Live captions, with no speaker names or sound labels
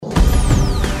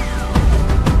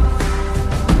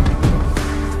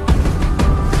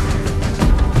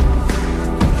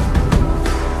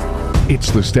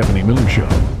It's the Stephanie Miller Show.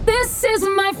 This is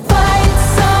my fight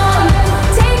song.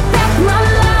 Take back my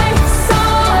life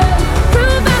song.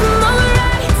 Prove I'm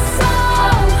alright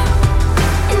song.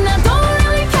 And I don't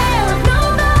really care if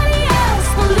nobody else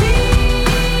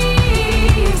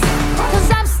believes.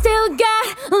 'Cause I've still got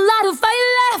a lot of fight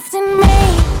left in me.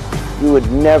 You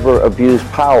would never abuse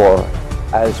power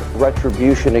as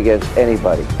retribution against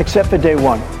anybody. Except for day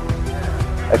one.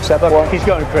 Except Look, what? he's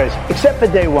going crazy. Except for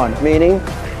day one. Meaning?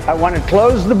 I want to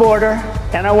close the border,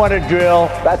 and I want to drill.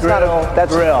 That's drill, not.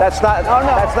 That's drill. That's not. Oh,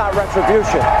 no. That's not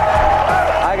retribution.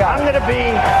 I got. I'm gonna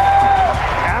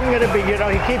be. You know,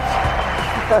 he keeps.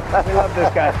 We love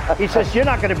this guy. He says, "You're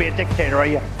not gonna be a dictator, are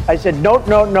you?" I said, "No.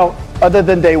 Other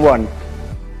than day one."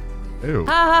 Ew.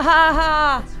 Ha ha ha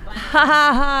ha. Ha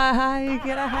ha ha. You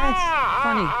get a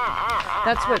funny.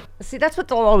 That's what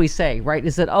they'll always say, right?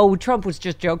 Is that, oh, Trump was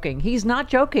just joking. He's not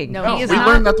joking. No, he is we not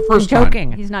learned that the first time.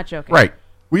 joking. He's not joking. Right.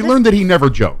 We learned that he never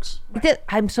jokes.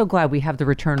 I'm so glad we have the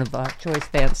return of Joyce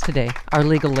Vance today, our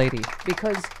legal lady,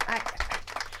 because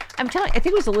I'm telling you, I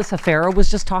think it was Alyssa Farah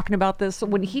was just talking about this.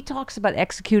 When he talks about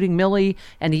executing Millie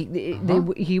and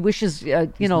he wishes,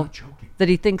 that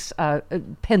he thinks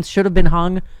Pence should have been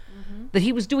hung, that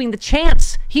he was doing the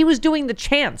chants. He was doing the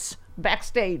chants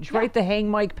backstage, right? The hang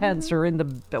Mike Pence or in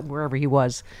the wherever he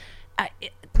was.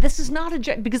 This is not a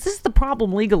joke, because this is the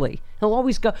problem legally. He'll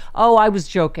always go, oh, I was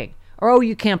joking. Or, oh,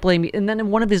 you can't blame me. And then when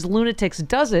one of his lunatics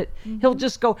does it, he'll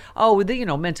just go, oh,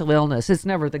 mental illness. It's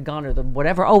never the gun or the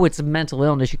whatever. Oh, it's a mental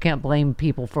illness. You can't blame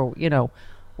people for,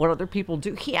 what other people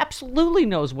do. He absolutely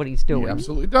knows what he's doing. He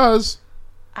absolutely does.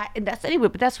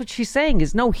 But that's what she's saying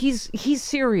is, no, he's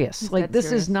serious. This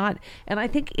serious. is not. And I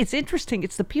think it's interesting.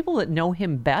 It's the people that know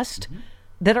him best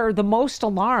that are the most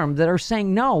alarmed, that are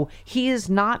saying, no, he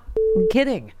is not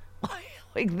kidding.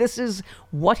 Like, this is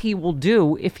what he will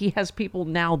do if he has people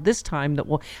now this time that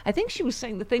will. I think she was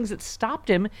saying the things that stopped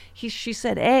him. She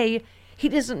said, he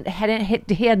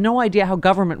had no idea how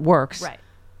government works.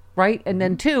 Right. And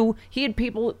then 2, he had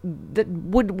people that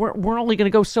were only going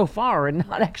to go so far and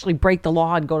not actually break the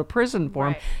law and go to prison for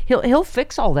him. He'll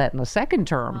fix all that in the second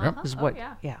term. Is what.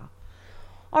 Yeah.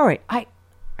 All right.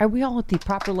 Are we all at the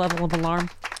proper level of alarm?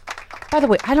 By the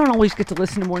way, I don't always get to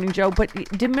listen to Morning Joe, but do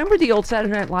you remember the old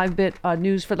Saturday Night Live bit,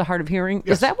 News for the Hard of Hearing?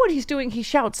 Yes. Is that what he's doing? He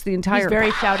shouts the entire... He's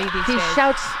very shouty these days. He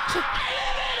shouts...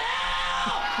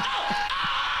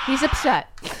 He's upset.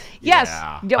 Yes.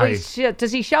 Yeah,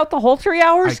 does he shout the whole 3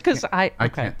 hours? Because I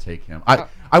can't take him.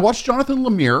 I watched Jonathan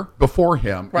Lemire before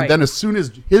him, Right. and then as soon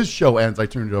as his show ends, I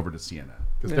turned it over to CNN.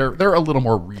 Because they're a little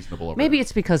more reasonable over Maybe there.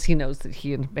 it's because he knows that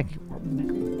he and Mickey were a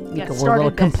little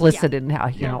started this, complicit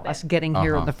yeah. in us getting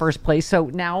here in the first place. So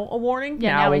now a warning?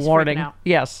 Yeah, now now a he's warning. freaking out.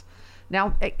 Yes.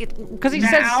 Now, because he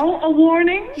says... Now a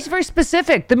warning? He's very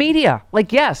specific. The media.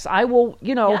 Like, yes, I will,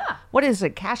 what is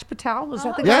it? Cash Patel? Is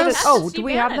that the guy? Yes. Oh, Steve do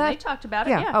we have Bannon. that? They talked about it,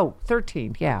 Yeah. yeah. Oh,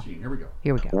 13. Yeah. Here we go.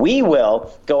 Here we go. We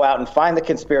will go out and find the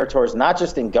conspirators, not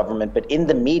just in government, but in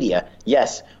the media.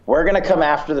 Yes, we're going to come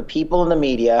after the people in the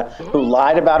media who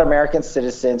lied about American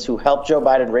citizens, who helped Joe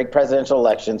Biden rig presidential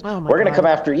elections. Oh, my We're going to God. come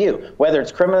after you. Whether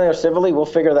it's criminally or civilly, we'll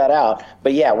figure that out.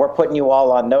 But yeah, we're putting you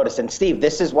all on notice. And Steve,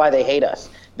 this is why they hate us.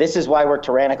 This is why we're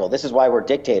tyrannical. This is why we're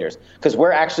dictators, because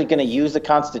we're actually going to use the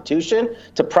Constitution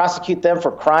to prosecute them for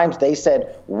crimes they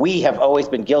said we have always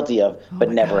been guilty of,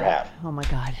 but never have. Oh, my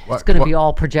God. What- It's going to what- be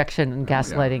all projection and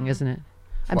gaslighting, isn't it?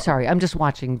 I'm sorry. I'm just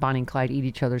watching Bonnie and Clyde eat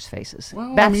each other's faces.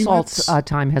 Well, Bath I mean, salts that's-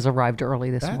 time has arrived early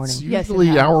this That's morning. Yes, it usually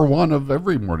has. hour 1 of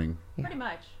every morning. Pretty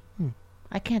much.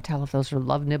 I can't tell if those are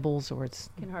love nibbles or it's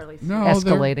Can hardly see. No,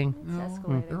 escalating.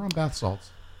 They're on bath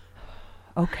salts.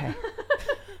 Okay.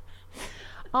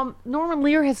 Norman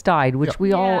Lear has died, which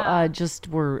we all Yeah. just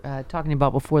were talking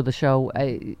about before the show.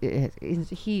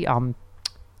 He,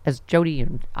 as Jody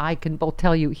and I can both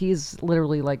tell you, he is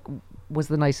literally was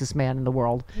the nicest man in the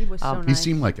world. He was so He nice.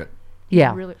 seemed like it.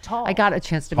 Yeah. Really tall. I got a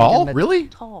chance to meet Tall? him. Really?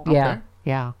 Tall. Yeah. Okay.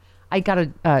 Yeah. I got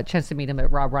a chance to meet him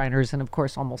at Rob Reiner's, and of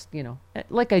course, almost,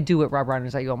 like I do at Rob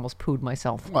Reiner's, I almost pooed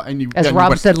myself. Well, and you, As and you Rob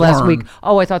went said last learn. week,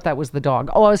 oh, I thought that was the dog.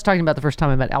 Oh, I was talking about the first time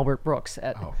I met Albert Brooks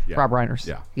at yeah. Rob Reiner's.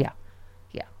 Yeah. Yeah.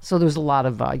 Yeah. So there's a lot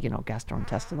of,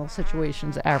 gastrointestinal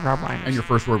situations at Rob Reiner's. And your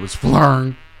first word was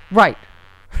flurn. Right.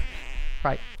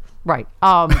 Right.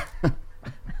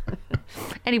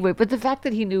 Anyway, but the fact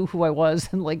that he knew who I was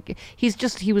and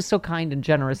he was so kind and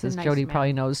generous, as a nice Jody man.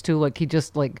 probably knows too. Like he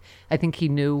just I think he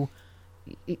knew,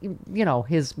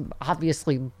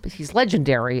 obviously he's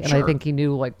legendary, and I Sure. think he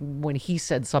knew when he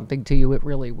said something to you, it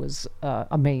really was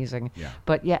amazing. Yeah.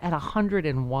 But yeah, at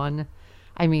 101.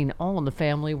 I mean, All in the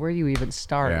Family. Where do you even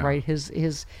start, Yeah. right?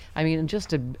 His. I mean,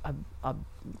 just a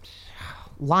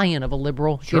lion of a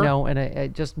liberal, Sure. and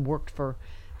it just worked for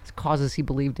causes he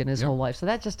believed in his whole life. So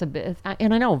that's just a bit,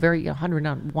 and I know, very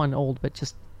 101 old, but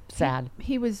just sad.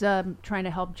 He was trying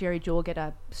to help Jerry Jewell get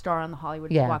a star on the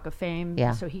Hollywood Yeah. Walk of Fame.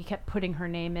 Yeah. So he kept putting her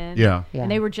name in. Yeah. Yeah.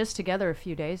 And they were just together a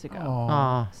few days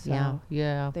ago. Yeah,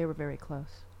 yeah. They were very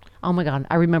close. Oh my God,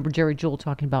 I remember Jerry Jewell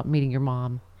talking about meeting your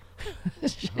mom.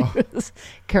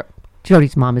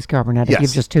 Jody's mom is Carol Burnett. Yes.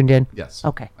 You've just tuned in. Yes.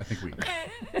 Okay. I think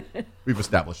we've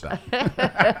established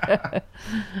that.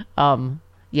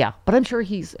 Yeah, but I'm sure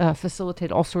he's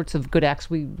facilitated all sorts of good acts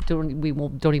we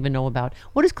don't even know about.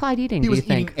 What is Clyde eating? He do was you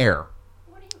think? eating air.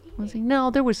 Was he? No,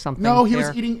 there was something. No, he was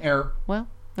there. eating air. Well,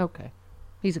 okay,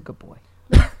 he's a good boy.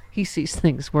 He sees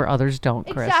things where others don't,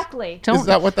 Chris. Exactly. Don't, Is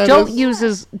that what that don't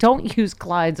is? Don't use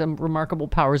Clyde's remarkable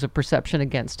powers of perception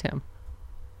against him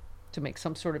to make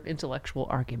some sort of intellectual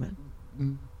argument.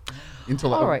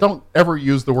 All right. Don't ever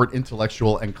use the word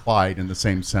intellectual and Clyde in the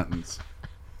same sentence.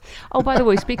 Oh, by the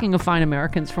way, speaking of fine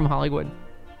Americans from Hollywood,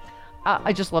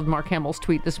 I just loved Mark Hamill's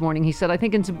tweet this morning. He said, I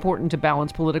think it's important to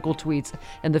balance political tweets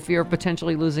and the fear of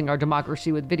potentially losing our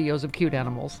democracy with videos of cute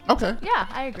animals. Okay. Yeah,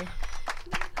 I agree.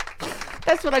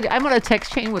 That's what I do. I'm on a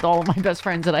text chain with all of my best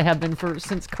friends that I have been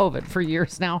since COVID for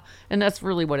years now. And that's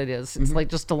really what it is. It's like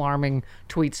just alarming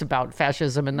tweets about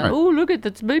fascism and then, Right. oh, look at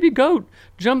that baby goat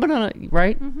jumping on it,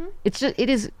 right? It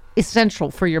is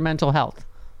essential for your mental health.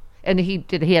 And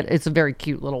it's a very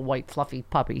cute little white fluffy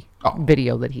puppy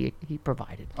video that he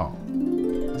provided. Oh.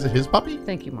 Is it his puppy?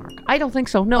 Thank you, Mark. I don't think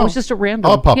so. No, it's just a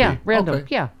random. Oh, a puppy. Yeah, random.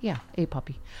 Okay. Yeah, a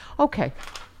puppy. Okay.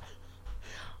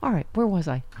 All right, where was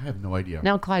I? I have no idea.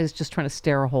 Now Clyde is just trying to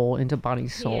stare a hole into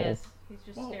Bonnie's soul. He's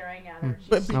just staring at her.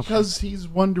 But because he's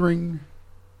wondering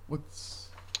what's...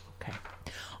 Okay.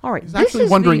 All right. He's actually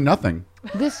wondering nothing.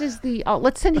 This is the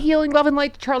let's send healing love and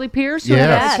light to Charlie Pierce, who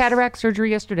Yes. had cataract surgery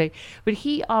yesterday. But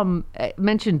he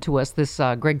mentioned to us this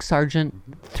Greg Sargent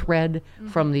thread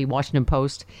from the Washington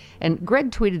Post, and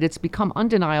Greg tweeted, "It's become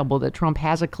undeniable that Trump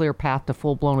has a clear path to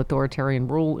full-blown authoritarian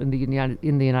rule in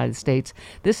the United States.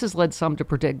 This has led some to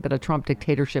predict that a Trump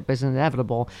dictatorship is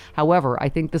inevitable. However, I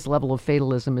think this level of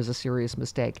fatalism is a serious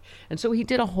mistake." And so he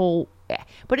did a whole.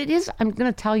 But it is. I'm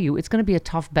going to tell you, it's going to be a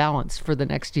tough balance for the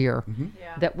next year.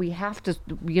 That we have to.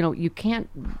 You can't,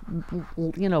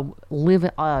 live,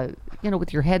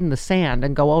 with your head in the sand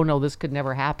and go, oh no, this could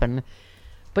never happen.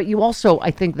 But you also, I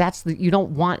think you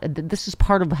don't want, this is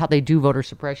part of how they do voter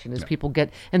suppression is people get,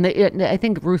 and I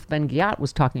think Ruth Ben-Ghiat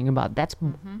was talking about, that's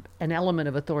an element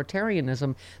of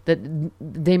authoritarianism that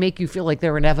they make you feel like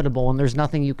they're inevitable and there's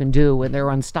nothing you can do and they're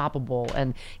unstoppable.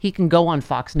 And he can go on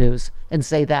Fox News and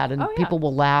say that and people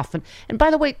will laugh. And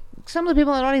by the way, some of the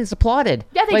people in the audience applauded.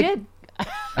 Yeah, they did.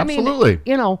 Absolutely.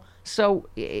 So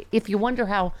if you wonder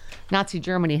how Nazi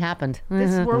Germany happened,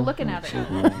 We're looking at it.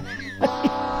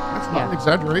 That's not an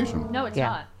exaggeration. No, it's yeah,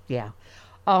 not. yeah.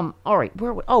 All right.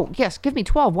 Yes, give me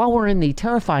 12 while we're in the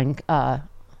terrifying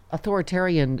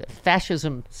authoritarian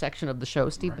fascism section of the show.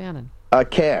 Steve Bannon.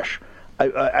 Cash.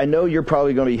 I know you're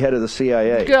probably going to be head of the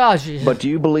CIA. Gosh. But do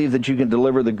you believe that you can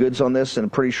deliver the goods on this in a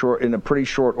pretty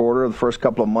short order the first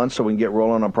couple of months so we can get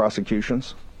rolling on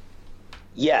prosecutions?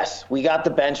 Yes, we got the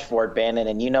bench for it, Bannon,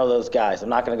 and you know those guys. I'm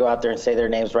not going to go out there and say their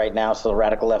names right now so the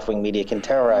radical left-wing media can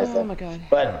terrorize them. my God.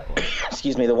 But,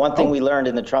 excuse me, the one thing we learned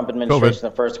in the Trump administration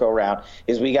the first go-around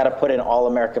is we got to put in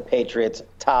all-America patriots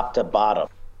top to bottom.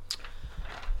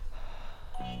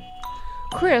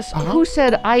 Chris, who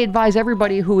said, I advise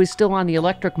everybody who is still on the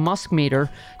electric Musk meter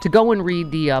to go and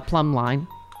read the plumb line,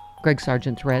 Greg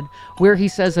Sargent thread, where he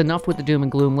says enough with the doom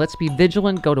and gloom. Let's be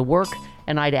vigilant, go to work,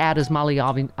 and I'd add, as Molly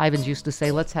Ivins used to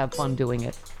say, let's have fun doing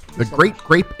it. The Great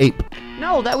Grape Ape.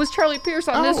 No, that was Charlie Pierce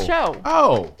on this show.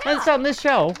 Oh. That's on this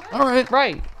show. All right.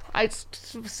 Right.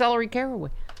 Celery Caraway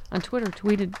on Twitter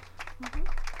tweeted,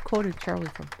 quoted Charlie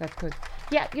from. That's good.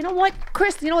 Yeah, you know what,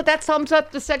 Chris? You know what? That sums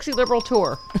up the Sexy Liberal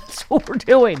Tour. That's what we're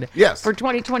doing. Yes. For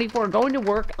 2024, going to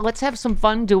work. Let's have some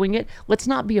fun doing it. Let's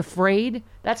not be afraid.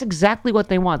 That's exactly what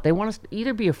they want. They want us to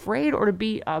either be afraid or to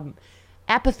be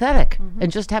apathetic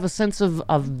and just have a sense of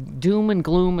doom and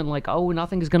gloom and like, oh,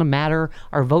 nothing is going to matter.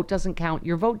 Our vote doesn't count.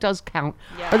 Your vote does count.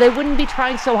 Yeah. Or they wouldn't be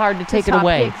trying so hard to take it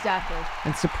away Exactly.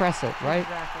 and suppress it, right?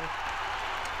 Exactly.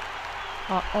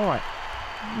 All right.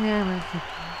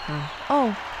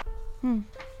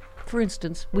 For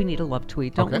instance, we need a love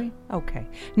tweet, don't Okay. we? Okay.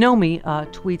 Know me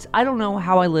tweets, I don't know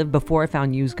how I lived before I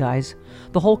found yous guys.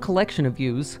 The whole collection of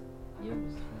yous.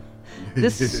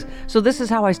 This is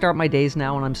how I start my days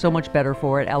now, and I'm so much better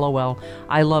for it. LOL.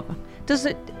 I love. Does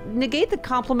it negate the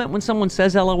compliment when someone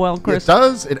says LOL, Chris? It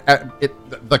does.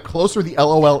 The closer the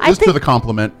LOL is to the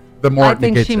compliment, the more I it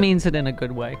think negates she it. mean it in a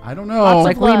good way. I don't know. Lots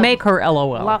Like of we love. make her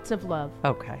LOL. Lots of love.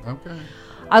 Okay. Okay.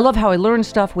 I love how I learn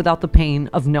stuff without the pain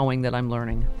of knowing that I'm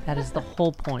learning. That is the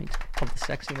whole point of the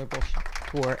Sexy Liberal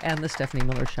Tour and the Stephanie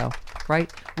Miller Show, right?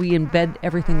 We embed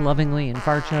everything lovingly in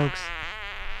fart jokes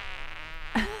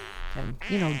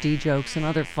and, D jokes and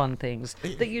other fun things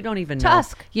that you don't even know.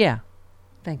 Tusk. Yeah.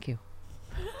 Thank you.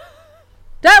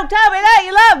 Don't tell me that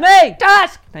you love me!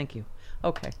 Tusk! Thank you.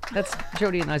 Okay. That's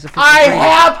Jody and I's official I greeting.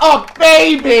 have a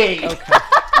baby. Okay.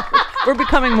 We're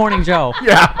becoming Morning Joe.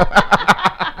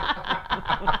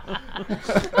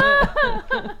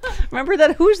 Remember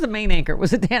that? Who's the main anchor?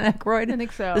 Was it Dan Aykroyd? I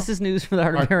think so. This is news for the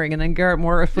hard of hearing, and then Garrett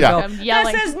Morris would Yeah. go, I'm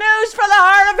yelling. "This is news for the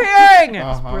hard of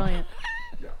hearing." Brilliant.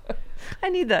 I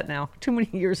need that now. Too many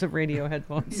years of radio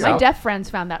headphones. My deaf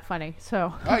friends found that funny.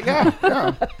 So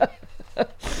Yeah.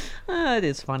 It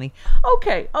is funny.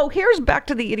 Okay. Oh, here's back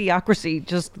to the idiocracy,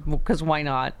 just because why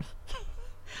not?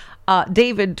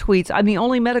 David tweets, I'm the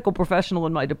only medical professional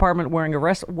in my department wearing a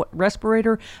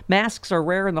respirator. Masks are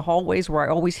rare in the hallways where I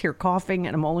always hear coughing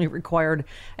and are only required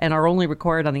on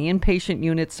the inpatient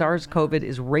unit. SARS-CoV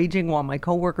is raging while my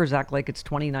coworkers act like it's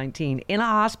 2019 in a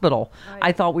hospital. Right.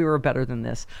 I thought we were better than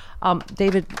this.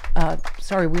 David,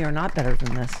 sorry, we are not better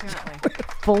than this.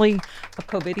 Fully a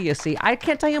COVIDiocy. I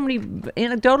can't tell you how many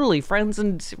anecdotally friends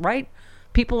and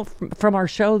people from our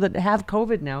show that have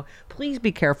COVID now. Please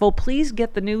be careful. Please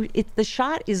get the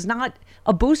shot is not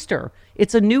a booster.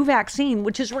 It's a new vaccine,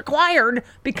 which is required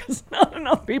because not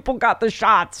enough people got the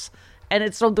shots. And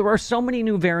there are so many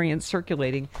new variants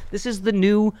circulating. This is the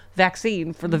new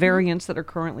vaccine for the variants that are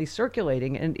currently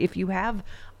circulating. And if you have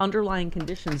underlying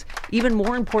conditions, even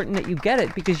more important that you get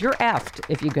it because you're effed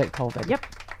if you get COVID. Yep.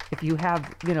 If you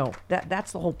have,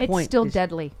 that's the whole point. it's still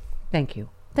deadly. Thank you.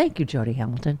 Thank you, Jody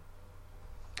Hamilton.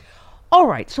 All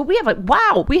right, so we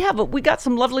got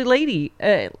some lovely lady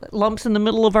lumps in the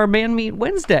middle of our Man Meet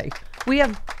Wednesday. We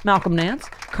have Malcolm Nance,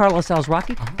 Carlos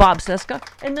Alazraqui, Bob Cesca,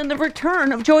 and then the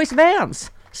return of Joyce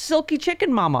Vance, Silky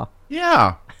Chicken Mama.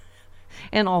 Yeah.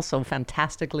 And also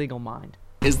fantastic legal mind.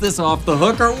 Is this off the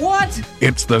hook or what?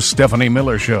 It's the Stephanie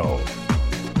Miller Show.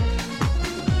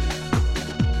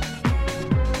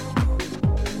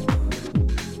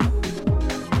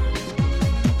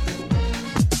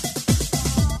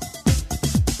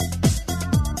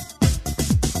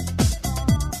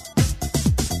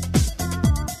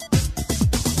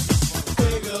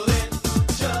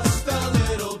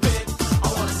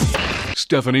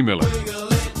 Stephanie Miller.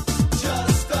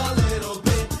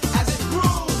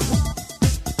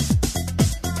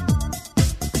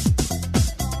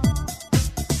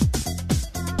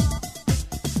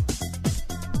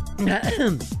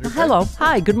 Hello.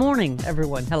 Hi. Good morning,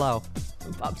 everyone. Hello.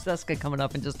 Bob Cesca coming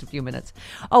up in just a few minutes.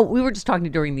 Oh, we were just talking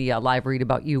during the live read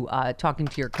about you talking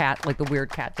to your cat, like the weird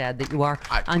cat dad that you are,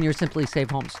 on your Simply Safe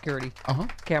Home security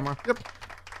camera. Yep.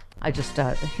 I just,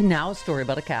 now a story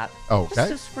about a cat. Okay. This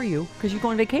is for you, because you're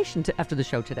going on vacation after the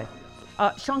show today.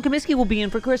 Sean Comiskey will be in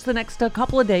for Chris the next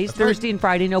couple of days, Thursday and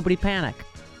Friday. Nobody panic.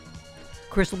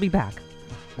 Chris will be back,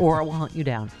 or I will hunt you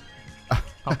down.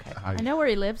 Okay. I know where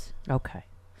he lives. Okay.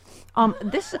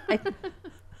 This,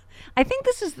 I think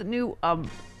this is the new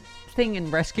thing in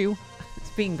rescue.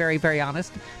 It's being very, very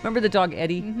honest. Remember the dog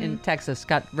Eddie in Texas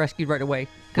got rescued right away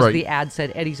because the ad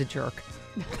said Eddie's a jerk.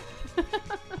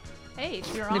 Hey,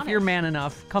 if you're And honest. if you're man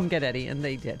enough, come get Eddie, and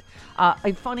they did.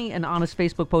 A funny and honest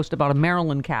Facebook post about a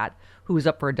Maryland cat who was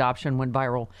up for adoption went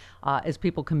viral as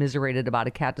people commiserated about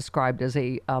a cat described as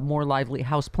a more lively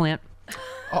houseplant.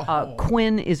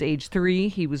 Quinn is age 3.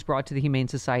 He was brought to the Humane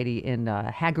Society in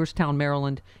Hagerstown,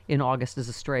 Maryland in August as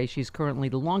a stray. She's currently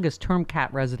the longest-term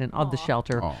cat resident of the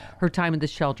shelter. Her time in the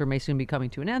shelter may soon be coming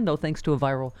to an end, though, thanks to a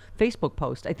viral Facebook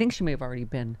post. I think she may have already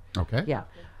been. Okay. Yeah.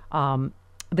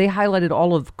 They highlighted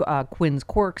all of Quinn's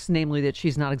quirks, namely that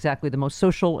she's not exactly the most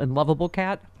social and lovable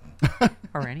cat.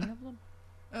 Are any of them?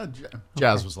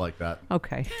 Jazz was like that.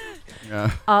 Okay.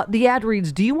 Yeah. The ad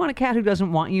reads, do you want a cat who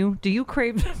doesn't want you? Do you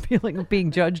crave the feeling of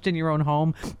being judged in your own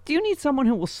home? Do you need someone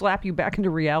who will slap you back into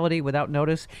reality without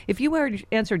notice? If you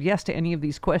answered yes to any of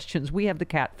these questions, we have the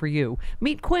cat for you.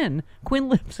 Meet Quinn. Quinn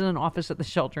lives in an office at the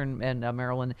shelter in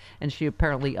Maryland, and she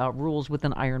apparently rules with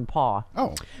an iron paw.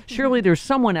 Oh. Surely there's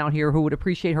someone out here who would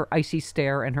appreciate her icy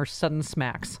stare and her sudden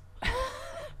smacks.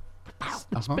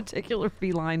 This particular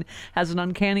feline has an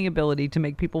uncanny ability to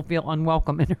make people feel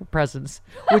unwelcome in her presence,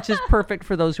 which is perfect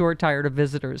for those who are tired of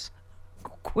visitors.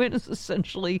 Quinn is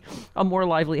essentially a more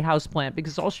lively houseplant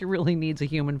because all she really needs a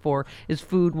human for is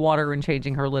food, water, and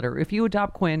changing her litter. If you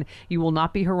adopt Quinn, you will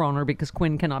not be her owner because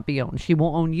Quinn cannot be owned. She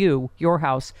will own you, your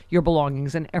house, your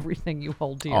belongings, and everything you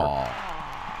hold dear.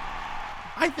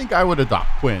 I think I would adopt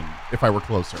Quinn if I were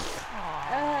closer.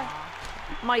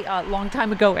 My long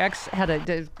time ago ex had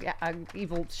a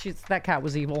evil. That cat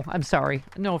was evil. I'm sorry.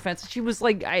 No offense. She was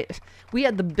like, we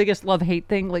had the biggest love-hate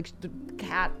thing. Like, the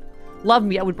cat loved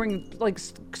me. I would bring like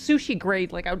sushi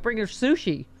grade. Like, I would bring her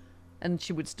sushi, and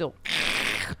she would still.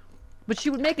 But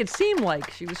she would make it seem like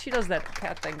she does that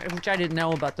cat thing, which I didn't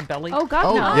know about the belly. Oh God,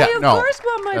 no! yeah, I of no. course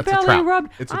want my That's a belly trap.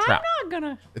 rubbed. It's a trap. I'm not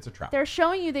gonna. It's a trap. They're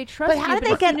showing you they trust But you. how do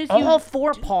they as soon get as you all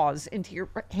four paws into your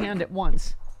hand at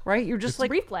once? Right? You're just It's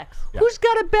like, reflex. who's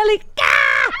got a belly?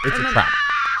 Ah! It's a trap.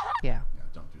 Yeah.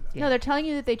 Don't do that. No, they're telling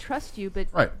you that they trust you, but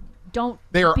Right. don't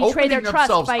They are betray their opening trust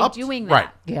themselves by up. doing that. Right.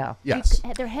 Yeah. Yes.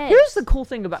 Their heads. Here's the cool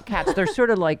thing about cats. They're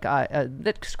sort of like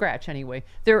that Scratch anyway.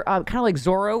 They're kind of like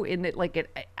Zorro in that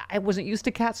like I wasn't used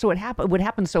to cats, so it would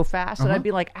happen so fast that I'd be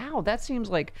like, ow, that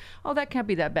seems like, oh, that can't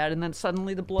be that bad, and then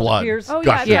suddenly the blood appears. Oh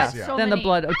yeah, Gushes, yeah. So then many. the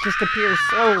blood just appears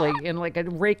slowly in like a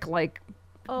rake like.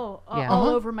 Oh, Yeah. all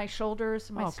over my shoulders,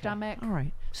 my Okay. stomach. All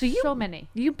right. So you So many.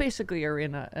 You basically are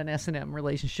in an S&M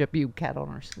relationship, you cat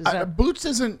owners. Is that, Boots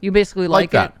isn't. you basically like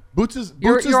like that. it? Boots is.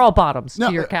 You're, Boots is, you're all bottoms no,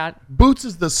 to your cat. Boots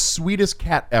is the sweetest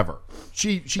cat ever.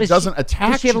 She Does doesn't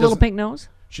attack. Does she have a little doesn't- pink nose?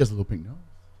 She has a little pink nose.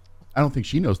 I don't think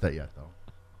she knows that yet, though.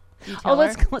 Oh,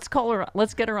 let's call her.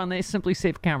 Let's get her on the Simply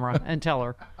Safe camera and tell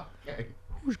her. Okay.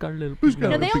 Who's got a little Who's pink got a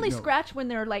No, nose? they pink only nose. scratch when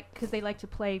they're like, because they like to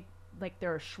play like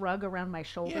they're a shrug around my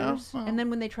shoulders, well. and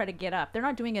then when they try to get up, they're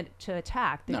not doing it to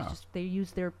attack. They No. they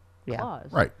use their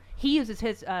claws. Right. He uses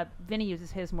his. Vinny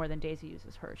uses his more than Daisy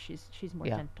uses hers. She's more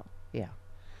Yeah. gentle. Yeah.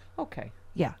 Okay.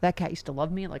 Yeah, that cat used to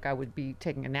love me. Like I would be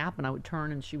taking a nap and I would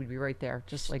turn and she would be right there,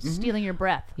 just like. Stealing your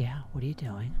breath. Yeah. What are you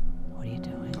doing? What are you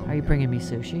doing? Are you bringing me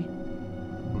sushi?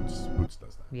 Boots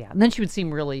does that. Yeah. And then she would seem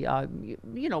really,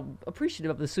 appreciative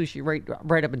of the sushi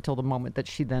right up until the moment that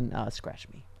she then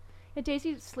scratched me. And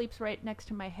Daisy sleeps right next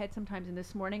to my head sometimes. And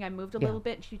this morning I moved a Yeah. little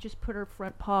bit, and she just put her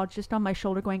front paw just on my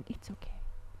shoulder, going, "It's okay.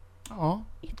 Oh.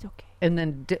 It's okay." And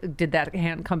then did that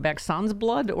hand come back sans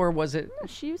blood or was it No,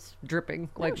 she was. dripping?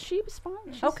 No, she was fine.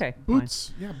 She's- Okay.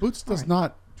 Boots. Yeah. Boots does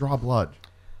not draw blood.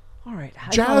 Fine. All right.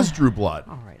 Jazz drew blood.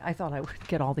 All right. I thought I would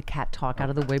get all the cat talk out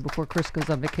of the way before Chris goes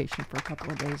on vacation for a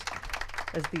couple of days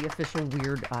as the official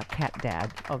weird cat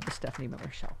dad of the Stephanie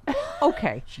Miller Show.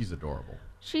 Okay. She's adorable.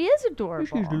 She is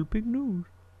adorable. big nose.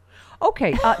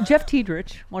 Okay, Jeff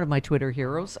Tiedrich, one of my Twitter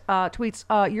heroes, tweets,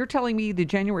 you're telling me the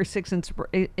January 6th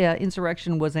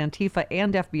insurrection was Antifa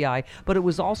and FBI, but it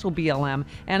was also BLM,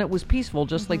 and it was peaceful,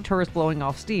 just like tourists blowing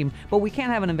off steam. But we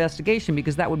can't have an investigation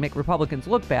because that would make Republicans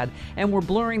look bad. And we're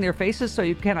blurring their faces so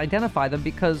you can't identify them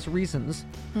because reasons,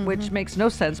 which makes no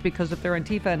sense because if they're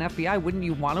Antifa and FBI, wouldn't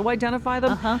you want to identify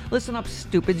them? Listen up,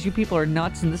 stupids. You people are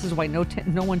nuts, and this is why no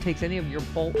one takes any of your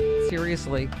bull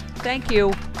seriously. Thank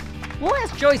you. We'll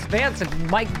ask Joyce Vance if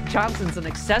Mike Johnson's an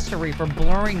accessory for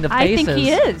blurring the faces. I think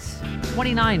he is.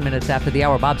 29 minutes after the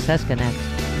hour. Bob Cesca next.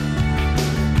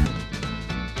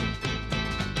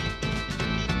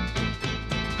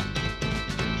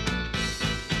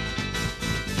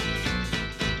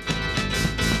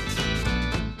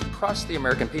 Trust the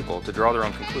American people to draw their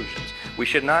own conclusions. They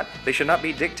should not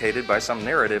be dictated by some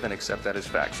narrative and accept that as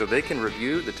fact. So they can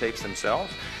review the tapes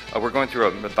themselves. We're going through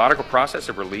a methodical process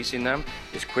of releasing them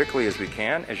as quickly as we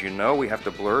can. As you know, we have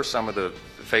to blur some of the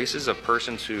faces of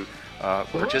persons who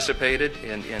participated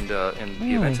in the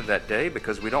events of that day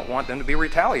because we don't want them to be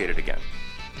retaliated again.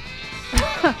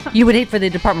 You would hate for the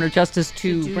Department of Justice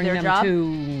to do bring their them job?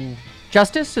 to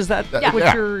justice? Is that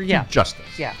what you're... to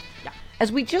justice. Yeah.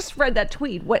 As we just read that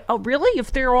tweet, what? Oh, really?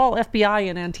 If they're all FBI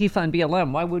and Antifa and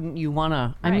BLM, why wouldn't you want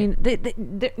to? I mean,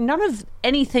 none of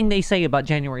anything they say about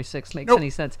January 6th makes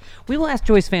any sense. We will ask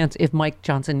Joyce Vance if Mike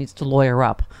Johnson needs to lawyer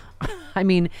up. I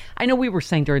mean, I know we were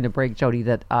saying during the break, Jody,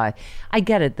 that I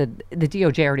get it, that the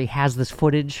DOJ already has this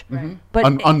footage, but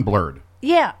Unblurred.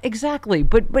 Yeah, exactly.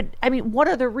 But I mean, what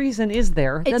other reason is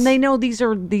there? Then they know these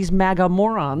are these MAGA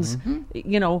morons.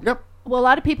 You know. Yep. Well, a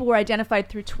lot of people were identified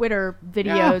through Twitter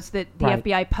videos that the Right.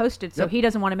 FBI posted, so he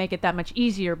doesn't want to make it that much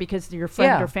easier because your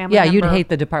friend or family yeah, member. you'd hate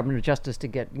the Department of Justice to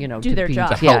get Do to their be,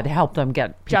 job. to help them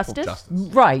get people. Justice?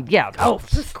 Right? Yeah. Oh,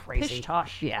 just crazy. Pish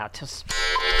tosh. Yeah. Just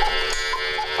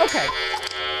okay.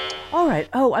 All right.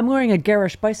 Oh, I'm wearing a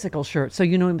garish bicycle shirt, so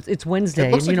you know it's Wednesday,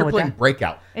 It looks and like you know you're what playing that.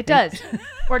 Breakout. It does.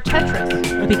 Or Tetris.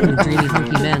 Speaking of dreamy,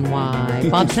 hunky men, why?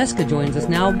 Bob Cesca joins us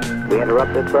now. We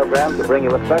interrupt this program to bring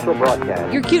you a special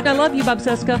broadcast. You're cute, and I love you, Bob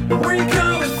Cesca. Where you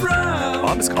coming from?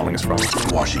 Bob is calling us from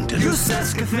Washington. You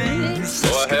Cesca things.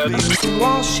 Go ahead.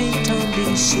 Washington,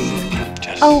 D.C.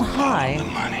 Oh, hi.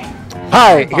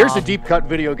 Hi, Bob. here's a deep cut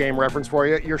video game reference for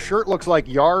you. Your shirt looks like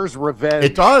Yar's Revenge.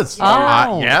 It does.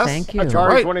 Oh, yes. thank you. Atari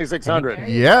Right. 2600.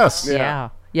 Yes. Yeah.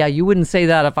 Yeah, you wouldn't say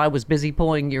that if I was busy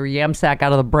pulling your yam sack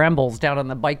out of the brambles down on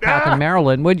the bike path in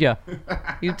Maryland, would you?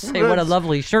 You'd say, what a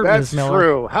lovely shirt, Ms. Miller. That's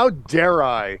true. How dare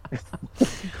I?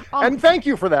 And thank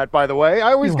you for that, by the way.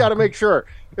 I always got to make sure.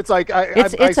 It's like I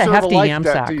it's a serve hefty a life yam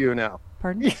debt sack. to you now.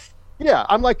 Pardon? Yeah,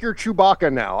 I'm like your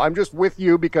Chewbacca now. I'm just with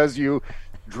you because you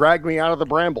dragged me out of the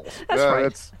brambles. That's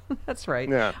right. That's right.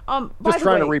 Yeah. By Just the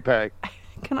trying to way, repay.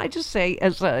 Can I just say,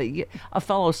 as a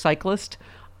fellow cyclist,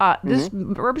 this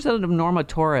Representative Norma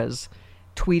Torres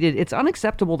tweeted, "It's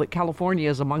unacceptable that California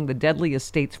is among the deadliest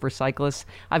states for cyclists.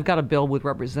 I've got a bill with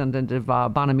Representative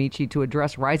Bonamici to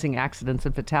address rising accidents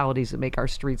and fatalities that make our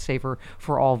streets safer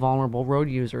for all vulnerable road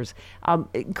users."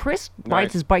 Chris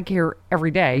rides his bike here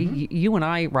every day. You and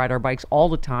I ride our bikes all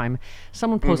the time.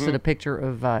 Someone posted a picture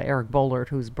of Eric Bollert,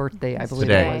 whose birthday I believe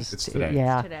today. it was. It's today.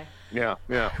 Yeah. It's today. Yeah.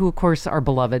 Who, of course, our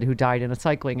beloved, who died in a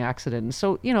cycling accident. And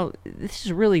so, this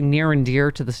is really near and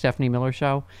dear to the Stephanie Miller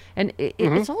Show. And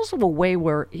it's also a way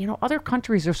where, other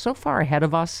countries are so far ahead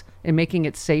of us in making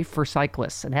it safe for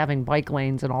cyclists and having bike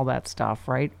lanes and all that stuff,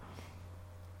 right?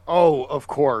 Oh, of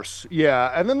course.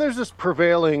 Yeah. And then there's this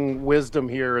prevailing wisdom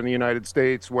here in the United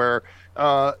States where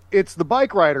it's the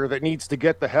bike rider that needs to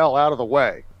get the hell out of the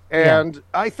way. And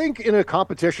I think in a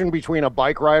competition between a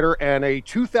bike rider and a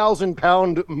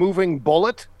 2,000-pound moving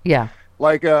bullet,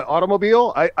 like an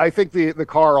automobile, I think the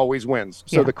car always wins.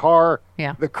 So the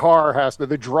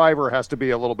driver has to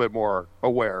be a little bit more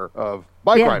aware of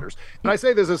bike riders. And I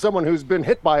say this as someone who's been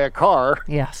hit by a car.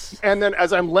 Yes. And then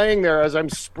as I'm laying there, as I'm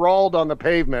sprawled on the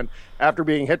pavement after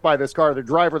being hit by this car, the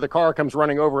driver of the car comes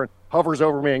running over and hovers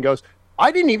over me and goes,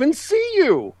 "I didn't even see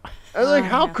you." And like,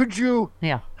 how could you?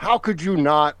 Yeah. How could you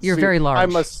not? You're see? very large.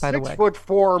 I'm a by the way.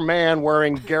 6'4" man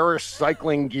wearing garish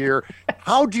cycling gear.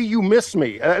 How do you miss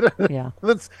me? Yeah.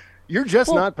 You're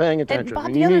just not paying And attention. Bob,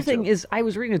 and the you other need thing to. is, I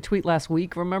was reading a tweet last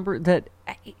week. Remember that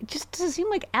it just doesn't seem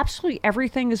like absolutely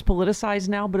everything is politicized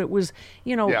now. But it was,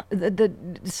 the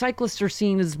cyclists are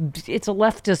seen as it's a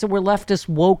leftist, we're leftist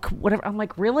woke, whatever. I'm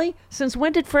like, really? Since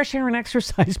when did fresh air and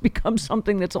exercise become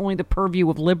something that's only the purview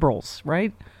of liberals?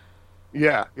 Right?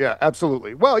 Yeah,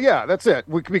 absolutely. Well, yeah, that's it.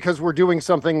 Because we're doing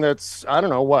something that's, I don't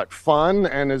know what, fun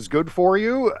and is good for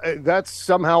you. That's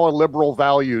somehow a liberal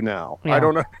value now. Yeah.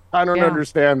 I don't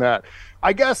understand that.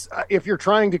 I guess if you're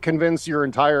trying to convince your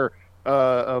entire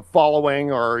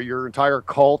following or your entire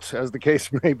cult, as the case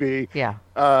may be,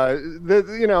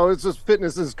 it's just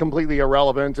fitness is completely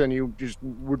irrelevant, and you just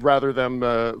would rather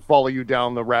them follow you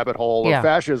down the rabbit hole of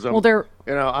fascism. Well, they're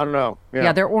I don't know.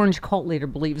 their orange cult leader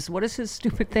believes, what is his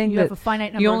stupid thing? You that have a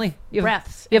finite number of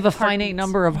breaths. You have a and finite heartbeats.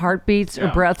 number of heartbeats or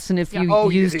breaths, and if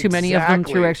you use too many of them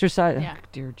through exercise,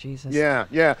 dear Jesus.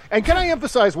 Yeah. And can I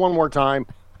emphasize one more time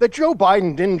that Joe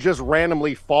Biden didn't just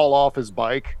randomly fall off his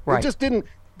bike? Right. It just didn't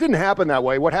happen that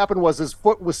way. What happened was his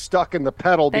foot was stuck in the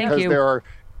pedal because there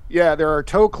are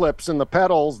toe clips in the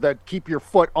pedals that keep your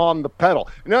foot on the pedal.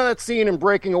 You know that scene in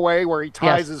Breaking Away where he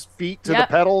ties his feet to the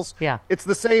pedals? Yeah. It's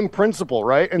the same principle,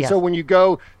 right? And so when you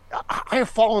go, I have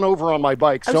fallen over on my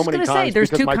bike so many times there's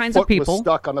because two my kinds foot of people. was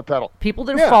stuck on the pedal. People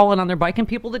that have fallen on their bike and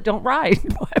people that don't ride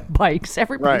bikes.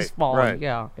 Everybody's fallen. Right.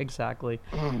 Yeah, exactly.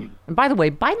 And by the way,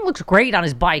 Biden looks great on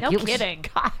his bike. No He looks- kidding.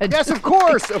 God. Yes, of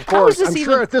course. How is this I'm even-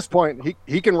 sure at this point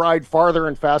he can ride farther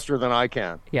and faster than I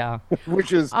can. Yeah.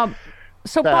 Which is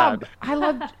So bad.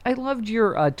 Bob, I loved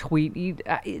your tweet.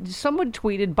 Someone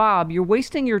tweeted, "Bob, you're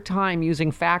wasting your time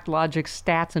using fact, logic,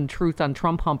 stats, and truth on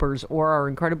Trump humpers or our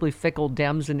incredibly fickle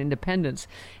Dems and independents."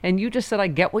 And you just said, "I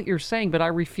get what you're saying, but I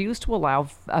refuse to allow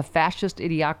a fascist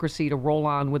idiocracy to roll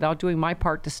on without doing my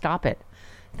part to stop it."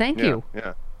 Thank you.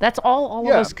 Yeah. That's all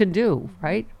of us can do,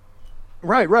 right?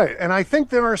 Right. And I think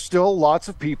there are still lots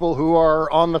of people who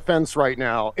are on the fence right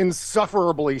now,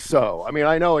 insufferably so. I mean,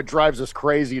 I know it drives us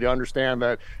crazy to understand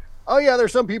that,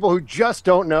 there's some people who just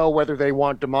don't know whether they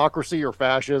want democracy or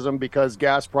fascism because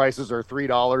gas prices are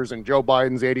 $3 and Joe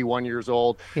Biden's 81 years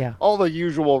old. Yeah. All the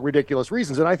usual ridiculous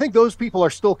reasons. And I think those people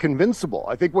are still convincible.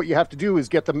 I think what you have to do is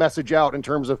get the message out in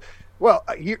terms of,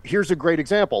 here's a great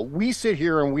example. We sit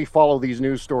here and we follow these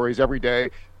news stories every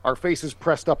day. Our faces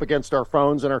pressed up against our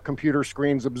phones and our computer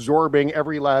screens, absorbing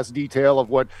every last detail of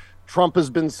what Trump has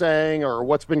been saying or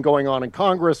what's been going on in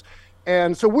Congress.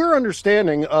 And so we're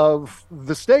understanding of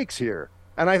the stakes here.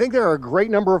 And I think there are a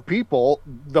great number of people,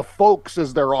 the folks,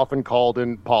 as they're often called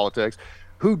in politics,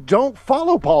 who don't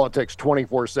follow politics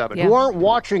 24/7, who aren't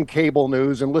watching cable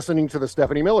news and listening to the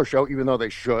Stephanie Miller Show, even though they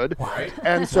should. Right.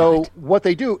 And so what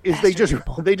they do is they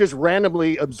just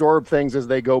randomly absorb things as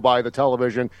they go by the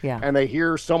television, and they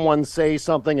hear someone say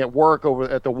something at work over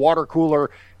at the water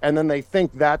cooler, and then they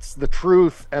think that's the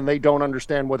truth, and they don't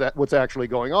understand what's actually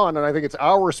going on. And I think it's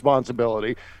our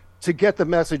responsibility to get the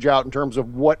message out in terms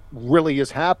of what really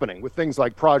is happening with things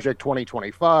like Project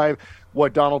 2025,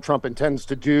 what Donald Trump intends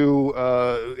to do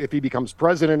if he becomes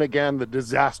president again, the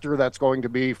disaster that's going to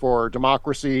be for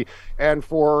democracy and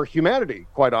for humanity,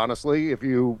 quite honestly, if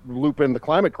you loop in the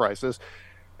climate crisis.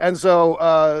 And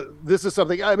so this is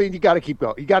something, I mean, you got to keep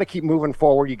going. You got to keep moving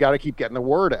forward. You got to keep getting the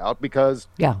word out because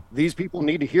these people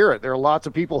need to hear it. There are lots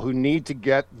of people who need to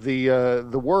get the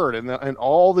word and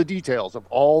all the details of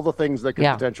all the things that could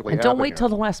potentially happen. Don't wait till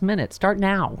the last minute. Start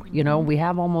now. You know, we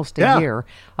have almost a year.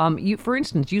 For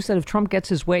instance, you said if Trump gets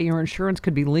his way, your insurance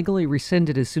could be legally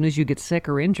rescinded as soon as you get sick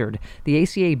or injured. The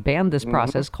ACA banned this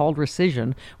process called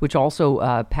rescission, which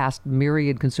also passed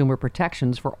myriad consumer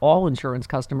protections for all insurance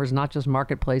customers, not just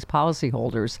marketplace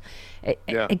policyholders.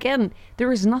 Again,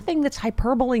 there is nothing that's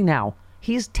hyperbole now.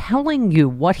 He's telling you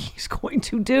what he's going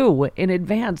to do in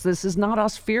advance. This is not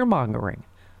us fear-mongering.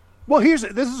 Well, this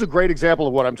is a great example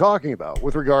of what I'm talking about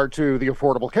with regard to the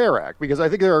Affordable Care Act, because I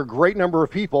think there are a great number of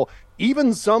people,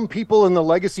 even some people in the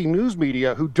legacy news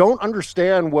media, who don't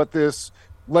understand what this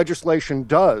legislation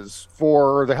does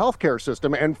for the healthcare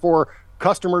system and for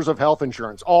customers of health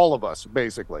insurance, all of us,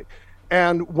 basically.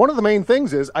 And one of the main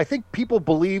things is I think people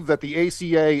believe that the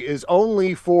ACA is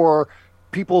only for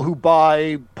people who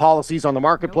buy policies on the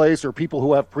marketplace or people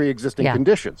who have pre-existing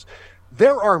conditions.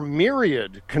 There are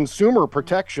myriad consumer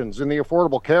protections in the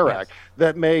Affordable Care Act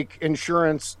that make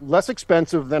insurance less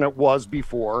expensive than it was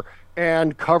before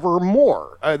and cover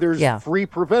more. There's free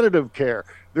preventative care.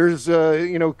 There's,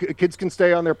 kids can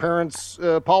stay on their parents'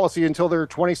 policy until they're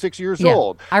 26 years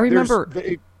old. I remember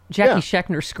Jackie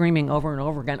Schechner screaming over and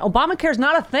over again, Obamacare's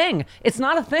not a thing. It's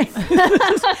not a thing.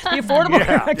 The Affordable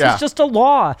Care Act is just a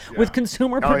law with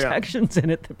consumer protections in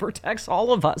it that protects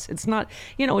all of us. It's not,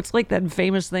 it's like that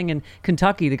famous thing in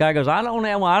Kentucky. The guy goes, I don't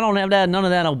have that, none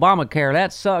of that Obamacare.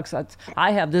 That sucks.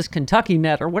 I have this Kentucky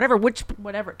Net or whatever,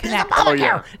 Connect.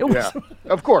 Obamacare.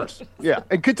 Of course. Yeah.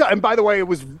 And by the way,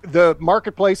 the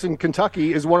marketplace in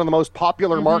Kentucky is one of the most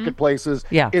popular marketplaces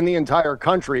in the entire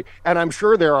country. And I'm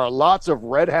sure there are lots of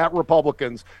red hat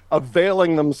Republicans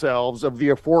availing themselves of the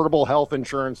affordable health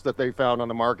insurance that they found on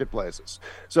the marketplaces.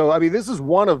 So, I mean, this is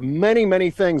one of many, many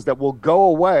things that will go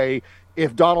away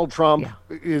if Donald Trump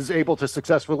is able to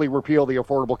successfully repeal the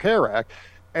Affordable Care Act.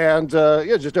 And,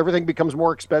 just everything becomes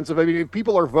more expensive. I mean, if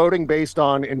people are voting based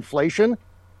on inflation,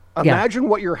 imagine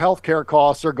what your health care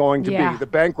costs are going to be. The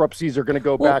bankruptcies are going to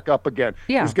go back up again.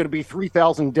 There's going to be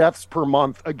 3,000 deaths per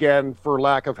month again for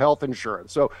lack of health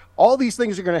insurance. So all these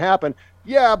things are going to happen.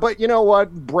 Yeah, but you know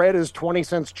what? Bread is 20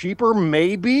 cents cheaper,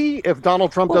 maybe, if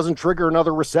Donald Trump doesn't trigger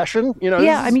another recession.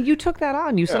 I mean, you took that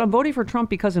on. You said, I'm voting for Trump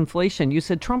because inflation. You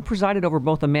said Trump presided over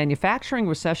both a manufacturing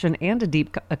recession and a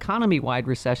deep economy-wide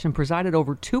recession, presided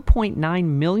over 2.9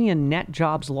 million net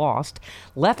jobs lost,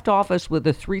 left office with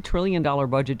a $3 trillion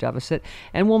budget deficit,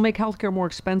 and will make healthcare more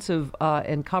expensive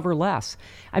and cover less.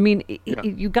 I mean,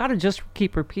 you got to just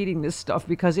keep repeating this stuff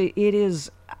because it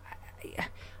is...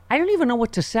 I don't even know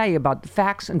what to say about the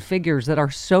facts and figures that are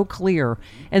so clear.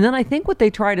 And then I think what they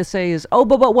try to say is, but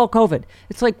COVID.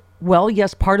 It's like, well,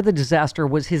 yes, part of the disaster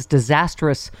was his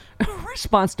disastrous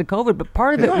response to COVID, but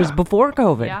part of it was before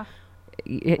COVID. Yeah.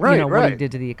 What he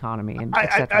did to the economy. And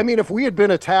I mean, if we had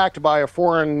been attacked by a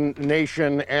foreign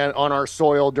nation and on our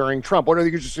soil during Trump, what are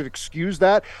you just excuse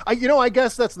that? I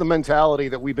guess that's the mentality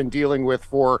that we've been dealing with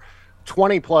for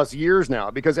 20 plus years now,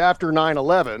 because after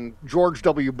 9/11, George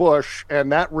W. Bush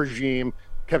and that regime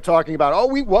kept talking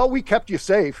about, we kept you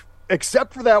safe,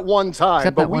 except for that one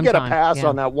time, but we get a pass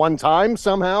on that one time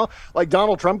somehow. Like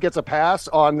Donald Trump gets a pass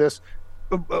on this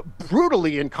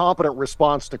brutally incompetent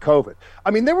response to COVID. I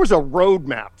mean, there was a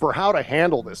roadmap for how to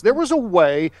handle this. There was a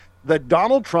way that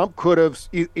Donald Trump could have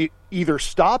either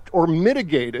stopped or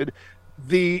mitigated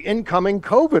the incoming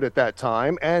COVID at that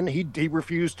time, and he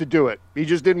refused to do it. He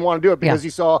just didn't want to do it because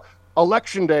he saw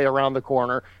Election Day around the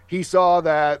corner. He saw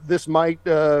that this might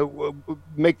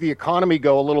make the economy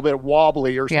go a little bit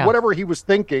wobbly or whatever he was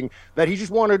thinking, that he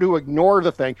just wanted to ignore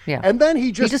the thing. And then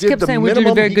he just kept saying, we're doing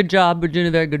a very good job. We're doing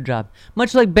a very good job.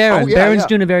 Much like Barron. Barron's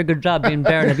doing a very good job being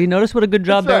Barron. Have you noticed what a good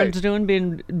job Barron's doing,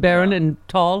 being Barron and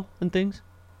tall and things?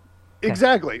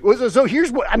 Exactly. So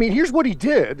here's what he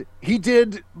did. He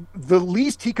did the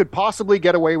least he could possibly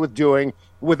get away with doing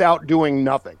without doing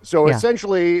nothing. So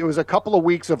essentially it was a couple of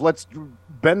weeks of let's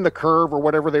bend the curve or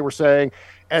whatever they were saying.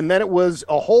 And then it was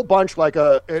a whole bunch, like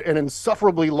an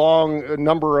insufferably long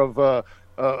number of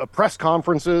press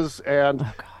conferences, and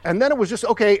then it was just,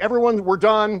 okay, everyone, we're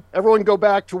done. Everyone go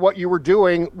back to what you were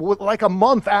doing like a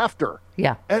month after.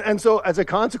 Yeah. And so as a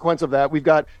consequence of that, we've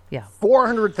got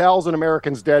 400,000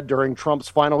 Americans dead during Trump's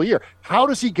final year. How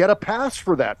does he get a pass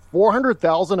for that?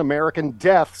 400,000 American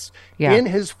deaths in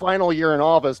his final year in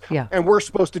office. Yeah. And we're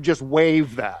supposed to just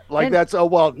waive that. Like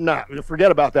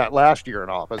forget about that last year in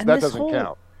office. That doesn't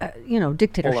count.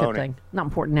 Dictatorship Baloney. thing. Not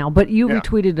important now. But you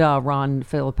retweeted Ron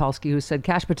Filipowski, who said,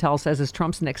 Kash Patel says is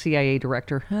Trump's next CIA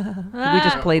director. We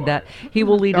just played that. He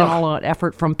will lead an all-out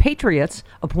effort from patriots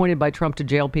appointed by Trump to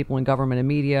jail people in government and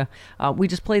media. We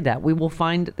just played that. We will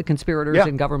find the conspirators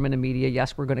in government and media.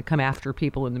 Yes, we're going to come after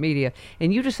people in the media.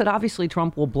 And you just said, obviously,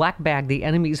 Trump will black bag the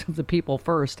enemies of the people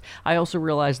first. I also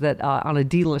realized that on a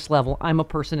D-list level, I'm a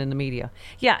person in the media.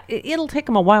 Yeah, it'll take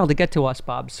him a while to get to us,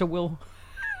 Bob. So we'll...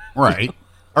 Right.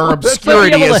 Our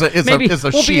obscurity is a shield.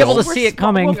 We'll be able to see it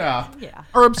coming. Yeah.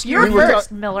 Our obscurity. You're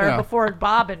first, Miller, before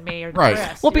Bob and me or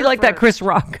Chris. We'll be like that Chris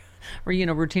Rock,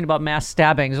 routine about mass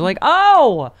stabbings. They're like,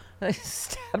 oh, they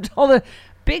stabbed all the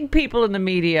big people in the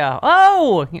media.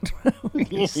 Oh, we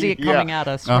can see it coming at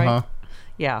us, right?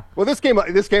 Yeah. Well, this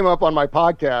came up on my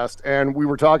podcast, and we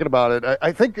were talking about it.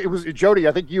 I think it was Jody.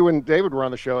 I think you and David were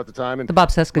on the show at the time. And the Bob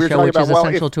Cesca show, which is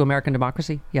essential to American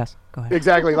democracy. Yes, go ahead.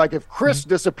 Exactly. Like if Chris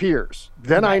disappears,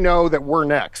 then I know that we're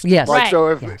next. Yes. Like, right. So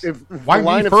if the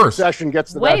line of succession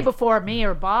gets to way before me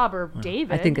or Bob or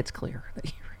David. I think it's clear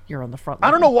that you're on the front line.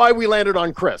 I don't know why we landed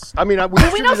on Chris. I mean,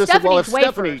 we know Stephanie's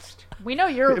way first. We know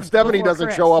you're. If Stephanie doesn't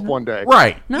Chris. show up one day,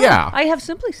 right? No, yeah. I have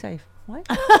Simply Safe. What?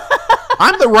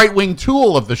 I'm the right-wing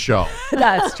tool of the show.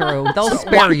 That's true. They'll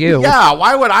spare you. Yeah,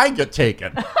 why would I get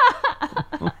taken?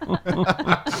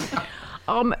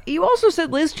 You also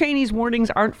said Liz Cheney's warnings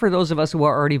aren't for those of us who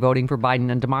are already voting for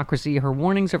Biden and democracy. Her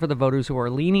warnings are for the voters who are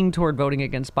leaning toward voting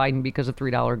against Biden because of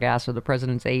 $3 gas or the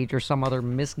president's age or some other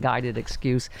misguided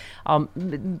excuse.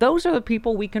 Those are the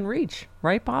people we can reach,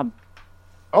 right, Bob?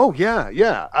 Oh,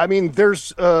 yeah. I mean,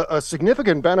 there's a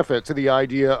significant benefit to the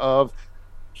idea of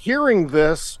hearing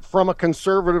this from a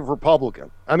conservative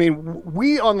Republican. I mean,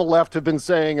 we on the left have been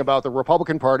saying about the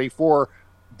Republican Party for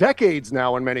decades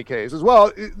now in many cases.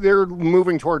 Well, they're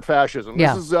moving toward fascism.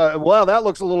 Yeah. This is, that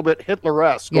looks a little bit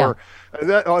Hitler-esque. Yeah.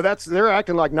 Or they're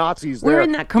acting like Nazis We're there.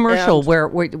 in that commercial where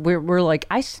we're like,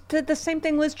 I did the same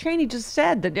thing Liz Cheney just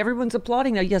said, that everyone's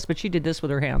applauding now. Yes, but she did this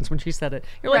with her hands when she said it.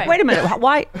 You're like, wait a minute,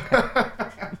 why?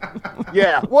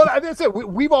 Yeah, well, that's it.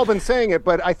 We've all been saying it,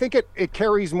 but I think it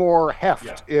carries more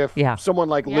heft if someone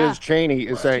like Liz Cheney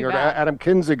is saying, or Adam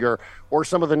Kinzinger, or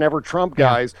some of the Never Trump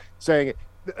guys saying it.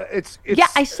 It's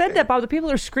I said that, Bob. The people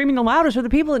that are screaming the loudest are the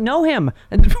people that know him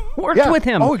and worked with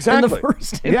him in the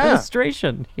first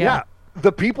administration. Yeah.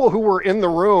 The people who were in the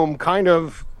room, kind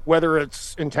of, whether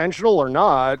it's intentional or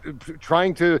not,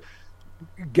 trying to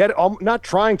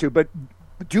but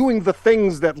doing the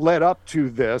things that led up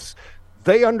to this,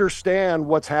 they understand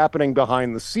what's happening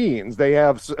behind the scenes. They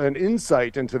have an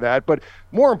insight into that. But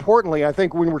more importantly, I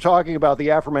think when we're talking about the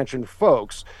aforementioned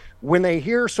folks, when they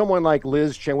hear someone like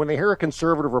Liz Cheney, when they hear a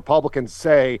conservative Republican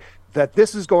say that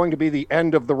this is going to be the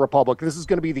end of the Republic, this is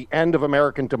going to be the end of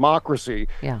American democracy,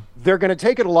 they're going to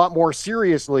take it a lot more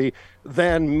seriously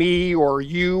than me or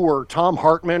you or Tom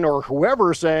Hartman or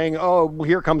whoever saying, oh,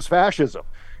 here comes fascism.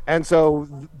 And so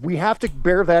we have to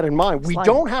bear that in mind. We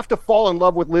don't have to fall in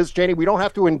love with Liz Cheney. We don't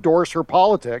have to endorse her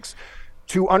politics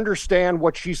to understand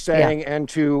what she's saying and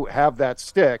to have that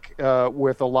stick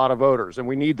with a lot of voters. And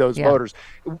we need those voters.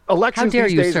 Elections How dare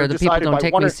these you, days sir? are The people decided don't by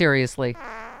take me seriously.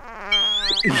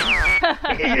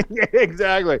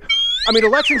 Exactly. I mean,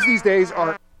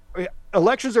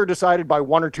 elections are decided by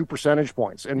 1 or 2 percentage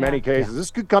points in many cases.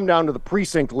 This could come down to the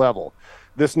precinct level,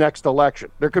 this next election.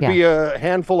 There could be a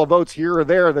handful of votes here or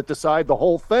there that decide the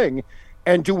whole thing.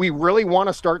 And do we really want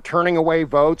to start turning away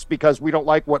votes because we don't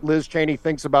like what Liz Cheney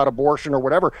thinks about abortion or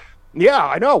whatever? Yeah,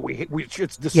 I know.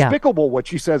 It's despicable what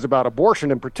she says about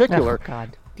abortion in particular. Oh,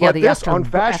 God. But on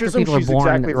fascism, she's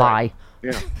exactly right.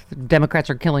 Yeah. Democrats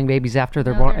are killing babies after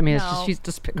they're born. I mean, she's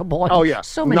despicable in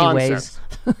so many ways.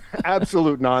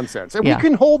 Absolute nonsense. And we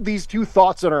can hold these two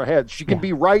thoughts in our heads. She can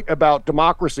be right about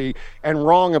democracy and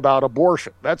wrong about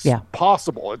abortion. That's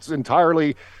possible. It's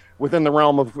entirely within the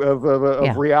realm of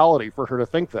reality for her to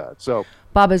think that. So,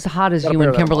 Bob, as hot as you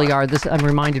and Kimberly are, this I'm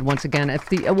reminded once again.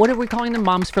 If what are we calling them?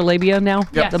 Moms for Labia now?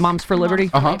 Yes. The Moms for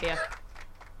Liberty?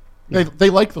 They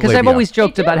like the because I've always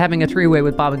joked about having a three-way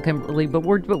with Bob and Kimberly, but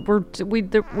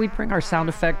we'd bring our sound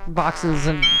effect boxes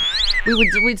and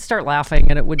we'd start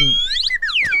laughing and it wouldn't.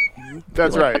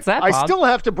 That's right. What's that, I Bob? still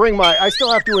have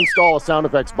to install a sound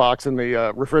effects box in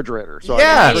the refrigerator, so I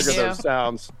can trigger those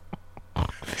sounds.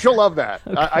 She'll love that.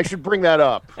 I should bring that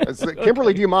up.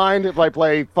 Kimberly, do you mind if I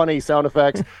play funny sound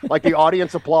effects? Like the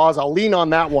audience applause, I'll lean on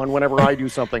that one whenever I do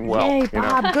something well. Hey,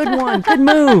 Bob, good one. Good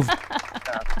move.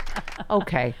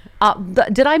 Okay.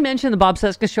 Did I mention the Bob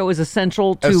Cesca Show is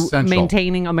essential to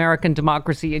maintaining American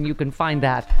democracy, and you can find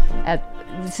that at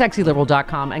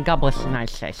sexyliberal.com, and God bless the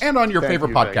United States. And on your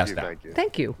favorite podcast app.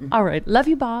 Thank you. All right. Love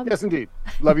you, Bob. Yes, indeed.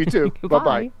 Love you too.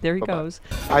 Bye-bye. There he goes.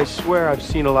 I swear I've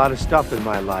seen a lot of stuff in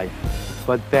my life,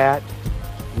 but that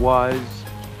was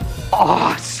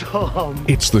awesome.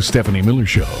 It's the Stephanie Miller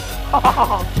Show.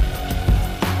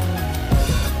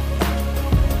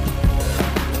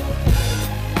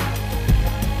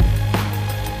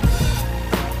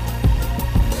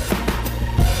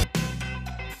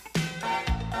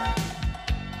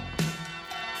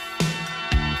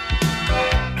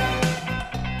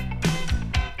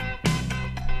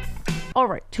 All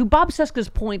right. To Bob Cesca's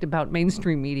point about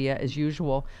mainstream media, as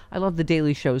usual, I love the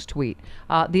Daily Show's tweet.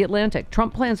 The Atlantic,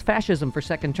 Trump plans fascism for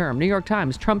second term. New York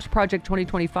Times, Trump's Project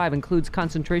 2025 includes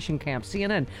concentration camps.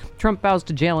 CNN, Trump vows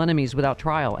to jail enemies without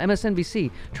trial. MSNBC,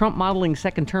 Trump modeling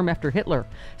second term after Hitler.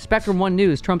 Spectrum One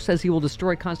News, Trump says he will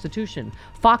destroy Constitution.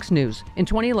 Fox News, in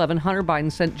 2011, Hunter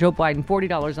Biden sent Joe Biden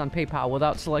 $40 on PayPal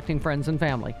without selecting friends and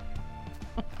family.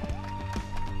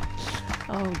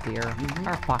 Oh, dear.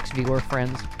 Our Fox viewer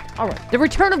friends. All right. The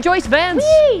return of Joyce Vance.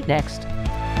 Whee! Next.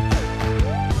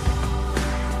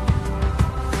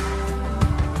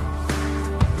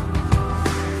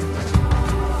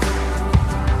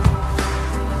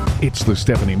 It's the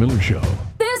Stephanie Miller Show.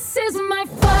 This is my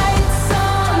fight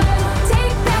song.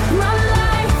 Take back my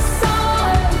life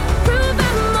song. Prove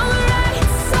I'm alright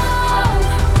song.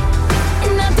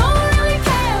 And I don't really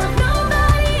care if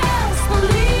nobody else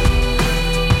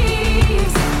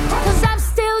believes. 'Cause I've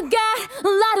still got a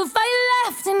lot of fight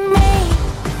left in me.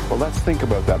 Well, let's think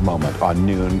about that moment on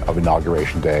noon of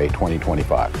Inauguration Day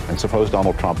 2025. And suppose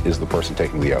Donald Trump is the person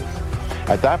taking the oath.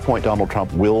 At that point, Donald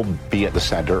Trump will be at the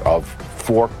center of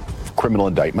 4 criminal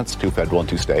indictments, 2 federal and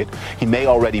 2 state. He may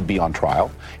already be on trial.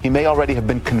 He may already have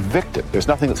been convicted. There's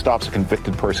nothing that stops a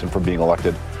convicted person from being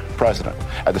elected president.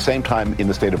 At the same time, in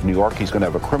the state of New York, he's going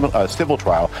to have a civil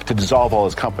trial to dissolve all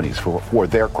his companies for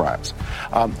their crimes.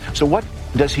 So what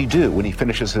does he do when he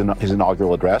finishes his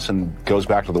inaugural address and goes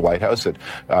back to the White House at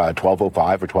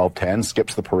 12:05 or 12:10,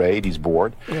 skips the parade, he's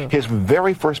bored? Yeah. His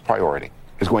very first priority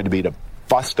is going to be to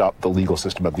bust up the legal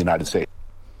system of the United States.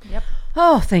 Yep.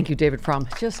 Oh, thank you, David Frum.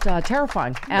 Just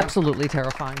terrifying. Absolutely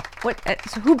terrifying.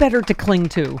 So who better to cling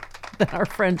to than our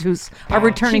friend who's our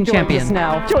returning champion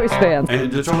now, Joyce Vance.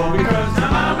 And it's all because my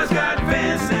mama's got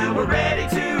Vance and we're ready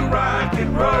to rock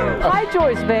and roll. Hi,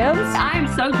 Joyce Vance. I'm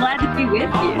so glad to be with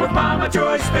you. With Mama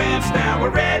Joyce Vance, now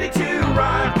we're ready to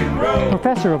rock and roll.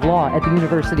 Professor of Law at the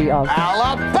University of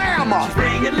Alabama. She's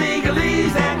bringing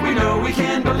legalese that we know we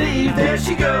can believe. There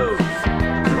she goes,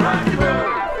 rock and roll.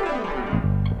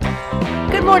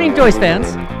 Good morning, Joyce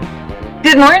Vance.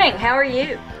 Good morning. How are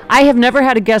you? I have never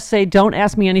had a guest say, "Don't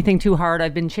ask me anything too hard.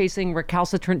 I've been chasing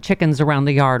recalcitrant chickens around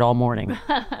the yard all morning."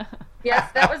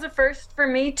 Yes, that was a first for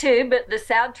me too, but the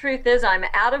sad truth is I'm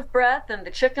out of breath and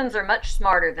the chickens are much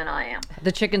smarter than I am.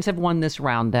 The chickens have won this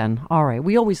round then. All right.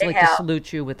 We always like to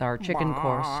salute you with our chicken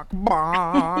course.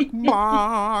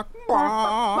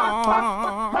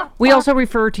 We also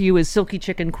refer to you as Silky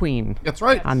Chicken Queen. That's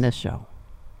right. On this show.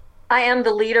 I am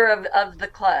the leader of the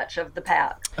clutch, of the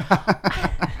pack.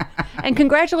 And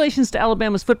congratulations to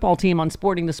Alabama's football team on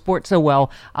sporting the sport so well.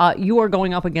 You are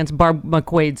going up against Barb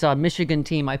McQuaid's Michigan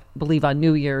team, I believe, on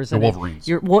New Year's. The Wolverines.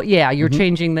 You're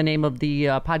changing the name of the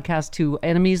podcast to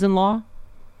Enemies-in-Law?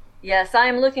 Yes, I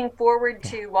am looking forward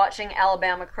to watching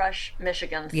Alabama crush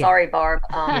Michigan. Yeah. Sorry, Barb.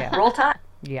 Roll Tide.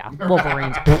 Yeah,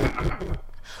 Wolverines.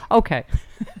 Okay.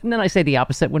 And then I say the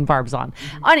opposite when Barb's on.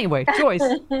 Anyway, Joyce,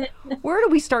 where do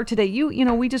we start today? You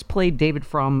know, we just played David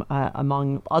Frum,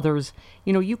 among others.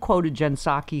 You know, you quoted Jen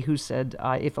Psaki, who said,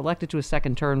 if elected to a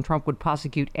second term, Trump would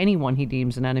prosecute anyone he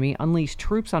deems an enemy, unleash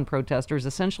troops on protesters,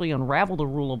 essentially unravel the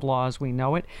rule of law as we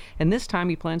know it. And this time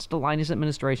he plans to align his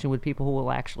administration with people who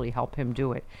will actually help him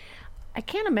do it. I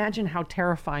can't imagine how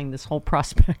terrifying this whole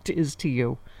prospect is to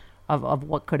you of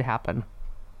what could happen.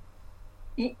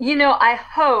 You know, I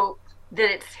hope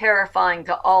that it's terrifying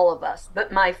to all of us,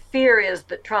 but my fear is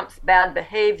that Trump's bad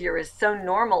behavior is so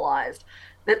normalized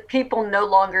that people no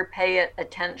longer pay it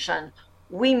attention.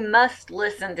 We must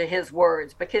listen to his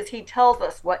words because he tells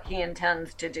us what he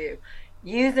intends to do.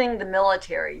 Using the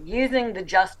military, using the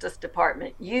Justice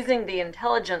Department, using the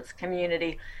intelligence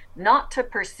community, not to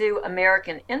pursue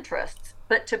American interests,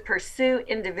 but to pursue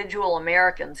individual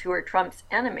Americans who are Trump's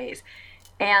enemies.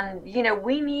 And,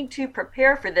 we need to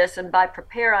prepare for this. And by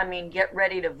prepare, I mean get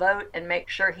ready to vote and make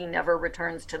sure he never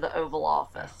returns to the Oval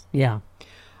Office. Yeah.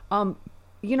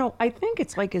 I think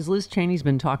it's like, as Liz Cheney's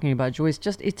been talking about, Joyce,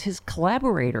 it's his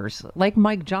collaborators, like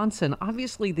Mike Johnson.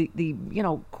 Obviously,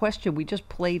 the question, we just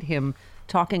played him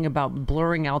talking about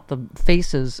blurring out the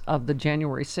faces of the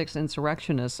January 6th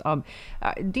insurrectionists.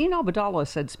 Dean Abdallah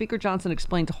said, Speaker Johnson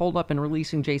explained to hold up in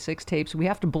releasing J6 tapes, we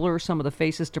have to blur some of the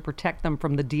faces to protect them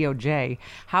from the DOJ.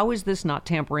 How is this not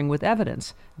tampering with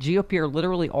evidence? GOP are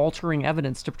literally altering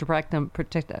evidence to protect them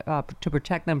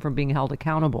from being held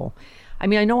accountable. I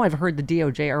mean, I know I've heard the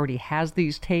DOJ already has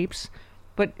these tapes,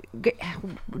 but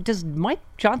does Mike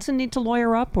Johnson need to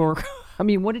lawyer up? Or, I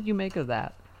mean, what did you make of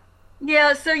that?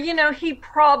 Yeah, so, he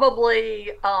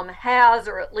probably has,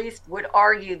 or at least would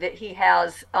argue that he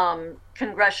has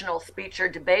congressional speech or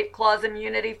debate clause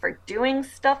immunity for doing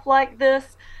stuff like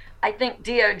this. I think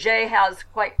DOJ has,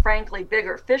 quite frankly,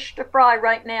 bigger fish to fry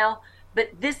right now.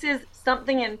 But this is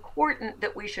something important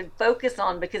that we should focus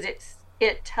on because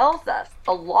it tells us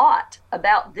a lot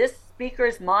about this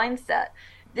speaker's mindset.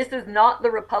 This is not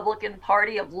the Republican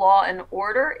Party of law and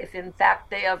order, if in fact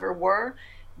they ever were.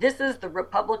 This is the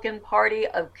Republican Party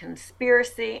of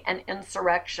conspiracy and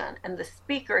insurrection, and the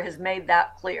speaker has made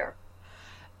that clear.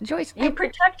 Joyce, you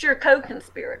protect your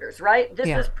co-conspirators, right? This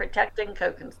is protecting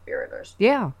co-conspirators.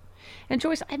 Yeah. And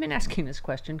Joyce, I've been asking this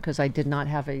question because I did not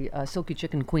have a silky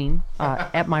chicken queen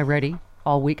at my ready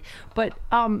all week. But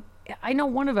I know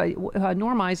one of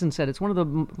Norm Eisen said it's one of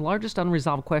the largest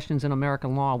unresolved questions in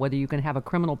American law, whether you can have a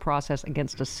criminal process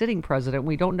against a sitting president.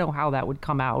 We don't know how that would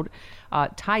come out.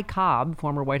 Ty Cobb,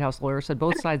 former White House lawyer, said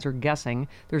both sides are guessing.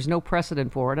 There's no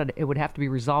precedent for it. It would have to be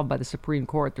resolved by the Supreme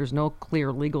Court. There's no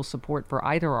clear legal support for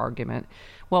either argument.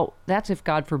 Well, that's if,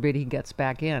 God forbid, he gets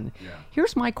back in. Yeah.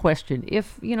 Here's my question.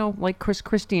 If, like Chris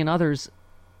Christie and others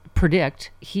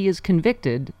predict, he is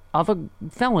convicted of a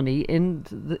felony in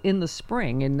the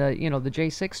spring in the the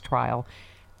J6 trial,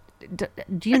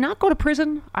 do you not go to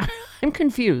prison? I'm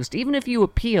confused. Even if you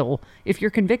appeal, if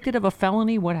you're convicted of a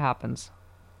felony, what happens?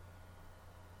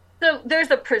 So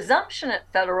there's a presumption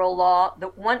at federal law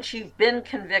that once you've been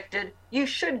convicted, you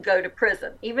should go to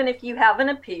prison. Even if you have an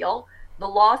appeal, the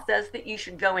law says that you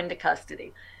should go into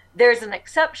custody. There's an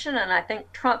exception, and I think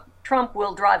Trump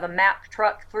will drive a Mack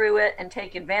truck through it and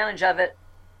take advantage of it.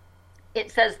 It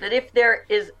says that if there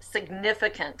is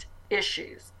significant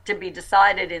issues to be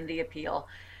decided in the appeal,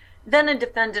 then a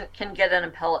defendant can get an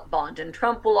appellate bond. And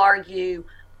Trump will argue,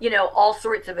 all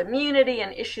sorts of immunity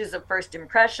and issues of first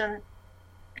impression.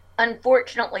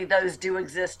 Unfortunately, those do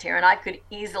exist here, and I could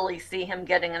easily see him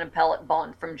getting an appellate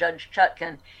bond from Judge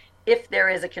Chutkan if there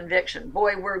is a conviction.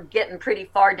 Boy, we're getting pretty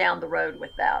far down the road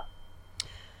with that.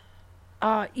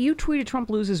 You tweeted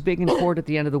Trump loses big in court at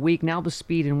the end of the week. Now the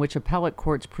speed in which appellate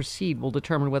courts proceed will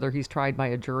determine whether he's tried by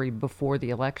a jury before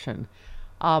the election.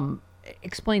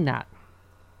 Explain that.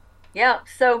 Yeah,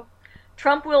 so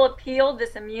Trump will appeal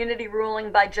this immunity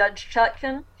ruling by Judge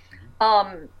Chutkan.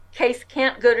 Case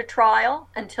can't go to trial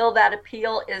until that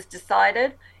appeal is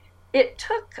decided. It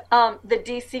took the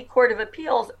D.C. Court of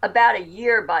Appeals about a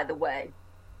year, by the way,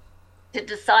 to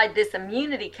decide this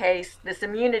immunity case, this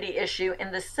immunity issue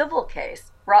in the civil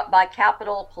case brought by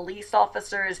Capitol police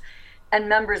officers and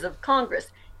members of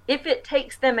Congress. If it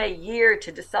takes them a year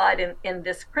to decide in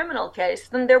this criminal case,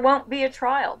 then there won't be a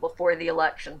trial before the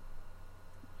election.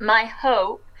 My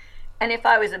hope, and if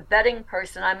I was a betting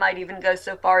person, I might even go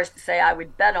so far as to say I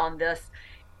would bet on this,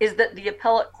 is that the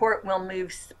appellate court will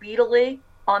move speedily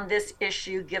on this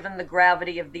issue, given the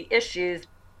gravity of the issues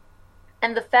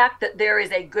and the fact that there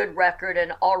is a good record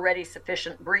and already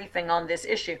sufficient briefing on this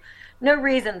issue. No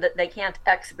reason that they can't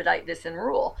expedite this in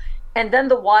rule. And then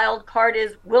the wild card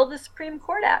is, will the Supreme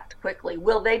Court act quickly?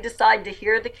 Will they decide to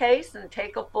hear the case and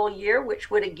take a full year, which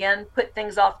would again put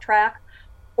things off track?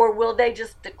 Or will they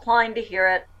just decline to hear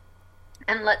it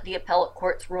and let the appellate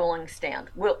court's ruling stand?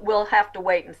 We'll have to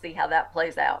wait and see how that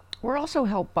plays out. We're also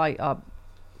helped by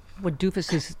what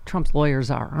doofuses Trump's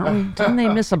lawyers are, aren't we? Didn't they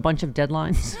miss a bunch of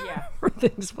deadlines? Yeah. For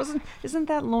things? Isn't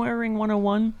that lawyering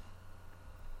 101?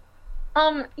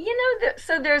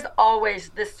 So there's always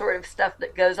this sort of stuff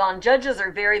that goes on. Judges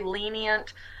are very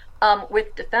lenient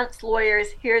with defense lawyers.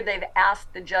 Here they've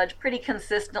asked the judge pretty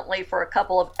consistently for a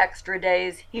couple of extra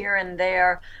days here and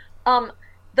there.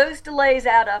 Those delays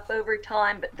add up over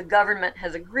time, but the government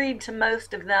has agreed to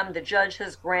most of them. The judge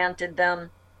has granted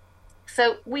them.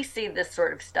 So we see this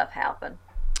sort of stuff happen.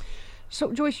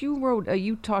 So, Joyce, you wrote,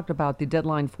 you talked about the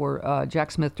deadline for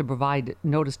Jack Smith to provide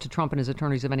notice to Trump and his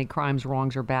attorneys of any crimes,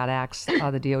 wrongs, or bad acts the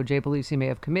DOJ believes he may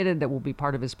have committed that will be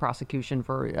part of his prosecution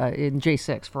for in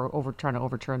J6 for trying to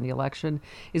overturn the election.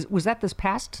 Was that this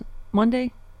past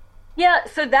Monday? Yeah,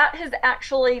 so that has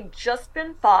actually just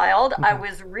been filed. Okay. I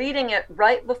was reading it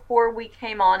right before we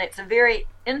came on. It's a very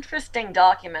interesting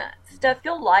document. Steph,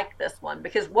 you'll like this one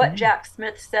because what Jack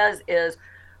Smith says is,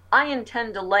 I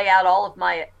intend to lay out all of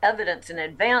my evidence in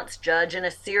advance, Judge, in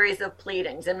a series of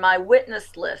pleadings, in my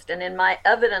witness list and in my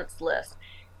evidence list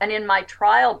and in my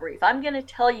trial brief. I'm going to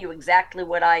tell you exactly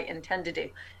what I intend to do.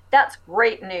 That's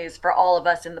great news for all of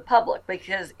us in the public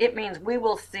because it means we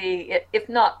will see it, if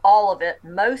not all of it,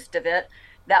 most of it,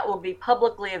 that will be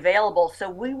publicly available. So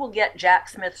we will get Jack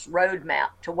Smith's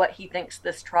roadmap to what he thinks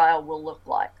this trial will look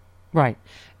like. Right.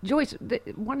 Joyce,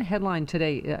 one headline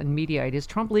today in Mediaite is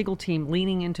Trump legal team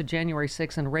leaning into January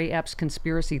 6th and Ray Epps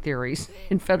conspiracy theories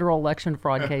in federal election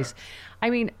fraud case. I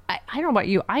mean, I don't know about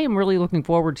you. I am really looking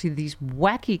forward to these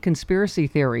wacky conspiracy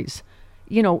theories,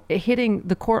 hitting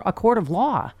a court of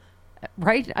law.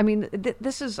 Right? I mean,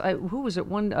 this is, who was it?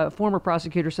 One former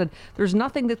prosecutor said, there's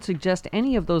nothing that suggests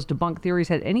any of those debunked theories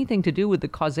had anything to do with the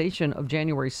causation of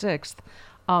January 6th.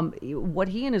 What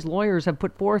he and his lawyers have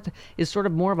put forth is sort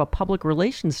of more of a public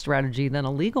relations strategy than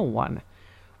a legal one.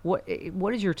 What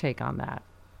is your take on that?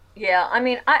 Yeah, I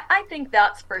mean, I think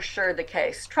that's for sure the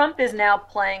case. Trump is now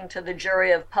playing to the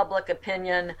jury of public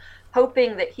opinion,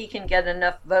 hoping that he can get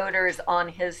enough voters on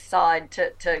his side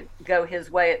to go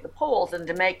his way at the polls and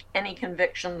to make any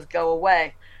convictions go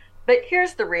away. But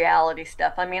here's the reality,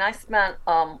 Steph. I mean, I spent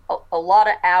a lot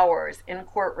of hours in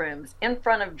courtrooms, in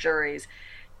front of juries.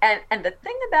 And the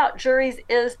thing about juries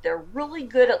is they're really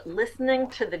good at listening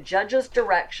to the judge's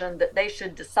direction that they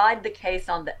should decide the case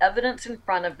on the evidence in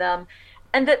front of them,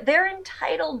 and that they're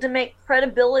entitled to make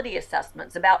credibility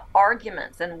assessments about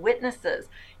arguments and witnesses.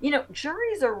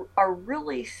 Juries are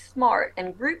really smart,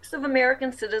 and groups of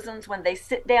American citizens, when they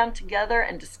sit down together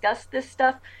and discuss this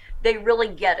stuff, they really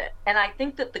get it. And I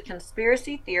think that the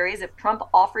conspiracy theories, if Trump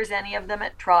offers any of them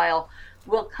at trial,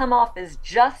 will come off as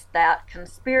just that,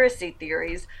 conspiracy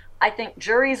theories. I think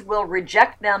juries will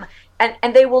reject them, and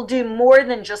they will do more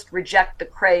than just reject the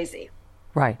crazy.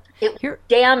 Right. It will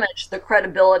damage the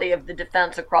credibility of the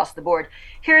defense across the board.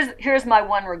 Here's my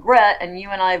one regret, and you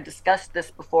and I have discussed this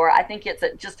before. I think it's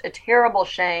just a terrible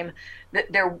shame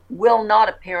that there will not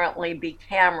apparently be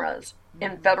cameras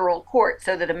in federal court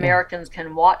so that Americans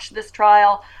can watch this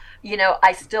trial.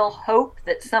 I still hope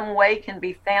that some way can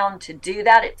be found to do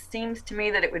that. It seems to me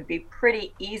that it would be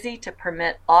pretty easy to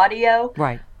permit audio.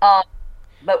 Right.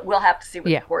 But we'll have to see what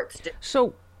the courts do.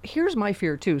 So here's my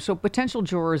fear, too. So potential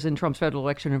jurors in Trump's federal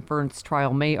election inference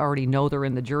trial may already know they're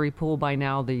in the jury pool by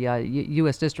now. The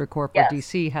U.S. District Court for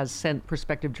D.C. has sent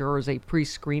prospective jurors a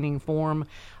pre-screening form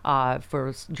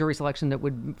for jury selection that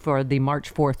would for the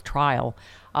March 4th trial.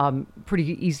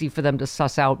 Pretty easy for them to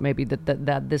suss out maybe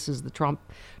that this is the Trump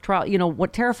trial.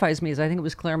 What terrifies me is I think it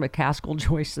was Claire McCaskill,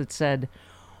 Joyce, that said,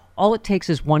 all it takes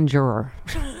is one juror,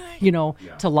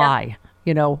 to lie.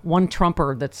 One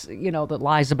Trumper that's, that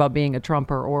lies about being a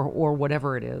Trumper or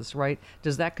whatever it is, right?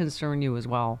 Does that concern you as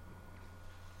well?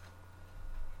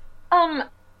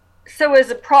 So as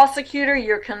a prosecutor,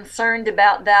 you're concerned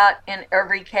about that in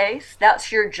every case.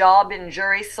 That's your job in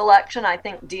jury selection. I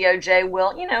think DOJ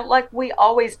will, like we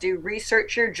always do,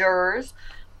 research your jurors.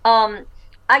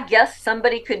 I guess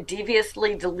somebody could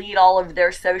deviously delete all of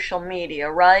their social media,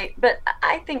 right? But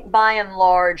I think by and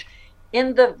large,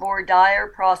 in the voir dire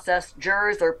process,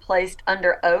 jurors are placed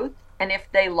under oath, and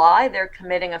if they lie, they're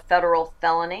committing a federal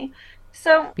felony.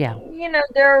 So,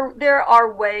 there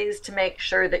are ways to make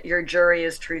sure that your jury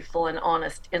is truthful and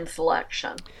honest in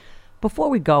selection. Before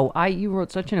we go, you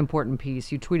wrote such an important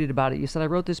piece. You tweeted about it. You said, I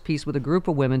wrote this piece with a group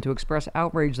of women to express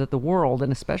outrage that the world,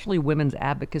 and especially women's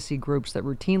advocacy groups that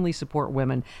routinely support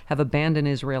women, have abandoned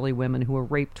Israeli women who were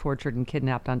raped, tortured, and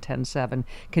kidnapped on 10/7.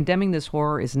 Condemning this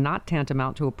horror is not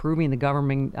tantamount to approving the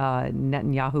governing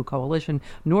Netanyahu coalition,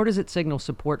 nor does it signal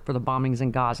support for the bombings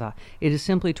in Gaza. It is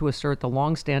simply to assert the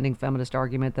long-standing feminist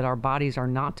argument that our bodies are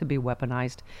not to be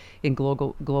weaponized in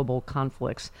global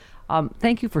conflicts.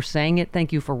 Thank you for saying it.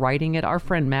 Thank you for writing it. Our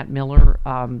friend Matt Miller,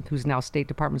 who's now State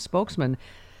Department spokesman,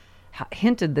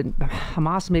 hinted that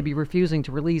Hamas may be refusing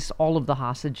to release all of the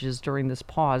hostages during this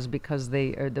pause because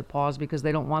they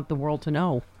don't want the world to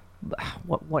know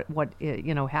what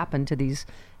happened to these,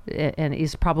 and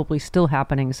is probably still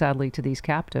happening, sadly, to these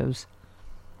captives.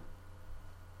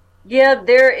 Yeah,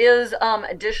 there is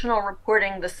additional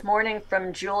reporting this morning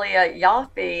from Julia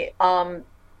Yaffe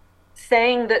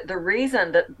saying that the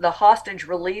reason that the hostage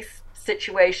release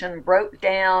situation broke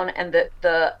down and that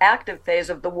the active phase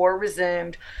of the war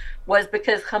resumed was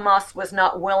because Hamas was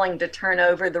not willing to turn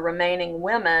over the remaining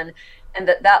women, and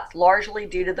that's largely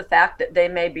due to the fact that they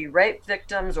may be rape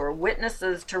victims or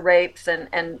witnesses to rapes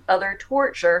and other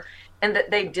torture, and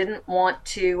that they didn't want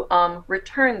to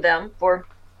return them for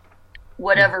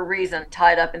whatever reason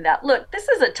tied up in that. Look, this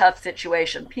is a tough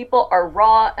situation. People are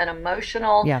raw and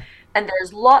emotional, and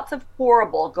there's lots of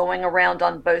horrible going around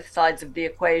on both sides of the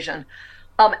equation.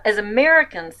 As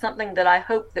Americans, something that I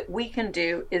hope that we can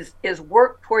do is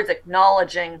work towards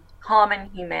acknowledging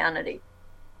common humanity.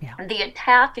 And the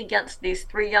attack against these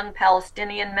 3 young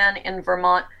Palestinian men in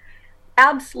Vermont,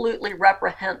 absolutely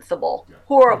reprehensible,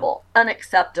 horrible,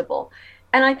 unacceptable.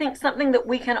 And I think something that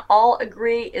we can all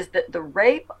agree is that the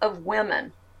rape of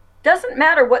women, doesn't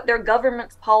matter what their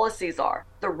government's policies are,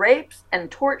 the rapes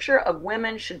and torture of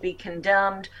women should be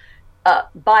condemned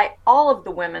by all of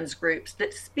the women's groups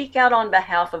that speak out on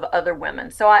behalf of other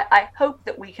women. So I hope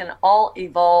that we can all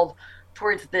evolve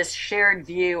towards this shared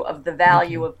view of the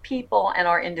value of people and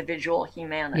our individual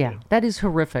humanity. Yeah, that is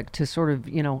horrific to sort of,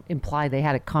 imply they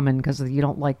had it coming because you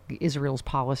don't like Israel's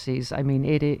policies. I mean,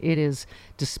 it is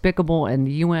despicable, and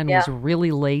the UN was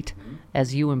really late,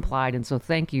 as you implied, and so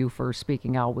thank you for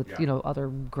speaking out with, other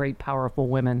great, powerful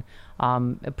women.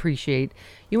 Appreciate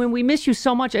you, and we miss you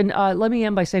so much. And let me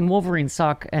end by saying Wolverines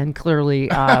suck, and clearly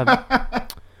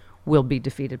will be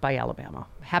defeated by Alabama.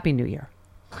 Happy New Year.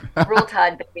 Roll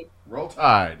Tide, baby. Roll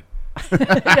Tide.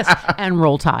 Yes, and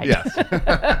Roll Tide. Yes.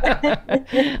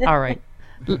 All right.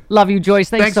 Love you, Joyce.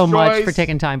 Thanks so much Joyce. for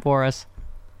taking time for us.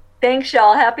 Thanks,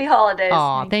 y'all. Happy holidays.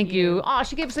 Aw, thank you. Aw,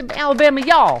 she gave us some Alabama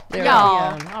y'all. There.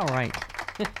 Y'all. Yeah. All right.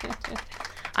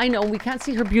 I know we can't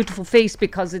see her beautiful face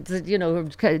because it's, her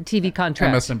TV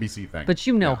contract. MSNBC thing. But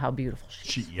you know how beautiful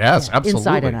she is. Yes, absolutely.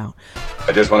 Inside and out.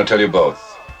 I just want to tell you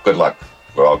both, good luck.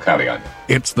 We're all counting on you.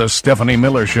 It's the Stephanie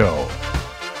Miller Show.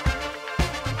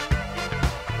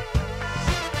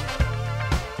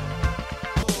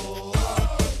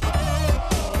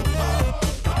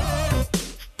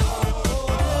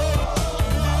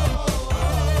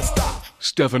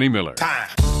 Stephanie Miller.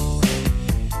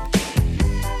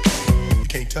 You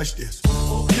can't touch this.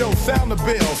 Yo, sound the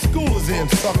bell. School is in,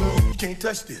 sucker. You can't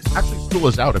touch this. Actually, school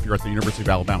is out if you're at the University of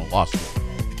Alabama Law School.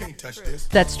 You can't touch this.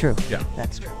 That's true. Yeah.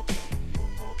 That's true.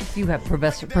 You have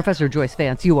Professor Joyce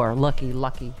Vance. You are a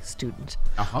lucky student.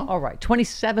 All right,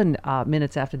 27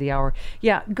 minutes after the hour.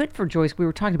 Yeah, good for Joyce. We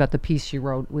were talking about the piece she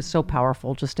wrote. It was so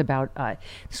powerful, just about, this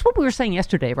is what we were saying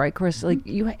yesterday, right, Chris? Like,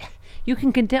 you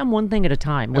can condemn one thing at a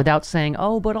time without saying,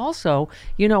 oh, but also,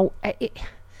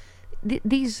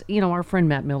 these, our friend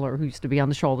Matt Miller, who used to be on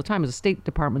the show all the time, is a State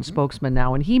Department spokesman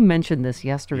now, and he mentioned this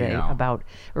yesterday about,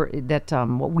 or that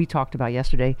what we talked about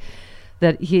yesterday,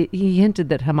 that he hinted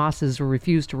that Hamas has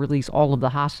refused to release all of the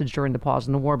hostage during the pause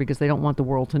in the war because they don't want the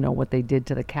world to know what they did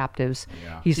to the captives.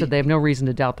 He said they have no reason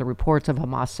to doubt the reports of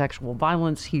Hamas sexual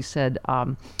violence. He said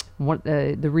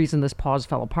the reason this pause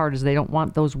fell apart is they don't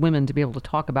want those women to be able to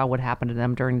talk about what happened to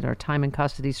them during their time in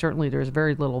custody. Certainly there's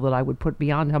very little that I would put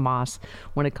beyond Hamas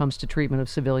when it comes to treatment of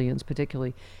civilians,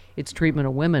 particularly its treatment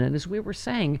of women. And as we were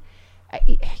saying,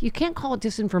 you can't call it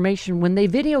disinformation when they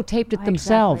videotaped it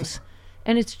themselves. Exactly.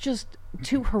 And it's just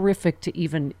too horrific to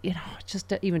even, just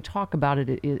to even talk about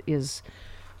it is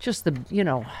just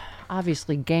the,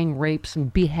 obviously gang rapes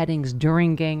and beheadings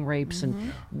during gang rapes,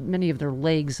 and many of their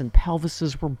legs and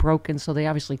pelvises were broken, so they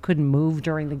obviously couldn't move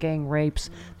during the gang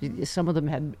rapes. Some of them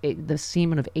had the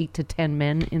semen of 8 to 10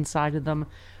 men inside of them.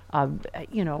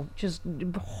 Just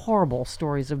horrible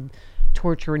stories of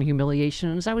torture and humiliation.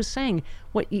 And as I was saying,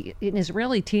 what an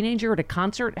Israeli teenager at a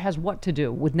concert has what to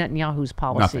do with Netanyahu's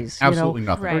policies? Nothing. Absolutely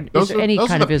nothing. Right. Those any are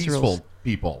kind the of Israel's peaceful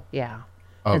people. Yeah.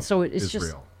 And so it's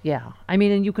just, I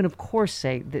mean, and you can of course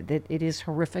say that it is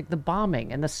horrific, the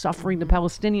bombing and the suffering the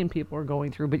Palestinian people are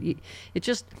going through. But it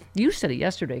just, you said it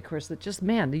yesterday, Chris, that just,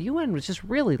 man, the UN was just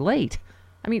really late.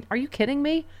 I mean, are you kidding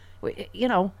me?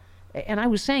 And I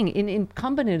was saying,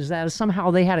 incumbent is that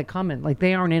somehow they had it coming. Like,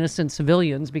 they aren't innocent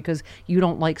civilians because you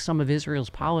don't like some of Israel's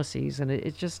policies. And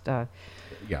it's just...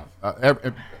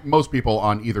 most people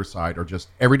on either side are just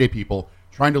everyday people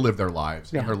trying to live their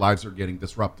lives. And their lives are getting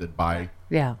disrupted by...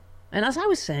 Yeah. And as I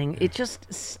was saying, it just...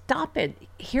 Stop it.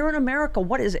 Here in America,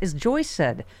 what is... As Joyce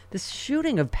said, this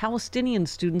shooting of Palestinian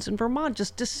students in Vermont,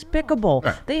 just despicable.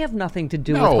 Right. They have nothing to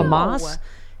do with Hamas.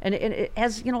 And it,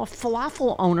 as a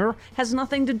falafel owner, has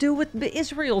nothing to do with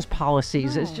Israel's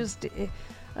policies. No. It's just,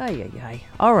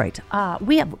 all right.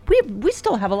 We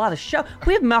still have a lot of show.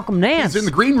 We have Malcolm Nance. He's in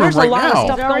the green room There's right a lot now. of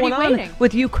stuff going on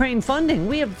with Ukraine funding.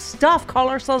 We have stuff. Call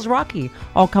ourselves Alazraqui.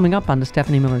 All coming up on the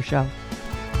Stephanie Miller Show.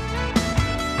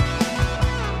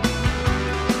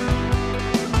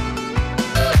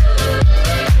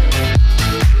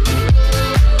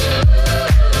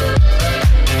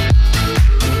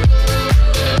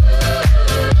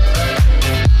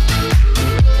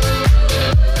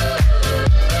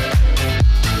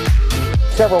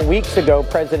 Several weeks ago,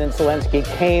 President Zelensky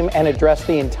came and addressed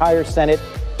the entire Senate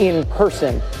in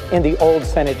person in the old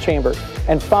Senate chamber.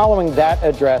 And following that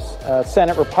address,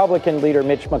 Senate Republican leader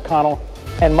Mitch McConnell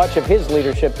and much of his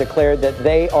leadership declared that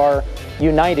they are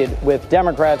united with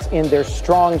Democrats in their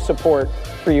strong support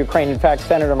for Ukraine. In fact,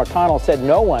 Senator McConnell said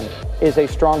no one is a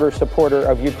stronger supporter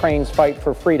of Ukraine's fight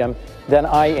for freedom than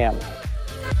I am.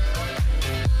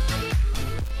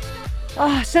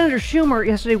 Senator Schumer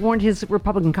yesterday warned his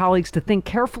Republican colleagues to think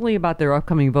carefully about their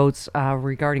upcoming votes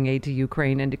regarding aid to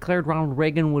Ukraine, and declared Ronald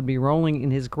Reagan would be rolling in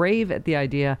his grave at the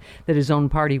idea that his own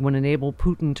party would enable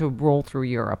Putin to roll through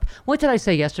Europe. What did I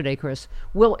say yesterday, Chris?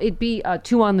 Will it be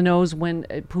too on the nose when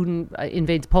Putin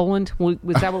invades Poland?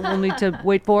 Was that what we'll need to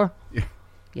wait for?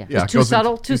 Yeah. It's too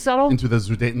subtle? Too subtle? Into the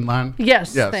Sudetenland?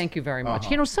 Yes, thank you very much.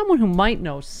 You know, someone who might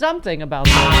know something about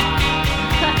this.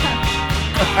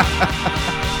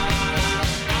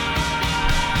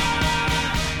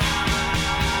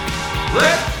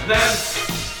 Let's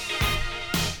dance.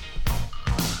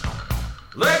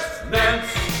 Let's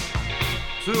dance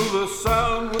to the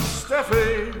sound with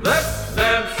Steffi. Let's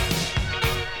dance.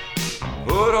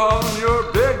 Put on your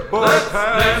big boy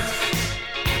pants.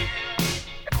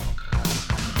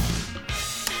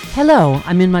 Hello,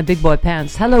 I'm in my big boy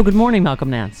pants. Hello, good morning, Malcolm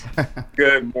Nance.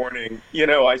 Good morning. You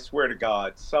know, I swear to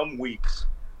God, some weeks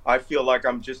I feel like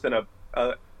I'm just in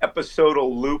a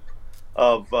episodal loop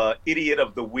of Idiot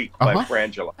of the Week by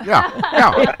Frangela.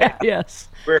 Yeah. Yes.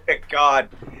 Swear to God,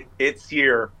 it's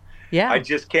here. Yeah. I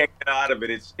just can't get out of it.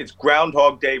 It's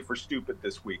Groundhog Day for stupid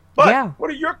this week. But what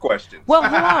are your questions? Well,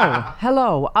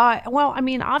 hello. Well, I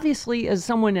mean, obviously, as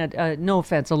someone at, no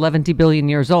offense, 11 billion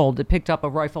years old that picked up a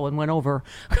rifle and went over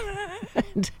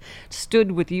and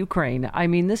stood with Ukraine, I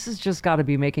mean, this has just got to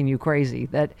be making you crazy.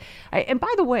 And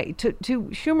by the way, to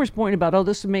Schumer's point about,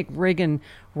 this would make Reagan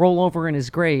roll over in his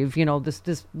grave, you know, this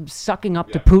sucking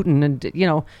up to Putin and, you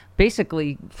know,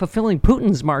 basically fulfilling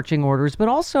Putin's marching orders, but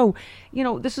also, you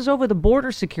know, this is over the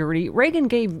border security. Reagan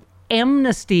gave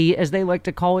amnesty, as they like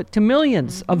to call it, to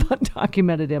millions of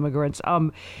undocumented immigrants.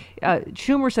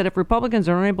 Schumer said if Republicans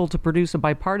are unable to produce a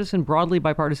broadly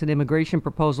bipartisan immigration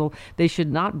proposal, they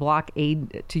should not block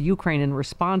aid to Ukraine. In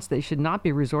response, they should not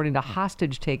be resorting to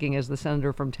hostage taking, as the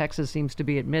senator from Texas seems to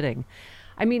be admitting.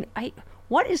 I mean,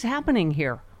 what is happening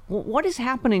here? What is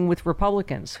happening with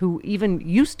Republicans who even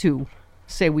used to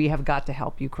say we have got to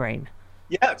help Ukraine?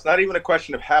 Yeah, it's not even a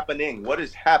question of happening. What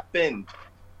has happened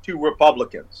to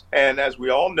Republicans? And as we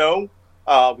all know,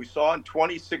 we saw in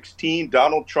 2016,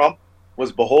 Donald Trump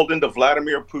was beholden to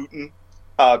Vladimir Putin.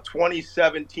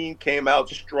 2017 came out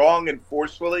strong and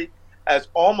forcefully as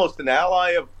almost an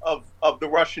ally of the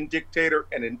Russian dictator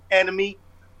and an enemy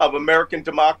of American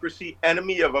democracy,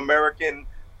 enemy of American,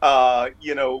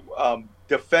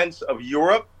 defense of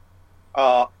Europe.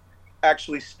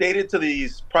 Actually stated to the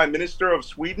Prime Minister of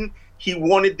Sweden he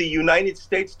wanted the United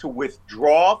States to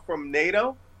withdraw from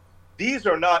NATO. These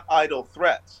are not idle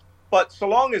threats. But so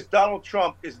long as Donald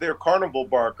Trump is their carnival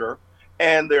barker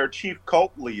and their chief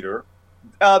cult leader,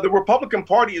 the Republican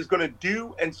Party is going to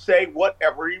do and say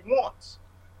whatever he wants.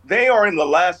 They are in the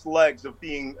last legs of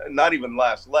being, not even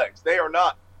last legs, they are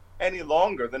not any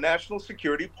longer the National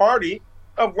Security Party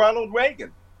of Ronald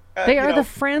Reagan. They are the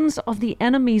friends of the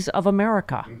enemies of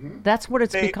America. That's what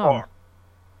it's become. Are.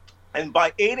 And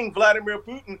by aiding Vladimir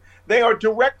Putin, they are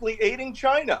directly aiding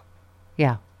China.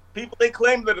 Yeah. People, they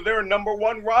claim that they're number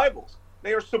one rivals.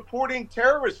 They are supporting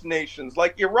terrorist nations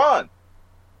like Iran.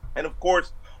 And of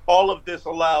course, all of this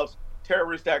allows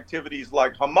terrorist activities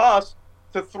like Hamas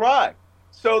to thrive.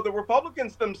 So the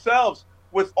Republicans themselves,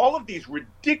 with all of these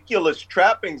ridiculous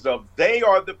trappings of they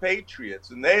are the patriots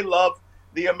and they love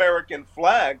the American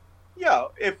flag, yeah,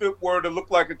 if it were to look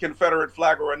like a Confederate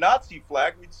flag or a Nazi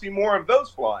flag, we'd see more of those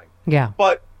flying. Yeah.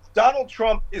 But Donald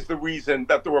Trump is the reason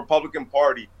that the Republican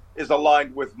Party is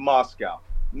aligned with Moscow.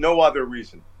 No other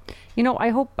reason. You know, I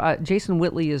hope Jason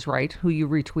Whitley is right, who you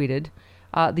retweeted.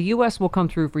 The U.S. will come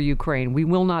through for Ukraine. We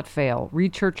will not fail.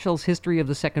 Read Churchill's History of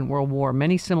the Second World War.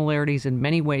 Many similarities in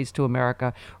many ways to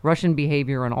America, Russian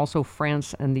behavior, and also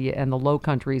France and the Low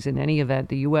Countries. In any event,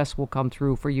 the U.S. will come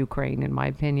through for Ukraine, in my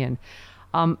opinion.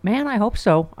 Man, I hope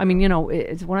so. I mean, you know,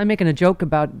 it's, when I'm making a joke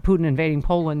about Putin invading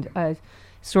Poland,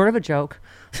 sort of a joke.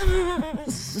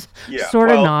 Yeah,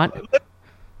 sort of not.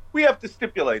 We have to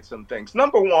stipulate some things.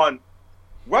 Number one,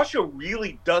 Russia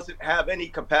really doesn't have any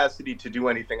capacity to do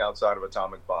anything outside of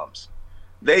atomic bombs.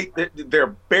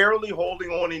 They're barely holding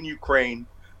on in Ukraine.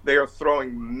 They are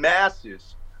throwing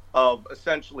masses of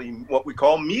essentially what we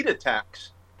call meat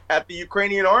attacks at the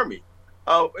Ukrainian army.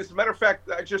 As a matter of fact,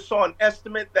 I just saw an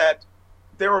estimate that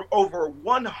there are over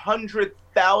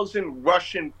 100,000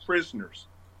 Russian prisoners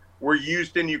were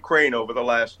used in Ukraine over the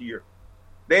last year.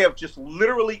 They have just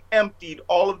literally emptied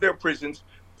all of their prisons,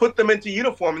 put them into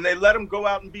uniform, and they let them go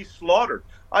out and be slaughtered.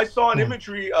 I saw an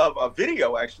imagery of a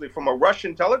video, actually, from a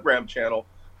Russian Telegram channel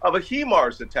of a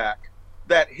HIMARS attack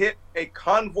that hit a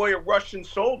convoy of Russian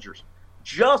soldiers.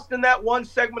 Just in that one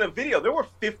segment of video, there were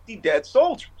 50 dead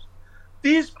soldiers.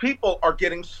 These people are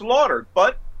getting slaughtered,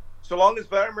 but so long as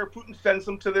Vladimir Putin sends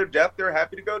them to their death, they're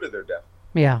happy to go to their death.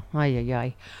 Yeah, By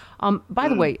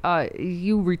the way,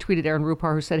 you retweeted Aaron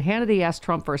Rupar, who said Hannity asked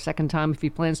Trump for a second time if he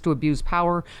plans to abuse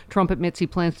power. Trump admits he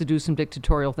plans to do some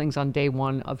dictatorial things on day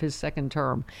one of his second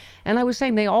term. And I was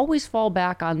saying they always fall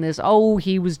back on this, oh,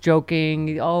 he was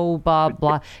joking, oh, blah,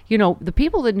 blah. You know, the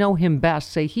people that know him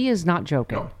best say he is not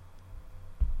joking. No.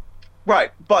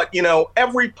 Right. But, you know,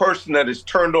 every person that has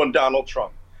turned on Donald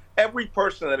Trump, every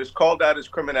person that has called out his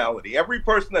criminality, every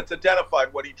person that's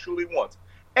identified what he truly wants,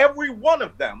 every one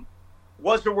of them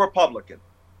was a Republican.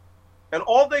 And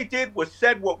all they did was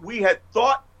said what we had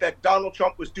thought that Donald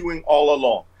Trump was doing all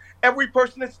along. Every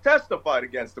person that's testified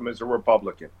against him is a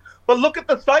Republican. But look at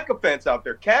the psychopaths out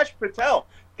there. Cash Patel.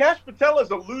 Cash Patel is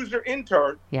a loser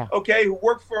intern, okay, who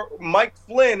worked for Mike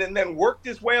Flynn and then worked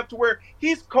his way up to where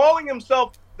he's calling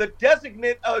himself the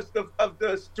designate of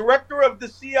the director of the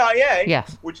CIA,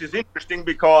 which is interesting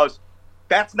because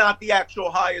that's not the actual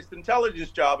highest intelligence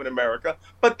job in America,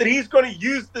 but that he's going to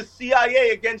use the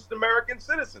CIA against American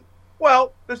citizens.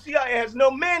 Well, the CIA has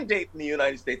no mandate in the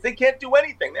United States. They can't do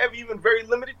anything. They have even very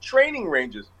limited training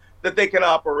ranges that they can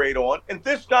operate on. And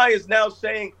this guy is now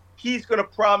saying he's going to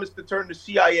promise to turn the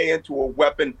CIA into a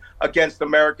weapon against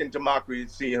American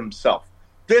democracy himself.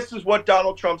 This is what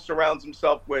Donald Trump surrounds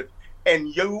himself with.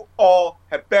 And you all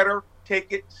have better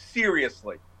take it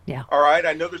seriously. Yeah. All right.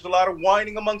 I know there's a lot of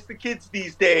whining amongst the kids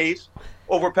these days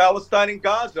over Palestine and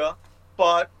Gaza,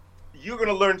 but you're going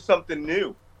to learn something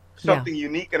new, something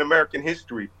unique in American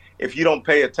history if you don't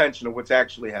pay attention to what's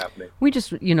actually happening. We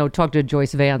just, talked to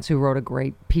Joyce Vance, who wrote a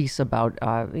great piece about,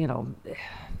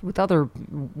 with other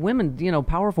women,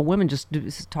 powerful women just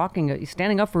talking,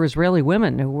 standing up for Israeli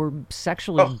women who were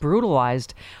sexually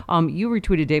brutalized. You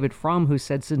retweeted David Frum, who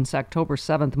said since October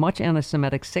 7th, much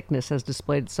anti-Semitic sickness has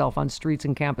displayed itself on streets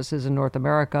and campuses in North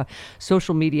America.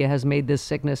 Social media has made this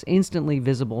sickness instantly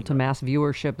visible to mass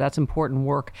viewership. That's important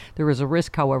work. There is a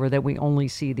risk, however, that we only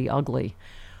see the ugly.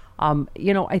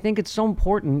 I think it's so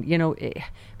important,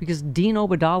 because Dean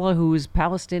Obeidallah, who is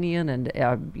Palestinian, and,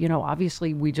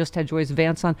 obviously we just had Joyce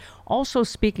Vance on, also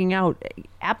speaking out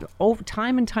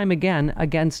time and time again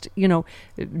against,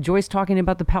 Joyce talking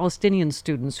about the Palestinian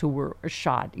students who were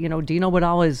shot. Dean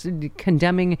Obeidallah is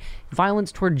condemning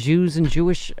violence toward Jews and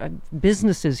Jewish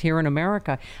businesses here in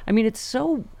America. I mean, it's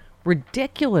so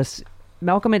ridiculous,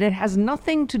 Malcolm, and it has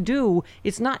nothing to do,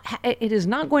 it is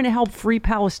not going to help free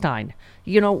Palestine.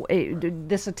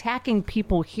 This attacking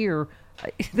people here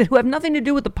who have nothing to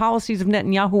do with the policies of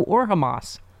Netanyahu or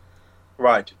Hamas.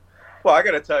 Right. Well, I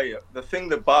got to tell you, the thing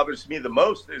that bothers me the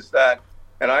most is that,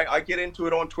 and I get into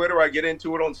it on Twitter, I get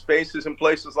into it on Spaces and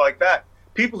places like that,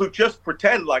 people who just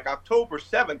pretend like October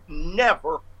 7th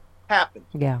never happened.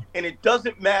 Yeah. And it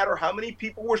doesn't matter how many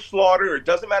people were slaughtered, or it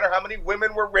doesn't matter how many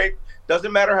women were raped,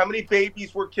 doesn't matter how many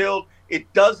babies were killed.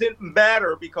 It doesn't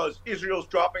matter because Israel's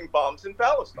dropping bombs in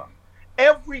Palestine.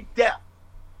 Every death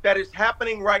that is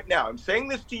happening right now, I'm saying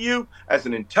this to you as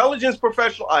an intelligence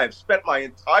professional. I have spent my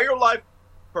entire life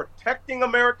protecting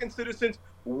American citizens,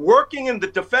 working in the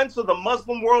defense of the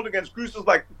Muslim world against groups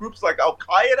like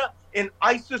Al-Qaeda and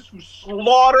ISIS, who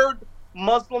slaughtered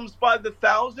Muslims by the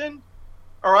thousand.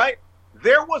 All right.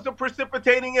 There was a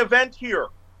precipitating event here,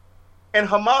 and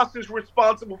Hamas is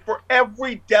responsible for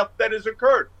every death that has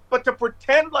occurred. But to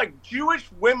pretend like Jewish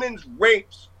women's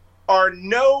rapes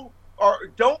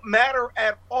don't matter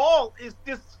at all is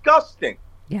disgusting.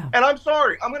 Yeah. And I'm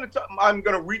sorry. I'm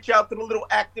going to reach out to the little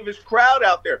activist crowd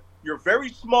out there. You're very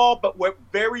small, but with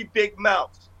very big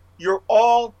mouths. You're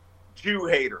all Jew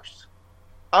haters.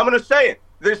 I'm going to say it.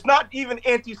 There's not even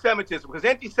anti-Semitism, because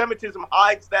anti-Semitism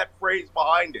hides that phrase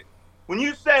behind it. When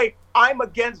you say, I'm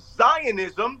against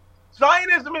Zionism,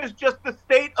 Zionism is just the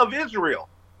state of Israel,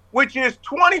 which is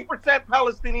 20%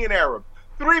 Palestinian Arab,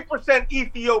 3%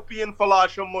 Ethiopian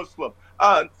Falasha Muslim,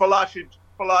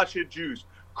 Falasha Jews,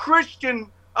 Christians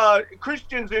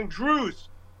and Druze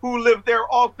who live there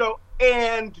also,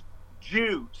 and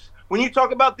Jews. When you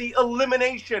talk about the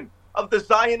elimination of the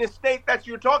Zionist state,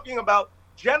 you're talking about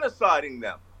genociding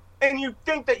them. And you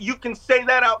think that you can say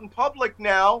that out in public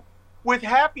now with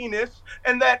happiness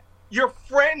and that your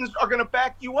friends are going to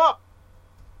back you up.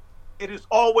 It is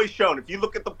always shown, if you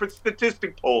look at the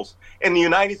statistic polls in the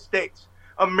United States,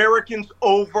 Americans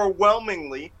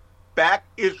overwhelmingly back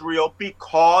Israel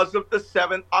because of the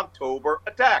 7th October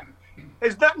attack.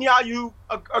 Is Netanyahu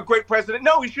a great president?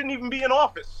 No, he shouldn't even be in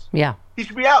office. Yeah. He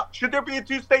should be out. Should there be a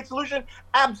two-state solution?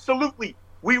 Absolutely.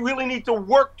 We really need to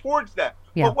work towards that.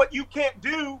 Yeah. But what you can't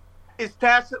do is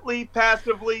tacitly,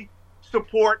 passively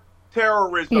support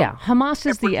terrorism. Yeah, Hamas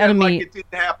is the pretend enemy. like it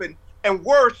didn't happen. And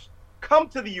worse, come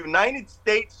to the United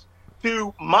States,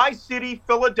 to my city,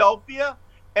 Philadelphia,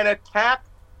 and attack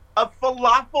a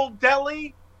falafel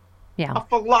deli. Yeah. A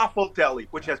falafel deli,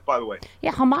 which has, by the way.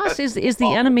 Yeah, Hamas is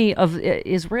the enemy of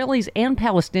Israelis and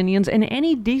Palestinians and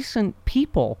any decent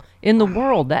people in the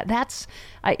world. That's,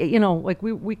 like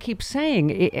we keep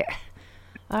saying.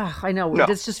 I know. No.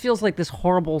 This just feels like this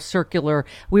horrible circular.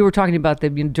 We were talking about the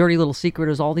dirty little secret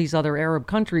is all these other Arab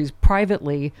countries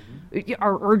privately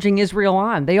are urging Israel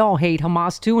on. They all hate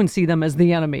Hamas too and see them as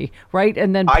the enemy, right?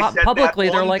 And then publicly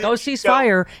they're like, "Oh,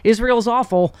 ceasefire. Israel's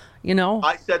awful."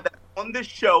 I said that on this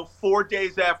show 4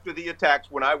 days after the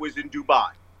attacks when I was in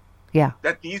Dubai. Yeah.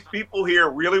 That these people here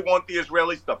really want the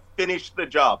Israelis to finish the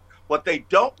job. What they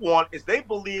don't want is they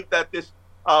believe that this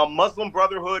Muslim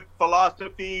Brotherhood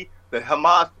philosophy, the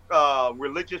Hamas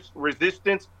religious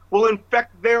resistance will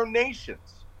infect their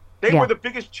nations. They were the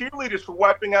biggest cheerleaders for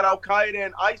wiping out Al-Qaeda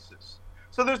and ISIS.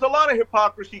 So there's a lot of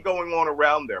hypocrisy going on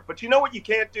around there. But you know what you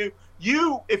can't do?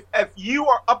 If you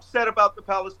are upset about the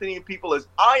Palestinian people as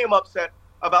I am upset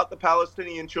about the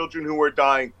Palestinian children who are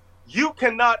dying, you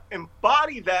cannot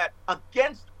embody that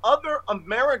against other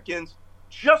Americans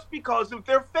just because of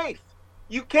their faith.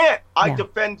 You can't. I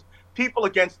defend people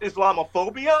against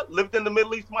Islamophobia, lived in the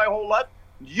Middle East my whole life.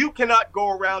 You cannot go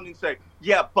around and say,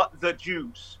 yeah, but the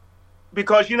Jews.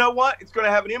 Because you know what? It's going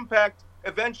to have an impact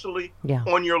eventually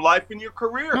on your life and your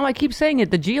career. No, I keep saying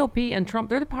it. The GOP and Trump,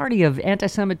 they're the party of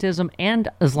anti-Semitism and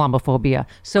Islamophobia.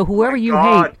 So whoever you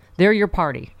hate, they're your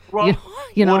party. Trump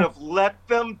would have let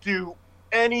them do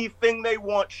anything they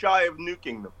want shy of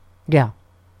nuking them.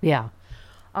 Yeah.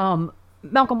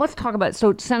 Malcolm, let's talk about,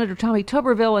 so Senator Tommy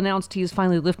Tuberville announced he is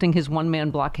finally lifting his one-man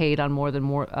blockade on more than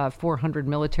 400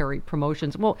 military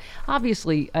promotions. Well,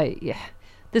 obviously,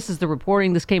 this is the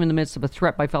reporting. This came in the midst of a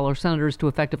threat by fellow senators to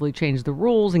effectively change the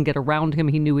rules and get around him.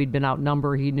 He knew he'd been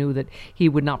outnumbered. He knew that he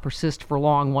would not persist for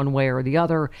long one way or the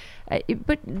other.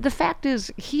 But the fact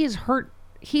is, he's hurt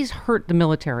the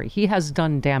military. He has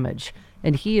done damage,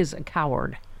 and he is a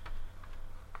coward.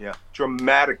 Yeah,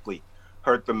 dramatically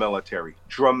hurt the military.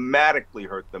 Dramatically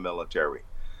hurt the military.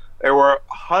 There were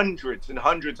hundreds and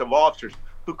hundreds of officers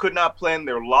who could not plan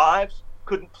their lives,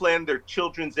 couldn't plan their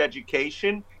children's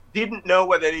education, didn't know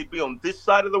whether they'd be on this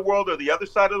side of the world or the other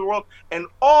side of the world. And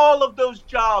all of those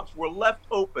jobs were left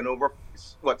open, over,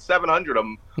 700 of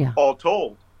them all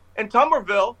told. And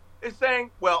Tuberville is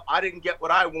saying, well, I didn't get what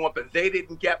I want, but they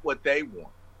didn't get what they want.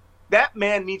 That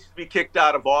man needs to be kicked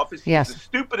out of office. He's the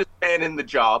stupidest man in the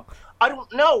job. I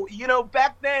don't know.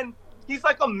 Back then, he's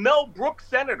like a Mel Brooks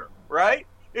senator, right?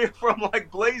 From like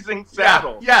Blazing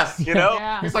Saddles. Yes.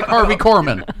 He's like Harvey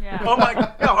Korman. Oh my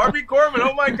God, Harvey Korman.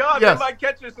 Oh my God, they might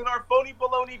catch us in our phony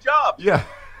baloney jobs. Yeah.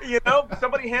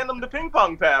 Somebody hand them the ping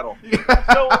pong paddle.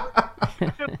 So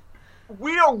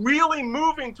we are really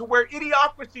moving to where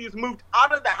idiocracy is moved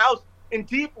out of the House and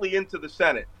deeply into the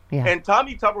Senate. Yeah. And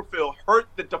Tommy Tuberville hurt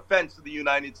the defense of the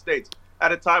United States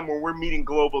at a time where we're meeting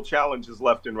global challenges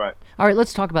left and right. All right,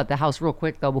 let's talk about the House real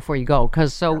quick, though, before you go.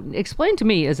 Explain to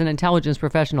me, as an intelligence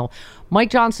professional, Mike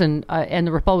Johnson and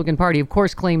the Republican Party, of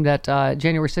course, claimed that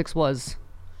January 6th was,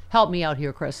 help me out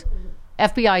here, Chris,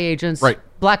 FBI agents, right.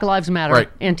 Black Lives Matter,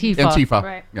 Antifa.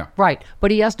 Right. Yeah. Right. But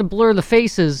he has to blur the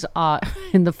faces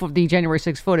in the January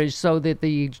 6th footage so that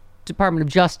the Department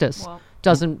of Justice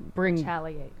doesn't bring...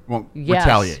 Retaliate. Won't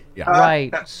retaliate. Yeah.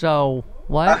 Right. So,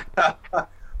 what?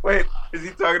 Wait, is he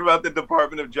talking about the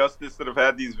Department of Justice that have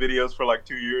had these videos for like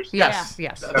 2 years? Yes.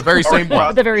 The very same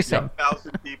one. The very same.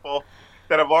 1,000 people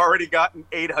that have already gotten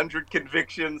 800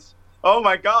 convictions. Oh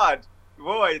my God.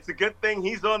 Boy, it's a good thing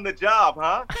he's on the job,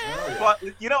 huh? But,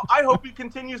 I hope he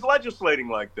continues legislating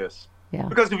like this. Yeah.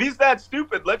 Because if he's that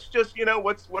stupid, let's just,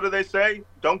 what do they say?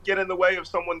 Don't get in the way of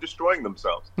someone destroying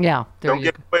themselves. Yeah. Don't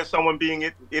get in the way of someone being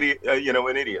an idiot.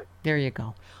 There you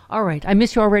go. All right. I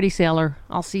miss you already, Sailor.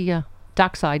 I'll see you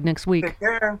dockside next week. Take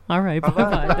care. All right.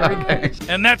 Bye-bye. Very good.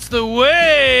 And that's the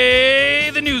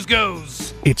way the news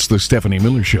goes. It's the Stephanie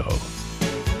Miller Show.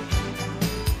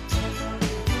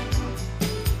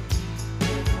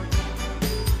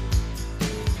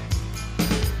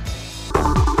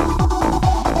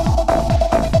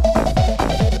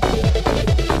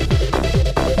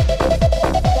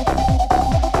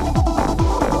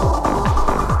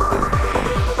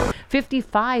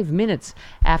 "55 minutes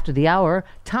after the hour,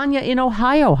 Tanya in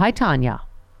Ohio. Hi, Tanya.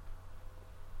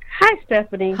 Hi,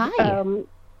 Stephanie. Hi.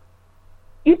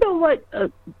 You know what?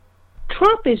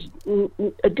 Trump is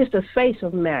just a face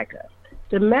of MAGA.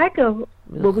 The MAGA,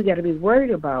 what we got to be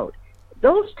worried about,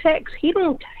 those texts, he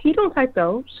don't type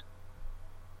those.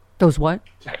 Those what?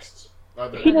 Texts.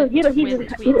 He doesn't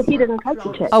type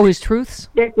the text. Oh, his truths?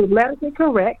 They're grammatically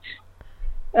correct.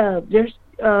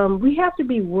 We have to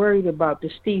be worried about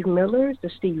the Steve Millers, the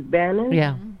Steve Bannon.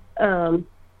 Yeah.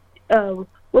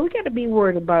 What we got to be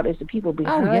worried about is the people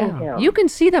behind him. You can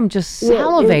see them just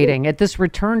salivating at this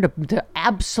return to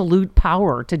absolute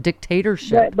power, to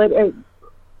dictatorship. But then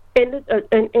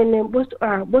what's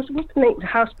the name? The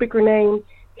House Speaker name?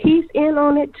 He's in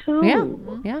on it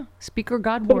too. Yeah. Speaker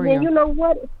God And Warrior. then you know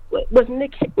what? Was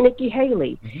Nikki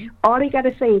Haley? All they got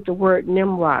to say is the word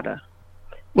Nimrata.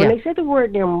 When they say the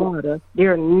word Nimrata,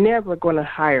 they're never going to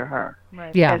hire her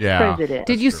as president.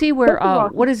 Did you see where,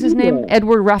 what is his name?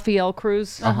 Edward Raphael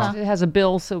Cruz has a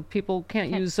bill so people can't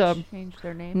use change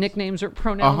their names. nicknames or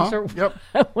pronouns or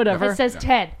whatever. It says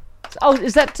Ted. Oh,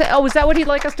 is that what he'd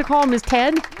like us to call him, is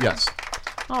Ted? Yes.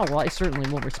 Oh, well, I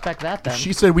certainly will respect that then.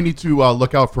 She said we need to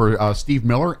look out for Steve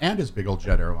Miller and his big old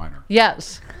jet airliner.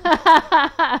 Yes.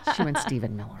 She meant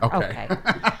Stephen Miller. Okay.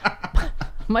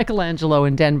 Michelangelo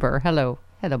in Denver. Hello,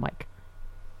 Mike.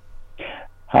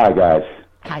 Hi, guys.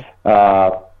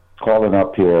 Hi. Calling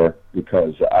up here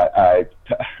because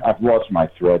I've lost my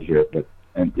thread here, but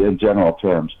in general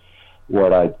terms,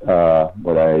 what I'm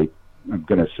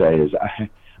going to say is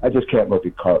I just can't look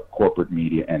at corporate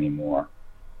media anymore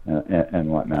and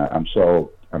whatnot. I'm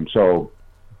so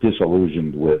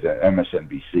disillusioned with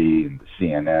MSNBC and the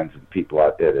CNNs and people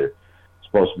out there that are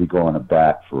supposed to be going to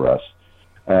bat for us.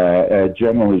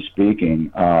 Generally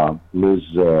speaking, Liz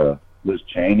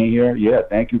Cheney here,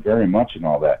 thank you very much and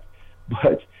all that,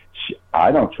 but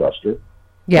I don't trust her.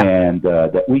 Yeah. And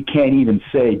that we can't even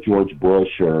say George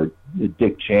Bush or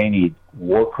Dick Cheney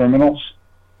war criminals,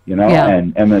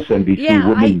 and MSNBC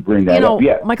wouldn't even bring that up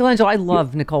yet. Michelangelo, I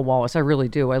love Nicole Wallace. I really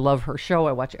do. I love her show.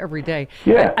 I watch every day.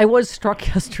 Yeah. I was struck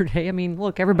yesterday. I mean,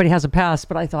 look, everybody has a past,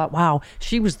 but I thought, wow,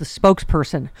 she was the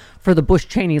spokesperson for the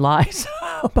Bush-Cheney lies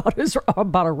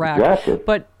about Iraq. Exactly.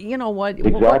 But you know what?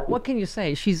 Exactly. What can you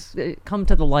say? She's come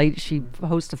to the light. She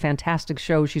hosts a fantastic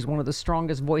show. She's one of the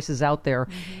strongest voices out there.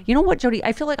 You know what, Jody?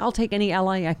 I feel like I'll take any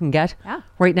ally I can get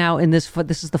right now in this.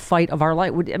 This is the fight of our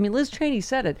life. I mean, Liz Cheney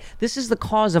said it. This is the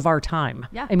cause of our time.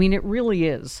 Yeah. I mean, it really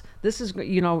is. This is,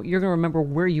 you're going to remember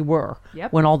where you were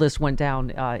when all this went down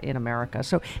in America.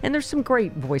 So, and there's some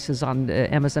great voices on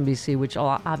MSNBC, which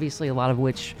obviously a lot of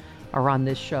which are on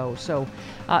this show. So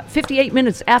 58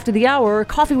 minutes after the hour,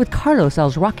 Coffee with Carlos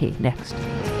Alazraqui next.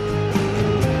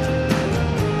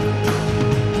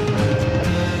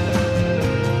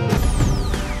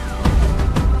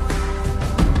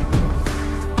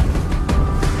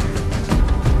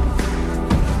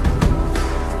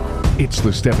 It's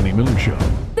the Stephanie Miller Show.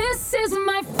 This is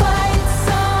my fight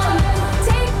song.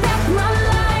 Take back my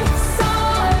life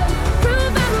song.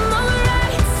 Prove I'm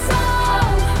alright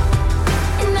song.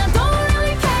 And I don't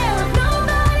really care if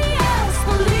nobody else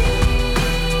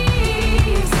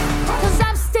believes. 'Cause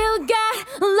I've still got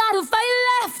a lot of fight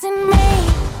left in me.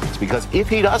 It's because if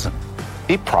he doesn't,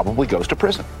 he probably goes to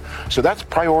prison. So that's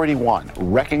priority one,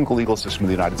 wrecking the legal system of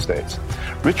the United States.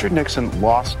 Richard Nixon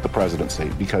lost the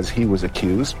presidency because he was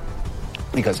accused,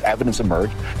 because evidence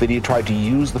emerged that he had tried to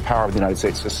use the power of the United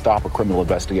States to stop a criminal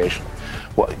investigation.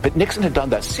 Well, but Nixon had done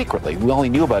that secretly. We only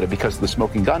knew about it because of the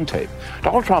smoking gun tape.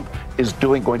 Donald Trump is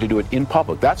going to do it in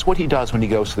public. That's what he does when he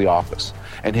goes to the office.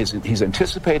 And he's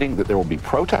anticipating that there will be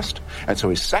protest. And so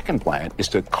his second plan is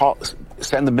to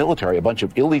send the military a bunch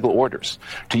of illegal orders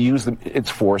to use its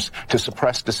force to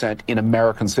suppress dissent in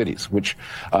American cities, which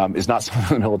is not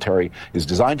something the military is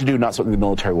designed to do, not something the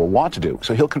military will want to do.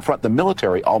 So he'll confront the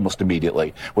military almost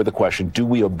immediately with the question, do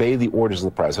we obey the orders of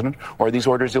the president, or are these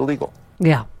orders illegal?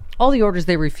 Yeah. All the orders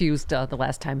they refused the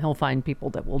last time. He'll find people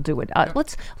that will do it.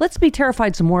 Let's be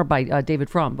terrified some more by David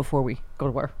Frum before we go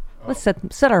to where. Let's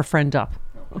set our friend up.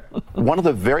 One of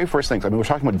the very first things, I mean, we're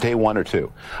talking about day 1 or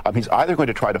 2. He's either going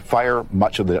to try to fire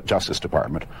much of the Justice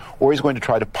Department, or he's going to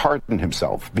try to pardon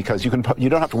himself, because you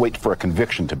don't have to wait for a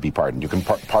conviction to be pardoned. You can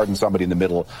pardon somebody in the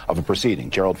middle of a proceeding.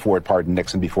 Gerald Ford pardoned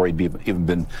Nixon before he'd even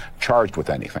been charged with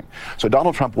anything. So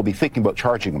Donald Trump will be thinking about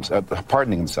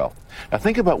pardoning himself. Now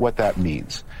think about what that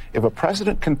means. If a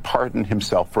president can pardon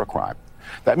himself for a crime,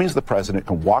 that means the president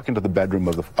can walk into the bedroom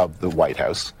of the White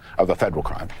House, of a federal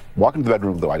crime, walk into the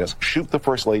bedroom of the White House, shoot the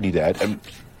First Lady dead, and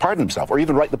pardon himself, or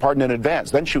even write the pardon in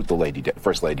advance, then shoot the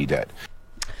First Lady dead.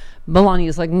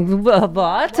 Melania's like,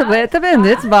 what? Wait a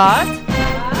minute, what?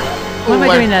 Why am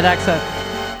I doing that accent?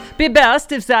 be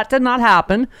best if that did not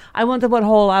happen. I wonder what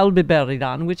hole I'll be buried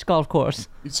on. Which golf course?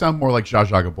 You sound more like Zsa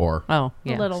Zsa Gabor. Oh,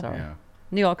 yeah. A little. Sorry. Yeah.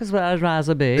 New York is where I'd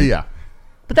rather be. Yeah.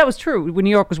 But that was true. When New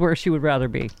York was where she would rather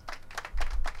be.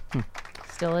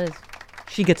 Still is.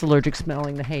 She gets allergic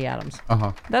smelling the hay Adams.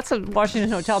 Uh-huh. That's a Washington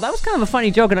hotel. That was kind of a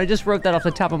funny joke, and I just wrote that off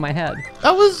the top of my head.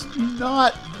 That was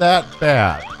not that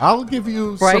bad. I'll give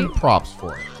you some props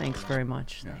for it. Thanks very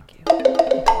much. Thank you.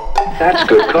 That's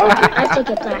good coffee. I take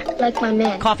it black, like my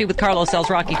man. Coffee with Carlos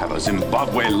Alazraqui. Have a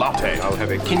Zimbabwe latte. I'll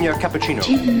have a Kenya cappuccino.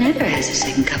 Jim never has a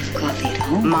second cup of coffee at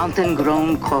home. Mountain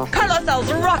grown coffee. Carlos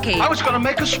Alazraqui. I was going to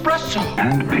make espresso.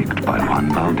 Handpicked by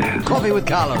Juan Valdez. Coffee with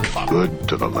Carlos. Good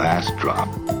to the last drop.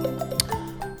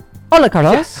 Hola,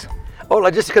 Carlos.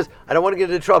 Hola, just because I don't want to get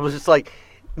into trouble. It's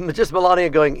just Melania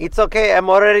going, it's okay, I'm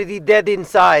already dead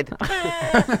inside.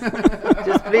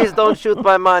 Just please don't shoot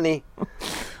my money.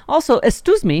 Also,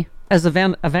 excuse me, as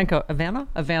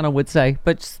Ivana would say,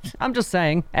 but I'm just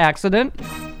saying, accident.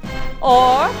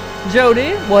 Or,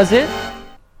 Jody, was it?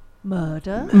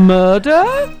 Murder?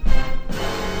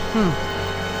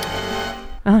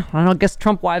 I don't know, I guess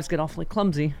Trump wives get awfully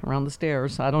clumsy around the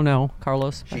stairs. I don't know,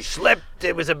 Carlos. She slipped.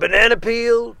 It was a banana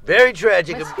peel. Very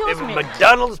tragic. Excuse A me.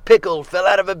 McDonald's pickle fell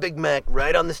out of a Big Mac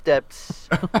right on the steps.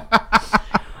 But,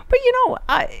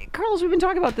 Carlos, we've been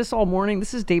talking about this all morning.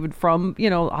 This is David Frum.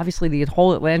 Obviously the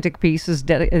whole Atlantic piece is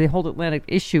the whole Atlantic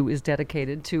issue is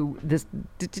dedicated to this,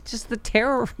 just the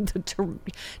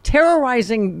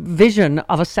terrorizing vision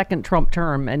of a second Trump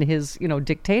term and his,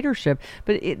 dictatorship.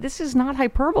 But this is not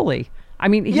hyperbole. I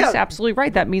mean, he's absolutely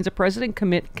right. That means a president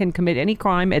can commit any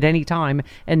crime at any time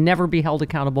and never be held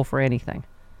accountable for anything.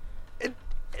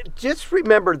 Just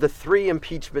remember the 3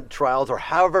 impeachment trials, or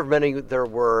however many there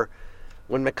were,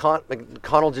 when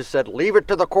McConnell just said, leave it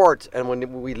to the courts. And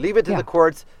when we leave it to the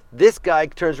courts, this guy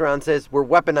turns around and says, we're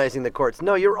weaponizing the courts.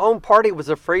 No, your own party was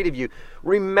afraid of you.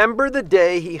 Remember the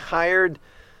day he hired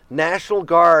National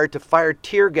Guard to fire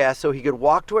tear gas so he could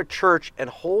walk to a church and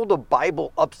hold a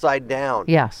Bible upside down.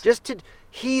 Yes.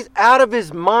 He's out of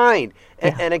his mind.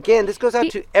 And again, this goes out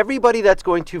to everybody that's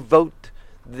going to vote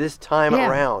this time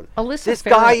around. This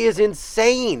guy is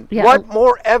insane. Yeah. What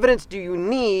more evidence do you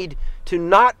need to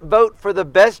not vote for the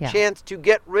best chance to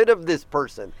get rid of this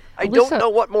person? I don't know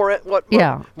what more evidence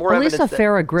Alyssa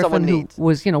Farah Griffin, who needs.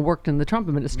 was, worked in the Trump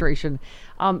administration,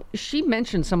 she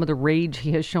mentioned some of the rage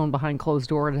he has shown behind closed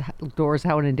doors,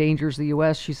 how it endangers the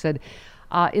U.S. She said,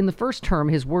 in the first term,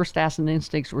 his worst assassin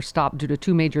instincts were stopped due to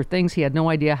 2 major things. He had no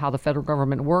idea how the federal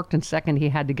government worked, and second, he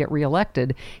had to get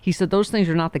reelected. He said those things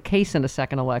are not the case in a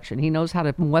second election. He knows how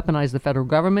to weaponize the federal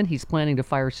government. He's planning to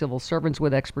fire civil servants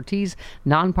with expertise,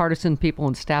 nonpartisan people,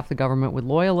 and staff the government with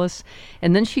loyalists.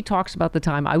 And then she talks about the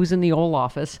time I was in the Oval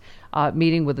Office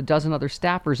meeting with a dozen other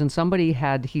staffers, and somebody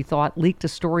had, he thought, leaked a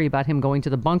story about him going to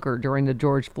the bunker during the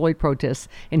George Floyd protests,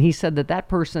 and he said that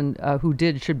person who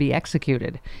did should be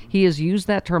executed. He has used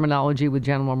that terminology with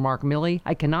General Mark Milley.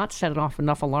 I cannot set off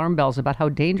enough alarm bells about how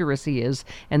dangerous he is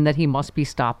and that he must be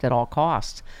stopped at all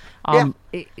costs.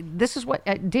 This is what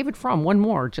David Frum, one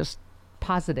more, just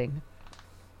positing.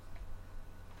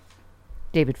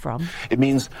 David Frum. It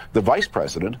means the vice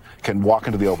president can walk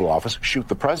into the Oval Office, shoot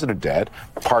the president dead,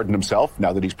 pardon himself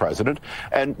now that he's president,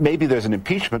 and maybe there's an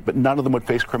impeachment, but none of them would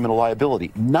face criminal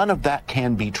liability. None of that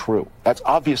can be true. That's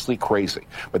obviously crazy.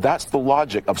 But that's the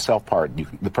logic of self-pardon.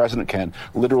 The president can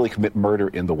literally commit murder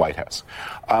in the White House.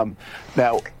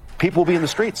 Now, people will be in the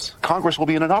streets. Congress will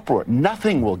be in an uproar.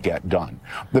 Nothing will get done.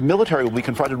 The military will be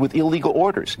confronted with illegal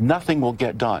orders. Nothing will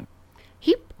get done.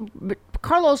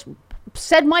 Carlos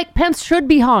said Mike Pence should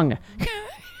be hung.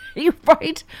 You're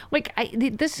right.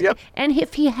 And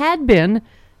if he had been,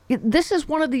 this is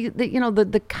one of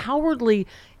the cowardly,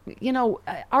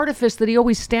 artifice that he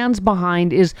always stands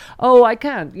behind is, I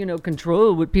can't,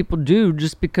 control what people do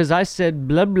just because I said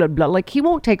blah, blah, blah. Like, he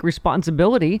won't take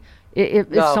responsibility.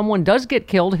 If someone does get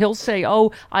killed, he'll say,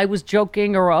 I was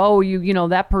joking, or,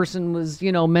 that person was,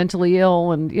 mentally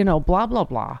ill, and, blah, blah,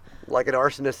 blah. Like an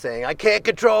arsonist saying, I can't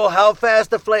control how fast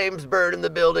the flames burn in the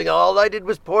building. All I did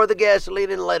was pour the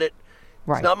gasoline and let it.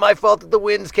 Right. It's not my fault that the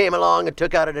winds came along and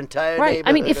took out an entire neighborhood.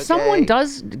 I mean, if someone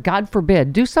does, God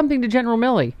forbid, do something to General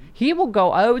Milley, he will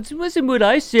go, it wasn't what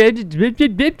I said.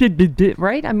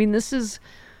 Right? I mean, this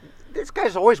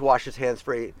guy's always washed his hands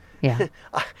free. Yeah.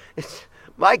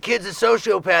 My kid's a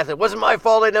sociopath. It wasn't my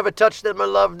fault I never touched them or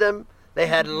loved them. They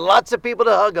had lots of people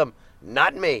to hug them.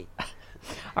 Not me.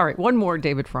 All right, one more,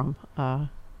 David Frum, about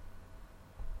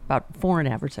foreign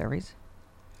adversaries.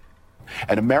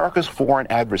 And America's foreign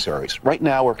adversaries right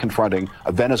now are confronting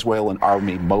a Venezuelan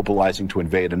army mobilizing to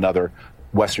invade another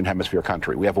Western Hemisphere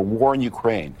country. We have a war in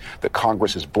Ukraine that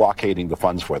Congress is blockading the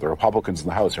funds for. The Republicans in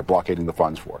the House are blockading the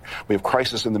funds for. We have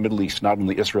crisis in the Middle East, not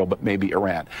only Israel, but maybe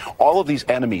Iran. All of these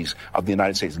enemies of the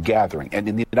United States gathering. And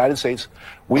in the United States,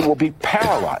 we will be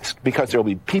paralyzed because there will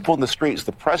be people in the streets.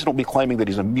 The president will be claiming that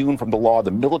he's immune from the law.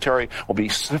 The military will be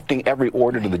sifting every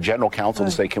order to the General Counsel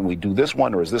to say, can we do this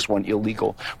one or is this one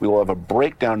illegal? We will have a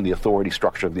breakdown in the authority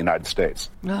structure of the United States.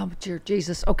 Oh, dear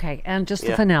Jesus. Okay, and just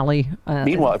the finale.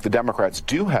 Meanwhile, if the Democrats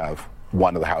do have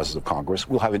one of the houses of Congress,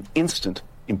 we'll have an instant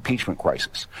impeachment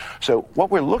crisis. So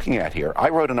what we're looking at here, I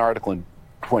wrote an article in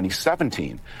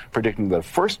 2017 predicting the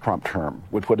first Trump term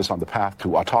would put us on the path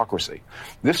to autocracy.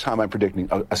 This time I'm predicting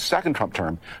a second Trump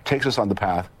term takes us on the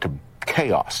path to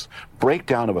chaos,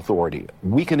 breakdown of authority,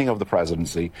 weakening of the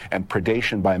presidency, and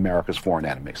predation by America's foreign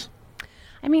enemies.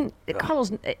 I mean,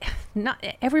 Carlos, not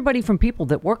everybody from people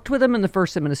that worked with him in the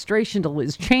first administration to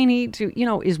Liz Cheney to,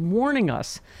 is warning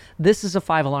us this is a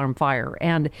 5-alarm fire.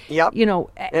 And,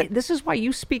 this is why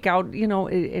you speak out,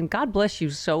 and God bless you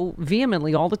so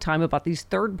vehemently all the time about these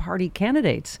third-party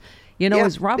candidates.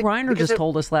 As Rob Reiner just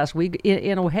told us last week,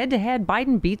 head-to-head,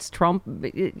 Biden beats Trump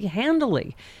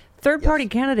handily. Third-party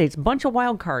candidates, bunch of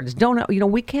wild cards.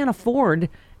 We can't afford...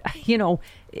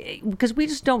 because we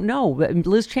just don't know.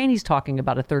 Liz Cheney's talking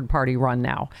about a third-party run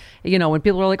now. When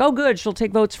people are like, oh, good, she'll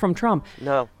take votes from Trump.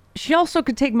 No. She also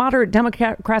could take moderate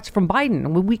Democrats from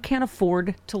Biden. We can't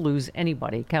afford to lose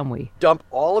anybody, can we? Dump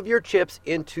all of your chips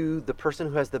into the person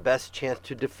who has the best chance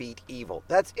to defeat evil.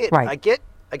 That's it. Right. I get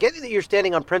that you're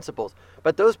standing on principles,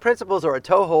 but those principles are a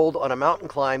toehold on a mountain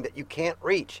climb that you can't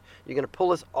reach. You're going to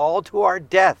pull us all to our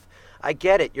death. I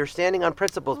get it. You're standing on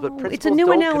principles, but principles it's a new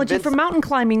don't analogy convince... for mountain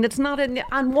climbing that's not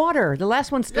on water. The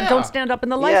last one's don't stand up in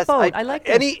the lifeboat. I like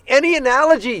this. Any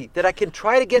analogy that I can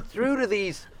try to get through to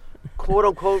these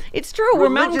quote-unquote It's true. We're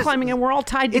mountain climbing and we're all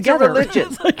tied together. It's a religion.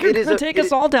 It's like you're going to take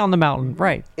us all down the mountain.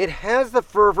 Right. It has the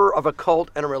fervor of a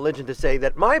cult and a religion to say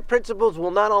that my principles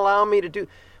will not allow me to do...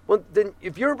 Well, then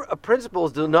if your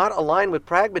principles do not align with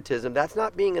pragmatism, that's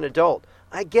not being an adult.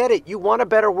 I get it. You want a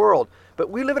better world. But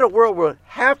we live in a world where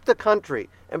half the country,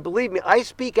 and believe me, I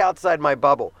speak outside my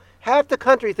bubble, half the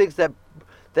country thinks that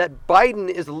Biden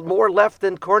is more left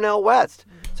than Cornel West.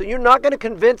 So you're not going to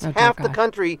convince half the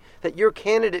country that your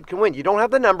candidate can win. You don't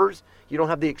have the numbers. You don't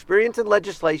have the experience in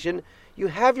legislation. You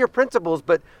have your principles,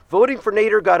 but voting for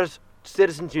Nader got us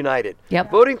Citizens United. Yep.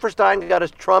 Voting for Stein got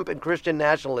us Trump and Christian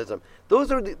nationalism.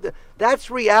 Those are that's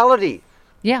reality.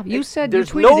 Yeah, you said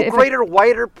there's you no greater,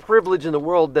 wider privilege in the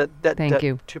world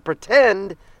to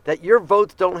pretend that your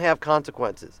votes don't have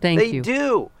consequences. They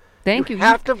do. Thank you. You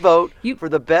have to vote for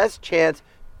the best chance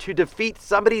to defeat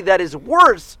somebody that is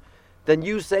worse than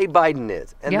you say Biden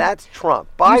is, and that's Trump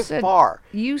by far.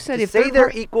 You said to if say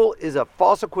they're equal is a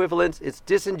false equivalence. It's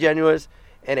disingenuous.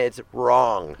 And it's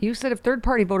wrong. You said if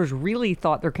third-party voters really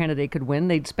thought their candidate could win,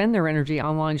 they'd spend their energy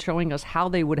online showing us how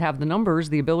they would have the numbers,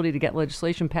 the ability to get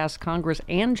legislation past Congress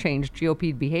and change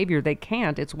GOP behavior. They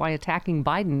can't. It's why attacking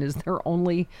Biden is their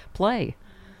only play.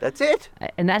 That's it.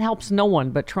 And that helps no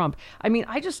one but Trump. I mean,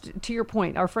 to your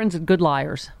point, our friends at Good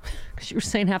Liars, because you were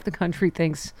saying half the country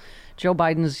thinks Joe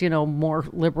Biden's, more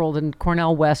liberal than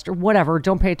Cornel West or whatever.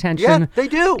 Don't pay attention. Yeah, they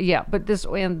do. Yeah, but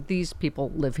these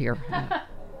people live here.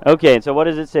 Okay, and so what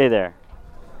does it say there?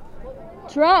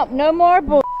 Trump, no more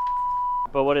bull.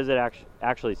 But what does it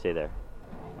actually say there?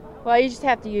 Well, you just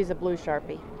have to use a blue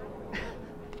Sharpie.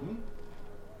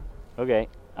 Okay,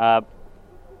 but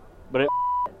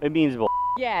it means bull.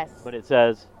 Yes. But it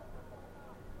says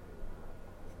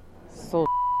so.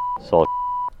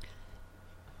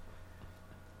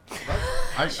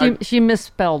 She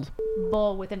misspelled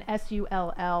bull with an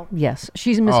S-U-L-L. Yes,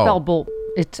 she's misspelled bull.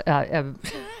 It's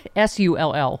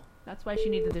S-U-L-L. That's why she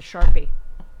needed the Sharpie.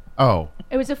 Oh.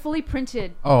 It was a fully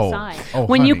printed sign. Oh,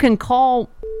 when honey. you can call,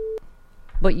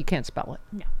 but you can't spell it.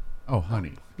 No. Oh,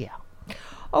 honey. Yeah.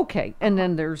 Okay, and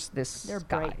then there's this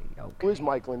guy. Okay. Who is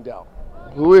Mike Lindell?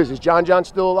 Who is? Is John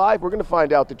still alive? We're going to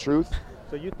find out the truth.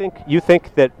 So you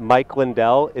think that Mike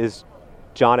Lindell is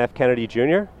John F. Kennedy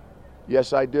Jr.?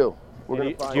 Yes, I do. We're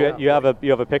going to find out. You have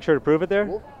a picture to prove it there?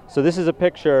 Cool. So this is a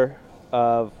picture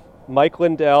of Mike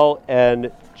Lindell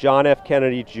and John F.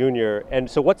 Kennedy Jr. And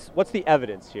so what's the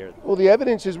evidence here? Well, the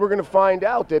evidence is we're going to find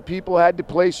out that people had to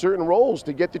play certain roles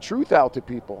to get the truth out to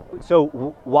people. So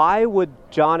why would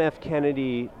John F.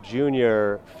 Kennedy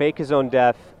Jr. fake his own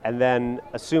death and then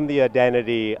assume the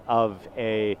identity of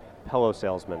a pillow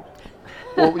salesman?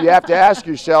 Well, you have to ask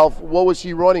yourself, what was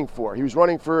he running for? He was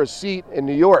running for a seat in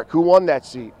New York. Who won that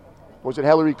seat? Was it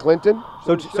Hillary Clinton?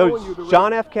 So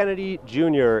John F. Kennedy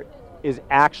Jr. is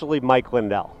actually Mike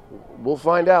Lindell. We'll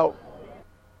find out.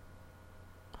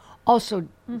 Also,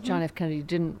 John F. Kennedy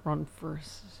didn't run for a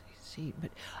seat,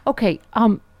 but okay.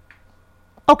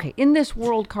 Okay, in this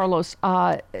world, Carlos,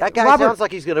 that guy sounds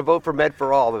like he's going to vote for Med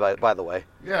for All, by the way.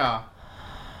 Yeah.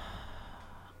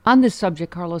 On this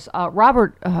subject, Carlos,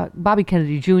 Bobby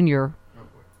Kennedy Jr.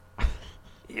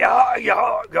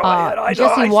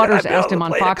 Jesse Waters asked him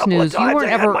on Fox News, "You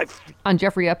weren't ever on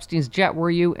Jeffrey Epstein's jet,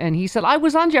 were you?" And he said, "I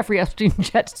was on Jeffrey Epstein's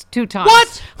jet 2 times."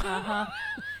 What?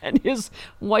 And his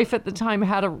wife at the time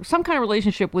had some kind of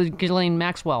relationship with Ghislaine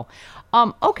Maxwell.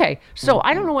 Okay, so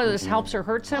I don't know whether this helps or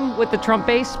hurts him with the Trump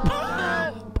base.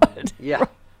 But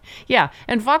yeah,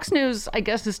 and Fox News, I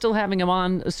guess, is still having him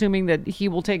on, assuming that he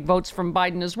will take votes from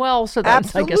Biden as well. So that's,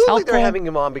 absolutely, I guess, helpful. they're having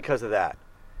him on because of that.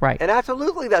 Right. And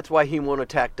absolutely that's why he won't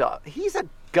attack Doug. He's a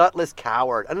gutless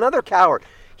coward, another coward.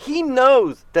 He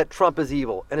knows that Trump is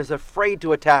evil and is afraid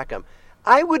to attack him.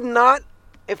 I wouldn't let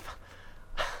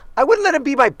him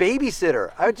be my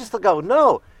babysitter. I would just go,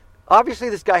 no. Obviously,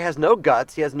 this guy has no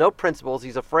guts. He has no principles.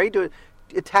 He's afraid to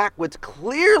attack what's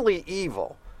clearly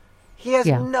evil. He has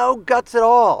no guts at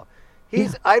all.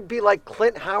 I'd be like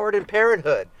Clint Howard in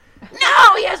Parenthood.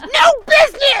 No, he has no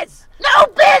business. No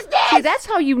business. See, that's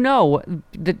how you know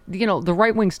that the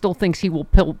right wing still thinks he will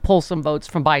pull some votes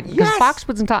from Biden, because Fox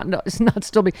was not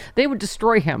still be. They would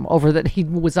destroy him over that he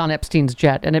was on Epstein's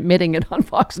jet and admitting it on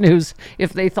Fox News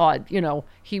if they thought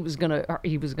he was gonna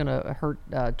hurt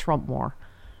Trump more.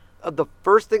 The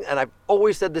first thing, and I've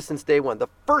always said this since day one, the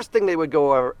first thing they would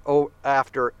go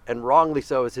after, and wrongly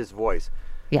so, is his voice.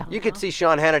 Yeah. You could see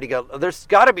Sean Hannity go, there's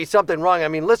got to be something wrong. I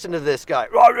mean, listen to this guy.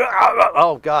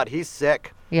 Oh, God, he's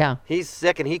sick. Yeah. He's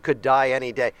sick and he could die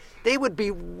any day. They would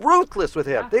be ruthless with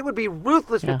him. They would be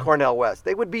ruthless with Cornel West.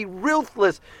 They would be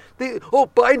ruthless.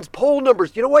 Biden's poll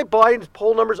numbers. You know why Biden's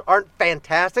poll numbers aren't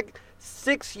fantastic?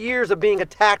 6 years of being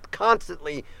attacked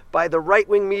constantly by the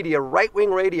right-wing media,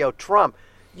 right-wing radio, Trump.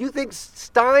 You think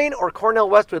Stein or Cornel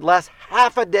West would last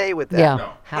half a day with that? Yeah,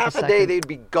 no. Half a day, they'd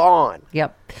be gone.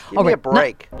 Yep. Give me a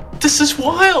break. This is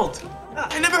wild.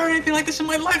 I never heard anything like this in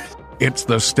my life. It's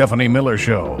the Stephanie Miller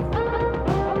Show.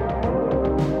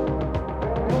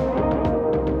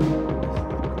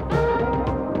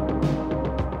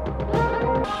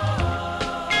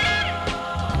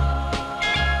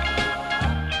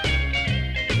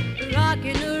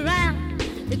 Rocking around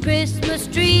the Christmas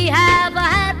tree, have a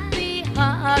happy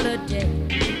holiday.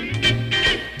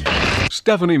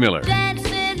 Stephanie Miller.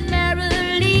 Dancing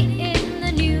merrily in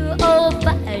the new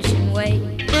old-fashioned way.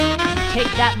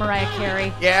 Take that, Mariah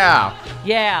Carey. Yeah.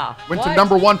 Yeah. Went to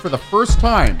 #1 for the first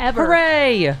time. Ever.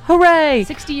 Hooray! Hooray!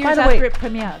 60 By years the after way- it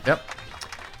premiered. Yep.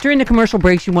 During the commercial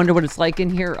breaks, you wonder what it's like in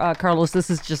here, Carlos.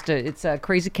 This is just it's a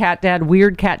crazy cat dad,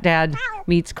 weird cat dad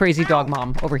meets crazy dog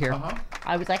mom over here.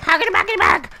 I was like, huggity buggity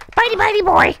bitey bitey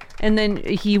boy. And then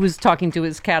he was talking to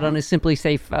his cat on his Simply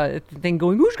Safe thing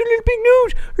going, who's going to big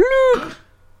news? Look.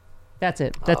 That's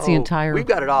it. That's the entire... We've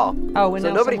got it all. Oh, and so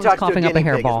now nobody someone's talks to a coughing up a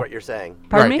guinea pig is hairball. what you're saying.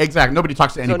 Pardon Right, me? exactly. Nobody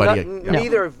talks to anybody.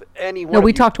 Neither of any one No, of we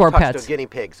you talk to our talks pets. to a guinea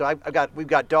pig. So we've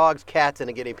got dogs, cats,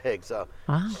 and a guinea pig. So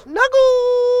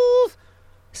Snuggles!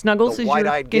 Snuggles the is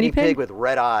white-eyed your guinea pig? with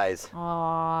red eyes.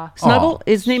 Aww. Snuggle?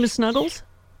 His name is Snuggles?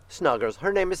 Snuggles.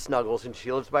 Her name is Snuggles, and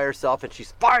she lives by herself, and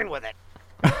she's fine with it.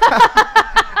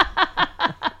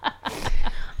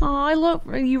 Oh, I love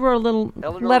you wrote a little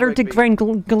Eleanor letter to Rigby.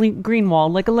 Glenn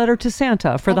Greenwald, like a letter to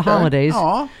Santa for the Okay. holidays.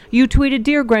 Aw. You tweeted,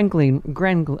 "Dear Glenn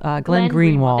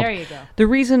Greenwald, There you go. the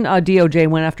reason DOJ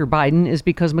went after Biden is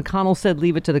because McConnell said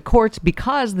leave it to the courts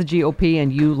because the GOP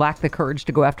and you lack the courage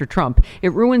to go after Trump.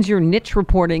 It ruins your niche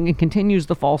reporting and continues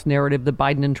the false narrative that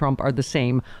Biden and Trump are the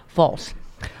same. False."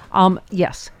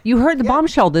 Yes. You heard the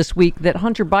bombshell this week that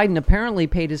Hunter Biden apparently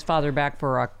paid his father back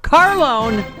for a car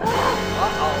loan.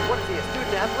 Uh-oh. What is he, a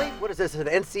student athlete? What is this, an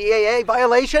NCAA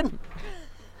violation?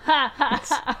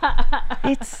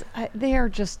 They are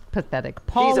just pathetic.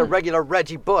 He's a regular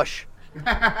Reggie Bush.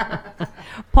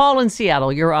 Paul in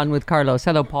Seattle, you're on with Carlos.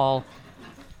 Hello, Paul.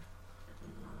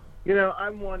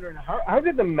 I'm wondering, how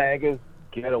did the MAGAs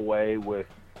get away with,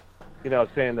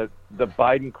 saying that the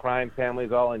Biden crime family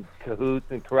is all in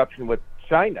cahoots and corruption with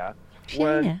China?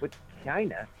 When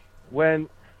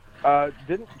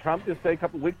didn't Trump just say a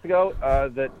couple of weeks ago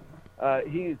that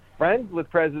he's friends with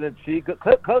President Xi,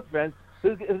 close friends,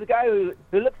 who's a guy who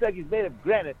looks like he's made of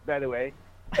granite, by the way,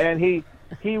 and he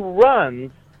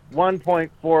runs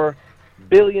 1.4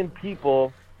 billion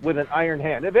people with an iron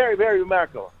hand. They're very, very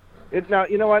remarkable. Now,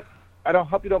 you know what? I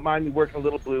hope you don't mind me working a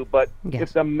little blue, but Yes.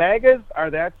 if the MAGAs are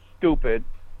that stupid,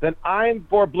 then I'm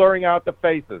for blurring out the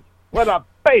faces. What a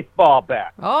baseball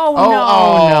bat. Oh,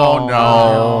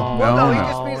 no. Well, no, he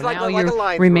just means like Now a you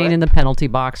line. remain through in it. the penalty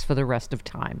box for the rest of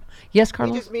time. Yes, He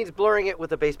Carlos? just means blurring it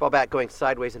with a baseball bat going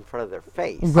sideways in front of their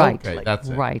face. Right. Okay, that's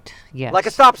it. Right. Yes. Like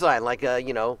a stop sign, like a,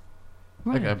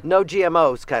 Right. no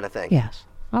GMOs kind of thing. Yes.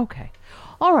 Okay.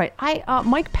 All right.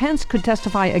 Mike Pence could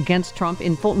testify against Trump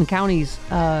in Fulton County's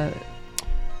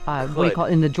what do you call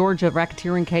it, in the Georgia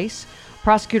racketeering case.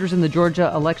 Prosecutors in the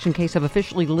Georgia election case have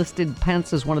officially listed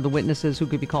Pence as one of the witnesses who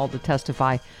could be called to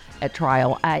testify at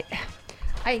trial.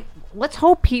 Let's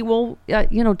hope he will,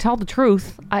 tell the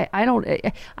truth. I don't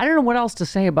know what else to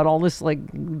say about all this,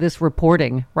 this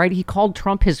reporting, right? He called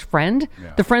Trump his friend,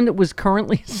 the friend that was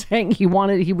currently saying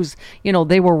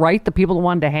they were right, the people that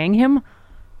wanted to hang him.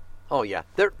 Oh yeah,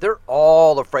 they're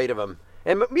all afraid of him.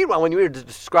 And meanwhile, when you were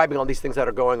describing all these things that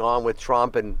are going on with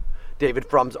Trump and David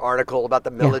Frum's article about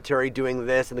the military doing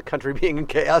this and the country being in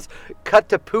chaos, cut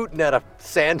to Putin out of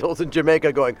sandals in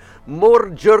Jamaica going, "More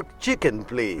jerk chicken,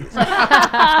 please."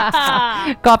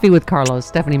 Coffee with Carlos,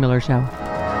 Stephanie Miller Show.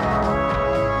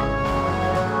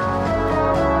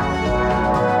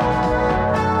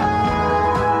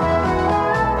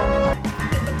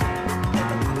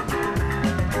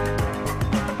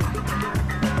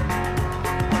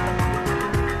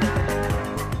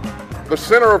 The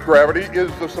center of gravity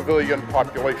is the civilian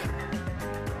population.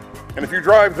 And if you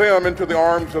drive them into the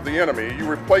arms of the enemy, you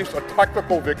replace a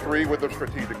tactical victory with a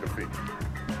strategic defeat.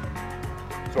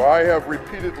 So I have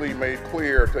repeatedly made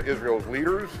clear to Israel's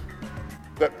leaders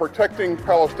that protecting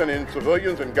Palestinian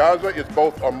civilians in Gaza is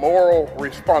both a moral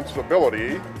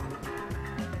responsibility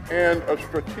and a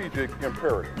strategic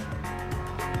imperative.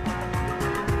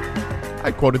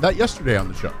 I quoted that yesterday on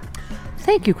the show.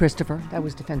 Thank you, Christopher. That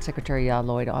was Defense Secretary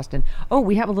Lloyd Austin. Oh,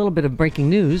 we have a little bit of breaking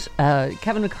news.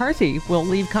 Kevin McCarthy will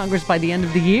leave Congress by the end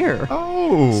of the year.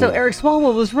 Oh. So Eric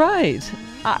Swalwell was right.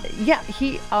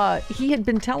 He had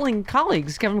been telling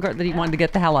colleagues, Kevin McCarthy, that he wanted to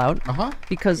get the hell out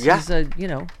because he's a,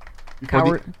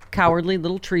 cowardly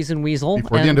little treason weasel.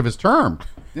 Before the end of his term.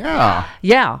 Yeah.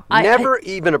 Yeah. Never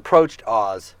even approached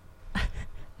Oz.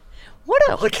 What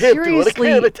a I can't do it. I seriously.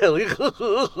 can't tell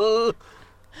you.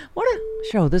 What a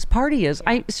show this party is.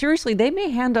 Seriously, they may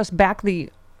hand us back the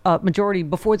majority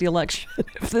before the election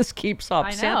if this keeps up. I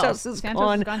know. Santos is Santos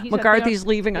gone. is gone. He's McCarthy's at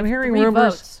leaving. I'm hearing 3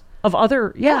 rumors votes. of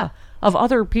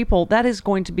other people. That is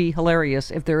going to be hilarious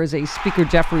if there is a Speaker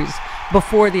Jeffries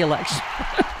before the election.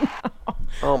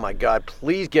 Oh my God!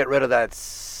 Please get rid of that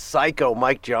psycho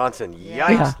Mike Johnson. Yikes!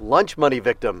 Yeah. Lunch money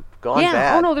victim gone Yeah.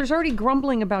 bad. Oh no, there's already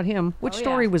grumbling about him. Which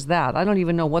story was that? I don't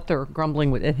even know what they're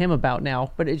grumbling at him about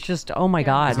now. But it's just, oh my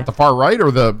God. Is it the far right or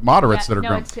the moderates that are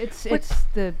grumbling? It's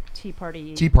the Tea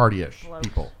Party. Tea Party-ish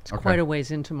people. It's quite a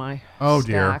ways into my Oh,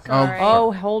 dear. stack. Oh,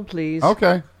 Oh, hold please.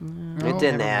 Okay. It's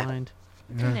in there. Mind.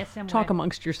 Yeah. Talk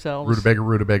amongst yourselves.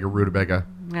 Rutabaga.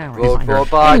 Yeah, right. Vote for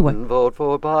Fine. Biden. Anyway. Vote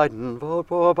for Biden. Vote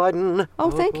for Biden. Oh,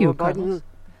 vote thank for you, Biden.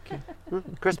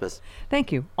 Christmas.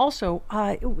 Thank you. Also,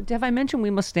 have I mentioned we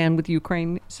must stand with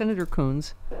Ukraine? Senator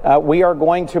Coons. We are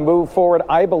going to move forward,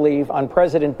 I believe, on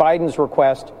President Biden's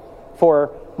request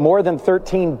for more than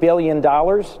 $13 billion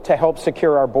to help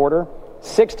secure our border,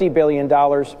 $60 billion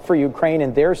for Ukraine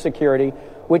and their security,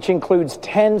 which includes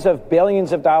tens of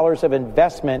billions of dollars of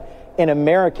investment in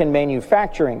American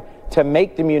manufacturing to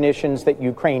make the munitions that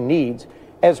Ukraine needs,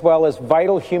 as well as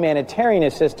vital humanitarian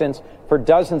assistance for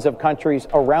dozens of countries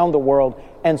around the world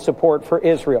and support for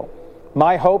Israel.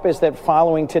 My hope is that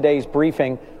following today's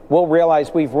briefing, we'll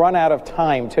realize we've run out of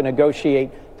time to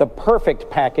negotiate the perfect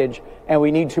package, and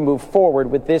we need to move forward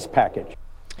with this package.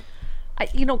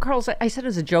 Carlos, I said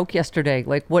as a joke yesterday,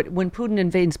 when Putin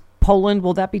invades Poland,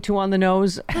 will that be too on the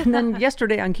nose? And then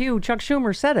yesterday on Q, Chuck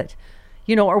Schumer said it.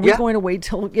 Are we going to wait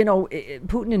till,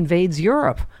 Putin invades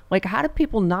Europe? How do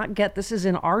people not get this is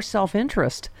in our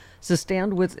self-interest to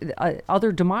stand with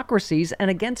other democracies and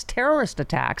against terrorist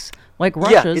attacks like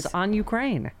Russia's on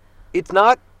Ukraine? It's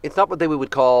not what they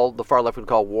would call, the far left would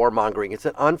call warmongering. It's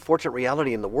an unfortunate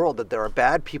reality in the world that there are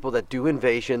bad people that do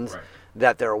invasions,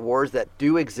 that there are wars that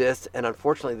do exist, and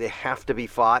unfortunately they have to be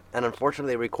fought, and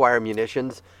unfortunately they require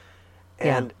munitions.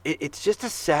 And it's just a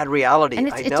sad reality. And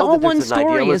it's all one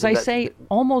story, as I say,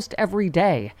 almost every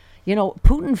day.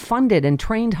 Putin funded and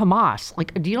trained Hamas.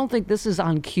 Do you don't think this is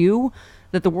on cue?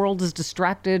 That the world is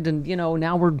distracted and,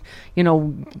 now we're,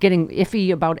 getting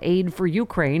iffy about aid for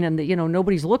Ukraine and,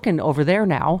 nobody's looking over there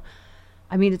now.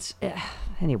 I mean, it's...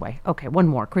 anyway, okay, one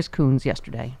more. Chris Coons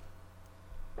yesterday.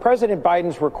 President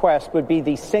Biden's request would be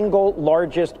the single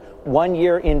largest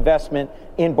one-year investment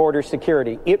in border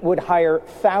security. It would hire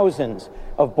thousands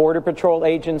of Border Patrol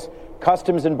agents,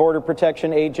 Customs and Border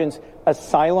Protection agents,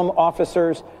 asylum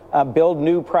officers, build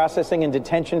new processing and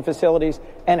detention facilities,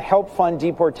 and help fund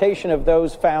deportation of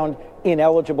those found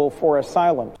ineligible for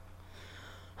asylum.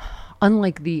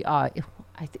 Unlike the,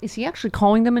 is he actually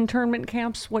calling them internment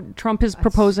camps? What Trump is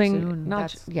proposing? Soon. Not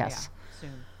That's- yes. yeah,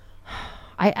 soon.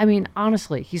 I mean,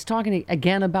 honestly, he's talking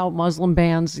again about Muslim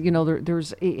bans. You know,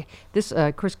 there's this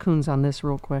Chris Coons on this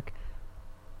real quick.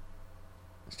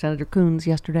 Senator Coons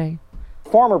yesterday.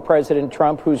 Former President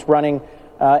Trump, who's running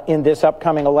in this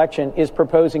upcoming election, is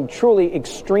proposing truly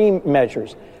extreme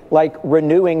measures like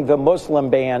renewing the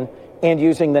Muslim ban and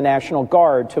using the National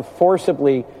Guard to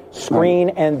forcibly screen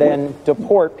and then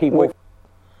deport people.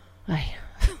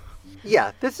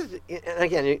 Yeah, this is, and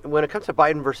again, when it comes to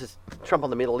Biden versus Trump on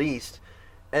the Middle East,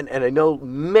 and I know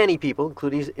many people,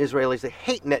 including Israelis, they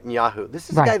hate Netanyahu. This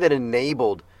is the guy that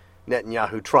enabled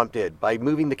Netanyahu, Trump did, by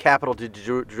moving the capital to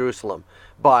Jerusalem,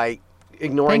 by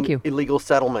ignoring illegal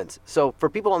settlements. So for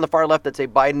people on the far left that say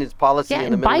Biden is policy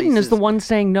in the Middle East Biden is the one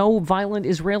saying no violent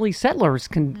Israeli settlers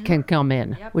can come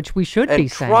in, which we should be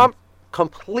saying. Trump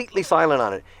completely silent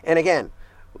on it. And again,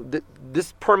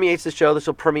 this permeates the show. This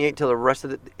will permeate to the rest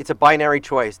of it. It's a binary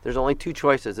choice. There's only two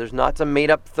choices. There's not some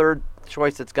made-up third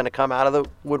choice that's going to come out of the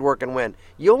woodwork and win.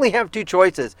 You only have two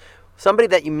choices. Somebody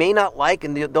that you may not like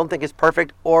and you don't think is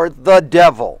perfect, or the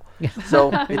devil.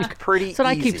 So it's pretty That's what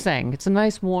I keep saying. It's a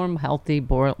nice, warm, healthy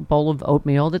bowl of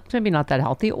oatmeal that's maybe not that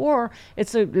healthy, or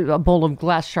it's a bowl of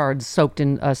glass shards soaked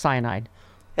in cyanide.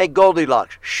 Hey,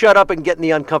 Goldilocks, shut up and get in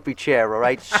the uncomfy chair, all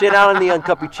right? Sit down in the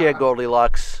uncomfy chair,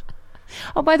 Goldilocks.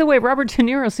 Oh, by the way, Robert De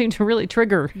Niro seemed to really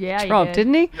trigger Trump,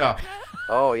 didn't he? Yeah.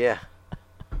 Oh, yeah.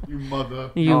 You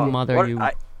mother.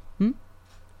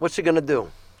 What's she going to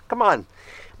do? Come on.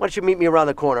 Why don't you meet me around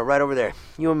the corner, right over there?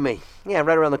 You and me. Yeah,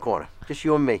 right around the corner. Just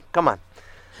you and me. Come on.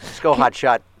 Let's go, hot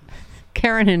shot.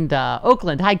 Karen in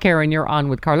Oakland. Hi, Karen. You're on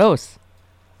with Carlos.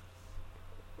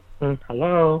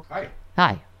 Hello.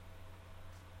 Hi.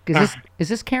 Is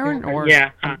this Karen or?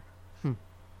 Yeah.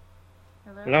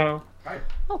 Hello.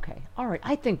 Okay. All right.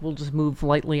 I think we'll just move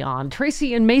lightly on.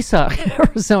 Tracy in Mesa,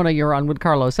 Arizona. You're on with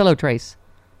Carlos. Hello, Trace.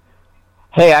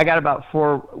 Hey, I got about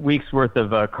 4 weeks worth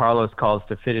of Carlos calls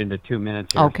to fit into 2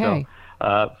 minutes here. Okay.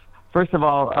 So, first of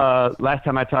all, last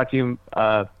time I talked to you,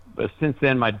 since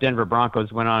then my Denver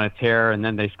Broncos went on a tear, and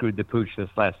then they screwed the pooch this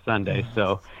last Sunday.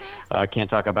 So I can't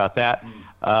talk about that.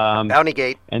 Bounty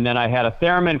Gate. And then I had a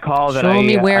theremin call that Show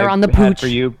me where on the pooch. for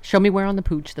you. Show me where on the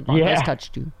pooch the Broncos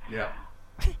touched you. Yeah.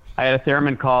 I had a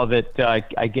theremin call that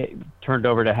I turned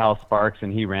over to Hal Sparks,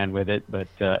 and he ran with it. But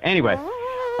anyway.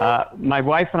 My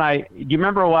wife and I, do you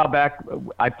remember a while back,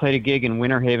 I played a gig in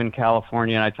Winter Haven,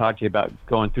 California, and I talked to you about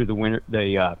going through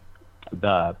the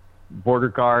border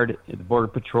guard, the border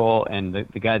patrol, and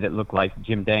the guy that looked like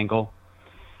Jim Dangle.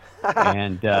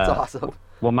 And that's awesome.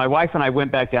 Well, my wife and I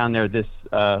went back down there this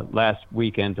last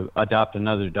weekend to adopt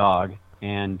another dog,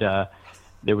 and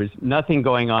there was nothing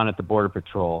going on at the border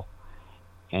patrol,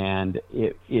 and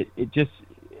it just,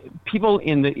 people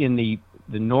in the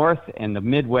North and the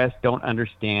Midwest don't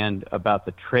understand about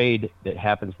the trade that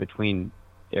happens between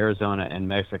Arizona and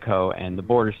Mexico and the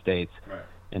border states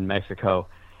in Mexico.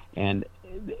 And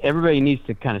everybody needs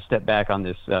to kind of step back on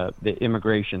this, the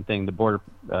immigration thing, the border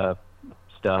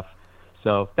stuff.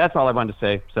 So that's all I wanted to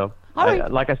say. So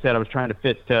like I said, I was trying to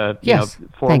fit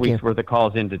 4 weeks worth of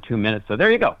calls into 2 minutes. So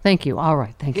there you go. Thank you. All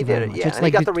right. Thank you very much. Yeah. It's And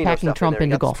like he got the Reno packing stuff Trump in there.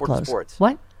 into He got golf the clothes. sports.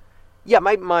 What? Yeah,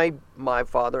 my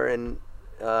father and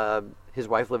his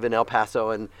wife live in El Paso,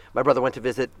 and my brother went to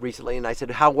visit recently, and I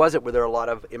said, how was it? Were there a lot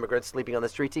of immigrants sleeping on the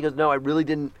streets? He goes, no, I really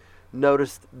didn't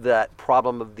notice that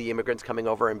problem of the immigrants coming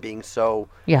over and being so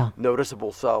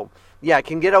noticeable. So, yeah, it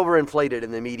can get overinflated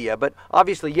in the media. But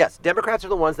obviously, yes, Democrats are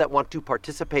the ones that want to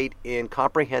participate in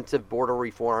comprehensive border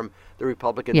reform. The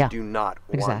Republicans do not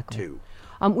want to.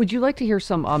 Would you like to hear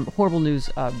some horrible news?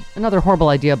 Another horrible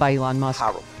idea by Elon Musk.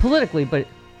 Horrible. Politically, but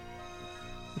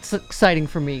it's exciting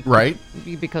for me. Right.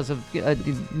 Because of the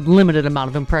limited amount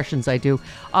of impressions I do.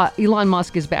 Elon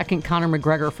Musk is backing Conor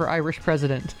McGregor for Irish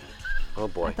president. Oh,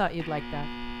 boy. I thought you'd like that.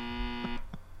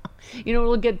 You know what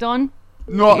will get done?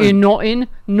 Nothing.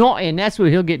 Nothing. That's what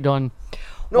he'll get done.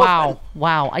 Nothing.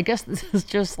 Wow. I guess this is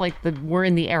just like we're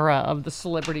in the era of the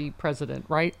celebrity president,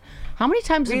 right? How many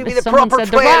times has someone said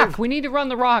The Rock? We need to run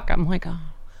The Rock. I'm like, oh.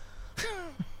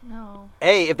 No.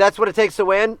 Hey, if that's what it takes to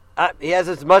win, he has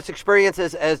as much experience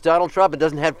as Donald Trump and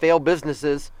doesn't have failed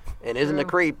businesses and isn't a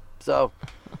creep. So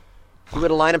He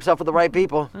would align himself with the right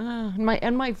people.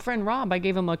 And my friend Rob, I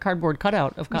gave him a cardboard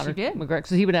cutout of Conor did? McGregor,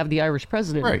 so he would have the Irish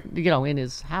president, Right. in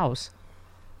his house.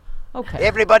 Okay.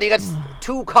 Everybody gets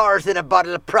 2 cars in a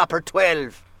bottle of proper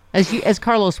 12. As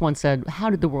Carlos once said, how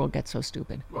did the world get so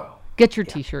stupid? Well, get your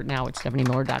T-shirt now at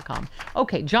StephanieMiller.com.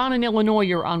 Okay, John in Illinois,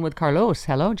 you're on with Carlos.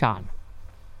 Hello, John.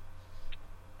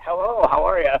 Hello, how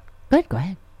are you? Good, go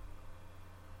ahead.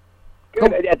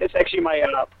 Good. Yeah, this is actually my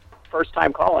first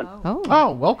time calling.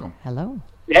 Oh, welcome. Hello.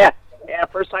 Yeah,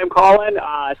 first time calling.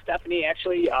 Stephanie,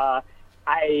 actually,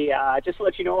 I just to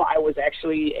let you know, I was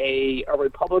actually a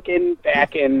Republican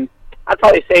back in, I'd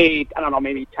probably say, I don't know,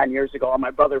 maybe 10 years ago.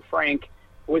 My brother Frank,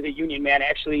 who was a union man,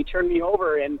 actually turned me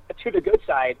over and to the good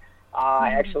side.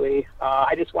 Actually,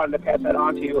 I just wanted to pass that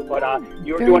on to you, but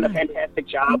you're doing a fantastic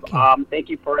job. Thank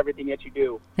you for everything that you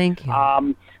do. Thank you.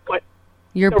 But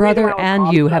Your the reason brother why I was and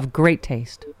calling you is- have great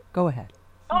taste. Go ahead.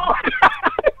 Oh,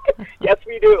 yes,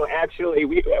 we do. Actually,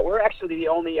 we're actually the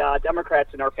only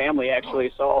Democrats in our family.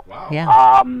 Actually, so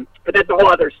Yeah. But that's a whole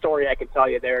other story I could tell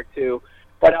you there too.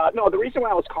 But no, the reason why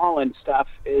I was calling, Steph,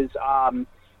 is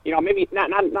maybe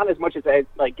not as much as I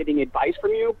like getting advice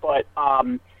from you, but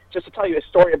just to tell you a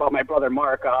story about my brother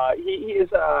Mark. He is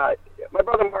my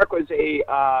brother Mark was he's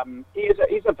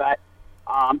a vet,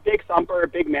 big thumper,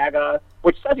 big MAGA,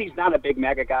 which says he's not a big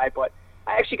MAGA guy, but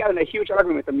I actually got in a huge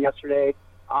argument with him yesterday.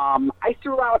 I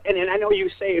threw out, and I know you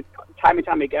say it time and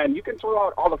time again, you can throw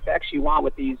out all the facts you want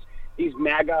with these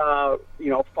MAGA,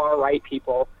 far right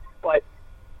people, but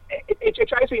it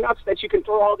drives me nuts that you can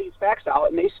throw all these facts out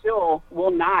and they still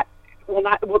will not,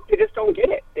 they just don't get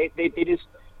it. They just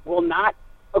will not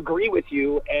agree with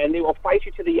you, and they will fight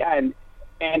you to the end.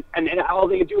 And all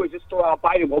they do is just throw out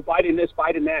Biden. Well, Biden this,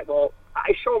 Biden that. Well,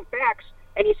 I show him facts,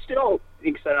 and he still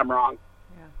thinks that I'm wrong.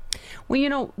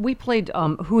 Well, we played,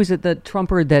 who is it, the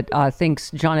Trumper that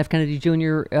thinks John F. Kennedy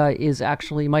Jr. Is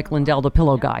actually Mike Lindell, the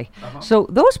pillow guy. So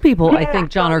those people, I think,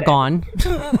 John, are gone,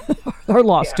 are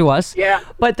lost to us. Yeah.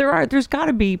 But there's got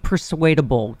to be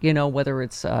persuadable, whether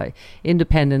it's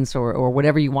independents or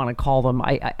whatever you want to call them.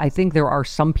 I think there are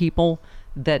some people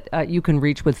that you can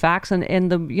reach with facts,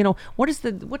 and the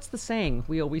what's the saying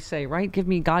we always say, right?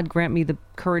 God grant me the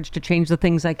courage to change the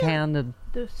things I can.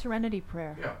 The Serenity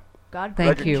Prayer. Yeah. God,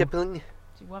 Thank grant you. me- Do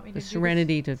you want me to The do this?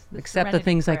 serenity to accept the serenity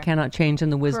things I prayer. cannot change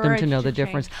and the wisdom Courage to know to the change.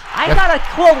 difference. I got a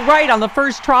quote right on the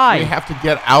first try. We have to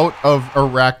get out of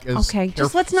Iraq as Okay, just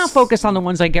careful- let's not focus on the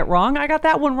ones I get wrong. I got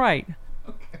that one right.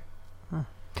 Okay.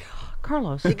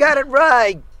 Carlos. You got it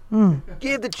right.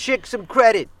 Give the chick some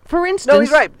credit. For instance. No, he's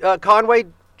right. Conway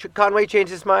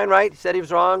changed his mind, right? He said he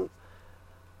was wrong.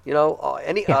 Mitt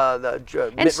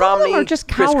And some Romney, of them are just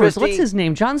Chris cowards. Christie. What's his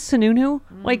name? John Sununu?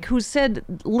 Who said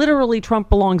literally Trump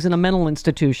belongs in a mental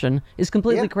institution, is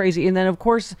completely crazy. And then, of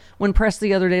course, when pressed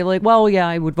the other day,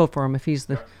 I would vote for him if he's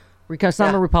because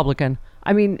I'm a Republican.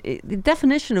 I mean, the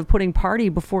definition of putting party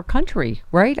before country,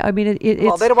 right? I mean,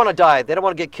 it's... they don't want to die. They don't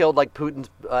want to get killed like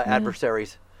Putin's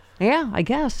adversaries. Yeah, I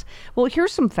guess. Well,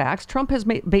 here's some facts. Trump has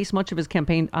based much of his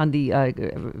campaign on the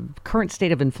current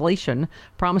state of inflation,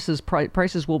 promises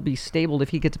prices will be stable if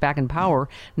he gets back in power.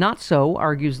 Not so,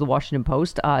 argues the Washington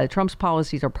Post. Trump's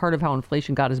policies are part of how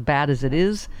inflation got as bad as it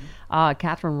is.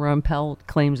 Catherine Rampell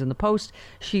claims in the Post.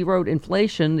 She wrote,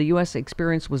 inflation, the U.S.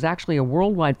 experience was actually a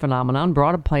worldwide phenomenon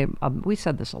brought up we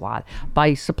said this a lot,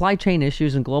 by supply chain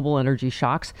issues and global energy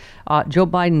shocks. Joe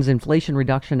Biden's Inflation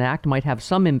Reduction Act might have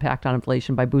some impact on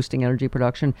inflation by boosting energy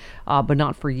production, but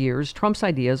not for years. Trump's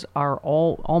ideas are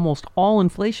almost all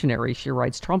inflationary, she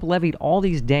writes. Trump levied all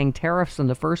these dang tariffs in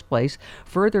the first place.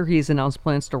 Further, he's announced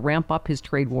plans to ramp up his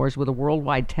trade wars with a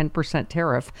worldwide 10%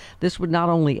 tariff. This would not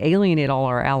only alienate all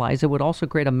our allies, it would also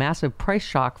create a massive price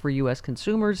shock for U.S.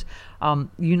 consumers.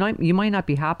 You might not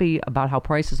be happy about how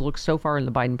prices look so far in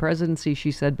the Biden presidency,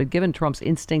 she said, but given Trump's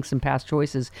instincts and past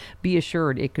choices, be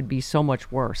assured it could be so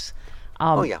much worse.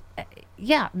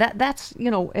 Yeah, that's,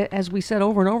 as we said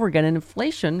over and over again, and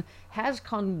inflation has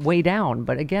come way down.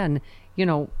 But again,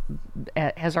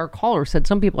 as our caller said,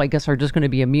 some people, I guess, are just going to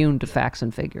be immune to facts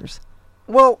and figures.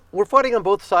 Well, we're fighting on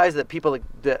both sides.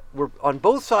 We're on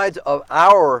both sides of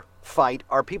our fight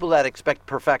are people that expect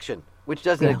perfection, which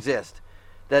doesn't exist.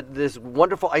 That this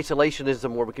wonderful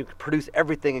isolationism where we can produce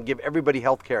everything and give everybody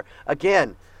health care.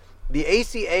 Again, the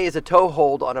ACA is a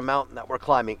toehold on a mountain that we're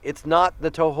climbing. It's not the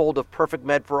toehold of perfect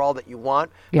med for all that you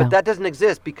want, but that doesn't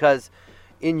exist because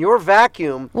in your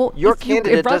vacuum, your if you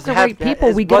candidate brought does the have right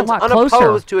people, we get a runs lot unopposed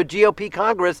closer. to a GOP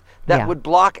Congress that Yeah. would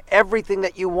block everything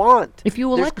that you want. If you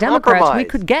There's elect Democrats, we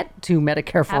compromise. could get to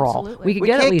Medicare for all. Absolutely. We could We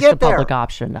get at can't least get a public there.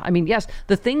 option. I mean, yes,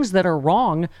 the things that are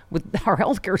wrong with our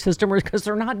healthcare system are because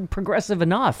they're not progressive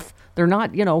enough. They're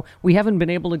not, we haven't been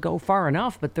able to go far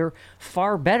enough, but they're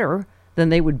far better than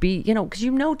they would be, because I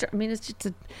mean, it's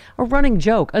just a running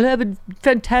joke. I'll have a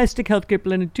fantastic healthcare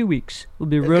plan in 2 weeks. We'll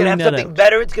be It's rolling gonna have that something out.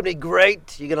 better. It's gonna be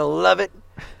great. You're gonna love it.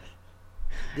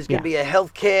 There's gonna Yeah. be a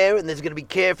health care, and there's gonna be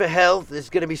care for health. There's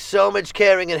gonna be so much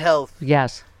caring in health.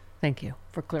 Yes. Thank you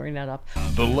for clearing that up.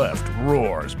 The left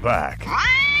roars back.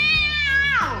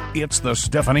 It's the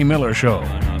Stephanie Miller Show.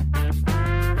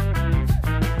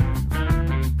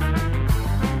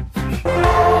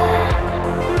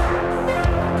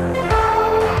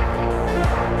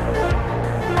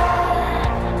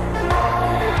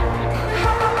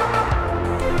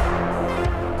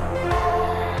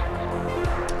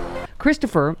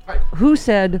 Christopher, who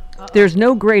said there's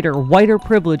no greater, whiter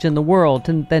privilege in the world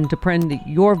than to pretend that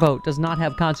your vote does not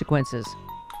have consequences?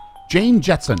 Jane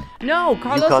Jetson. No,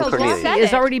 Carlos Yukon Cornelius. Alazraqui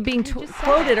is already being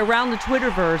quoted around the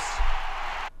Twitterverse.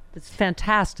 It's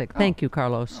fantastic. Thank you,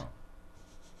 Carlos.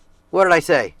 What did I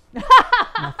say? Never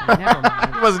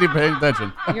mind. He wasn't even paying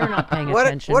attention. You're not paying What-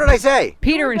 attention. what did I say?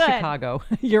 Peter We're in good. Chicago.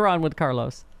 You're on with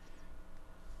Carlos.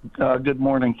 Good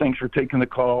morning. Thanks for taking the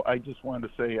call. I just wanted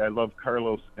to say I love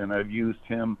Carlos, and I've used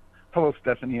him. Hello,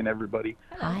 Stephanie and everybody.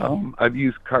 I've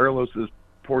used Carlos's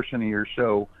portion of your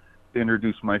show to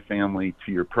introduce my family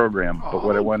to your program. But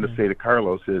what I wanted to say to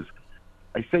Carlos is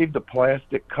I saved a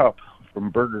plastic cup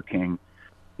from Burger King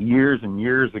years and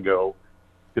years ago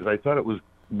because I thought it was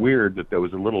weird that there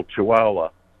was a little chihuahua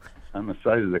on the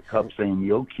side of the cup saying,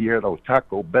 "Yo quiero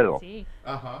Taco Bell."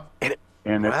 Uh-huh.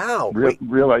 And Wow,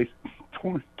 realized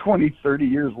 20, 30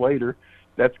 years later,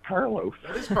 that's Carlos.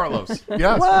 That is Carlos.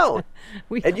 Yes. Wow.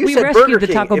 We, And you we said rescued Burger the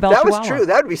King. Taco If Bell that was Chihuahua. true,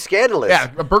 that would be scandalous. Yeah,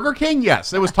 Burger King,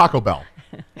 yes. It was Taco Bell.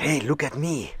 Hey, look at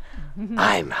me.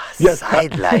 I'm Yes.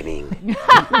 sidelining.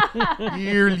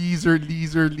 Here, lizard,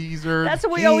 lizard. That's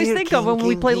what we always think of when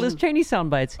we play Liz Cheney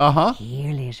sound bites. Uh-huh.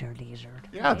 Here, lizard.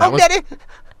 Yeah, that was, Daddy.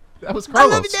 that was I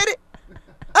Carlos. love you, Daddy.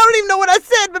 I don't even know what I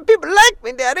said, but people like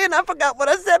me, Daddy, and I forgot what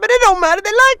I said, but it don't matter.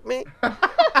 They like me.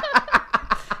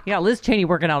 Yeah, Liz Cheney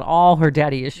working out all her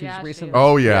daddy issues Yeah, she recently.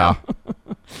 Oh, yeah.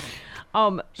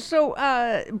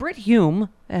 So Britt Hume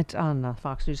on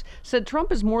Fox News said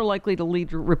Trump is more likely to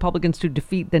lead Republicans to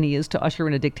defeat than he is to usher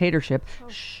in a dictatorship.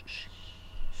 Shh.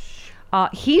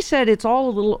 He said it's all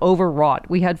a little overwrought.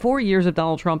 We had 4 years of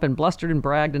Donald Trump and blustered and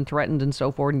bragged and threatened and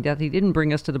so forth, and that he didn't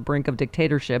bring us to the brink of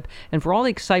dictatorship. And for all the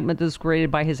excitement that was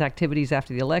created by his activities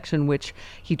after the election, which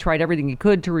he tried everything he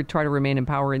could to try to remain in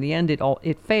power, in the end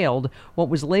it failed. What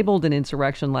was labeled an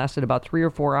insurrection lasted about 3 or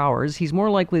 4 hours. He's more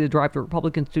likely to drive the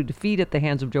Republicans to defeat at the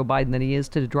hands of Joe Biden than he is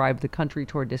to drive the country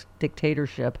toward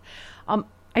dictatorship.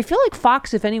 I feel like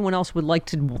Fox, if anyone else, would like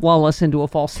to lull us into a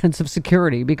false sense of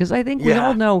security, because I think we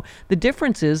all know the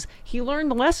difference is he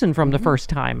learned the lesson from the first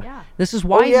time. Yeah. This is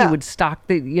why he would stock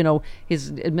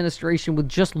his administration with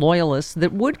just loyalists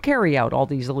that would carry out all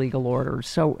these illegal orders.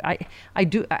 So I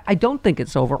don't think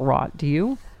it's overwrought. Do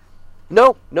you?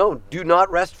 No, do not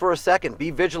rest for a second.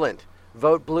 Be vigilant.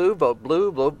 Vote blue, vote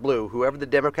blue, vote blue. Whoever the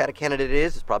Democratic candidate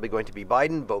is probably going to be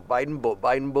Biden. Vote Biden, vote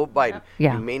Biden, vote Biden.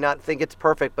 Yeah. You may not think it's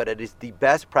perfect, but it is the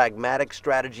best pragmatic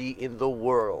strategy in the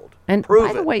world. And Proven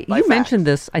by the way, by you facts. mentioned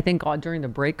this, I think, during the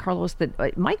break, Carlos,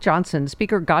 that Mike Johnson,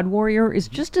 Speaker God Warrior, is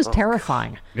just as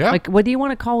terrifying. Yeah. Like, whether you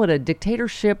want to call it a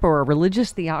dictatorship or a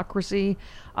religious theocracy,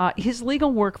 his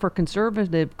legal work for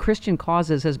conservative Christian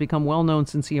causes has become well known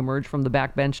since he emerged from the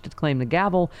backbench to claim the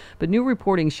gavel. But new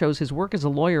reporting shows his work as a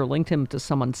lawyer linked him to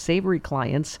some unsavory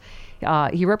clients.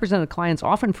 He represented clients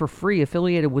often for free,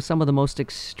 affiliated with some of the most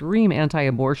extreme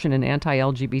anti-abortion and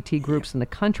anti-LGBT groups in the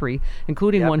country,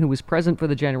 including one who was present for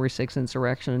the January 6th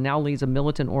insurrection and now leads a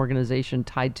militant organization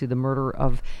tied to the murder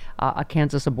of a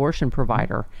Kansas abortion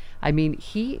provider. I mean,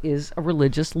 he is a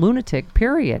religious lunatic,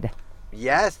 period.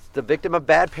 Yes, the victim of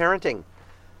bad parenting.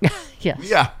 Yes.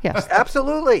 Yeah. Yes.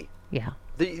 Absolutely. Yeah.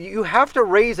 You have to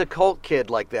raise a cult kid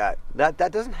like that. That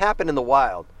doesn't happen in the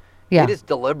wild. Yeah. It is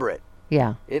deliberate.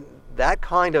 Yeah. That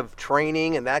kind of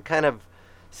training and that kind of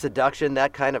seduction,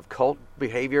 that kind of cult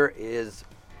behavior is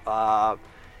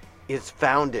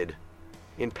founded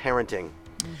in parenting.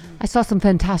 I saw some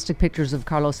fantastic pictures of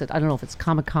Carlos at, I don't know if it's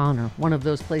Comic-Con or one of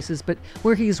those places, but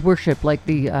where he's worshipped like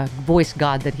the voice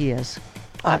god that he is.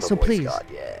 I'm a so Boy please, Scout,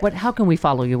 yeah. how can we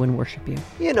follow you and worship you?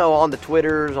 You know, on the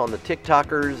Twitters, on the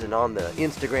TikTokers, and on the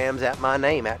Instagrams at my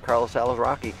name, at Carlos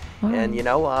Alazraqui. All And, right. you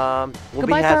know, we'll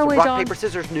Goodbye, have some faraway rock, dog. paper,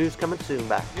 scissors news coming soon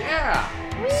back. Yeah.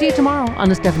 See you tomorrow on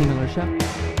the Stephanie Miller Show.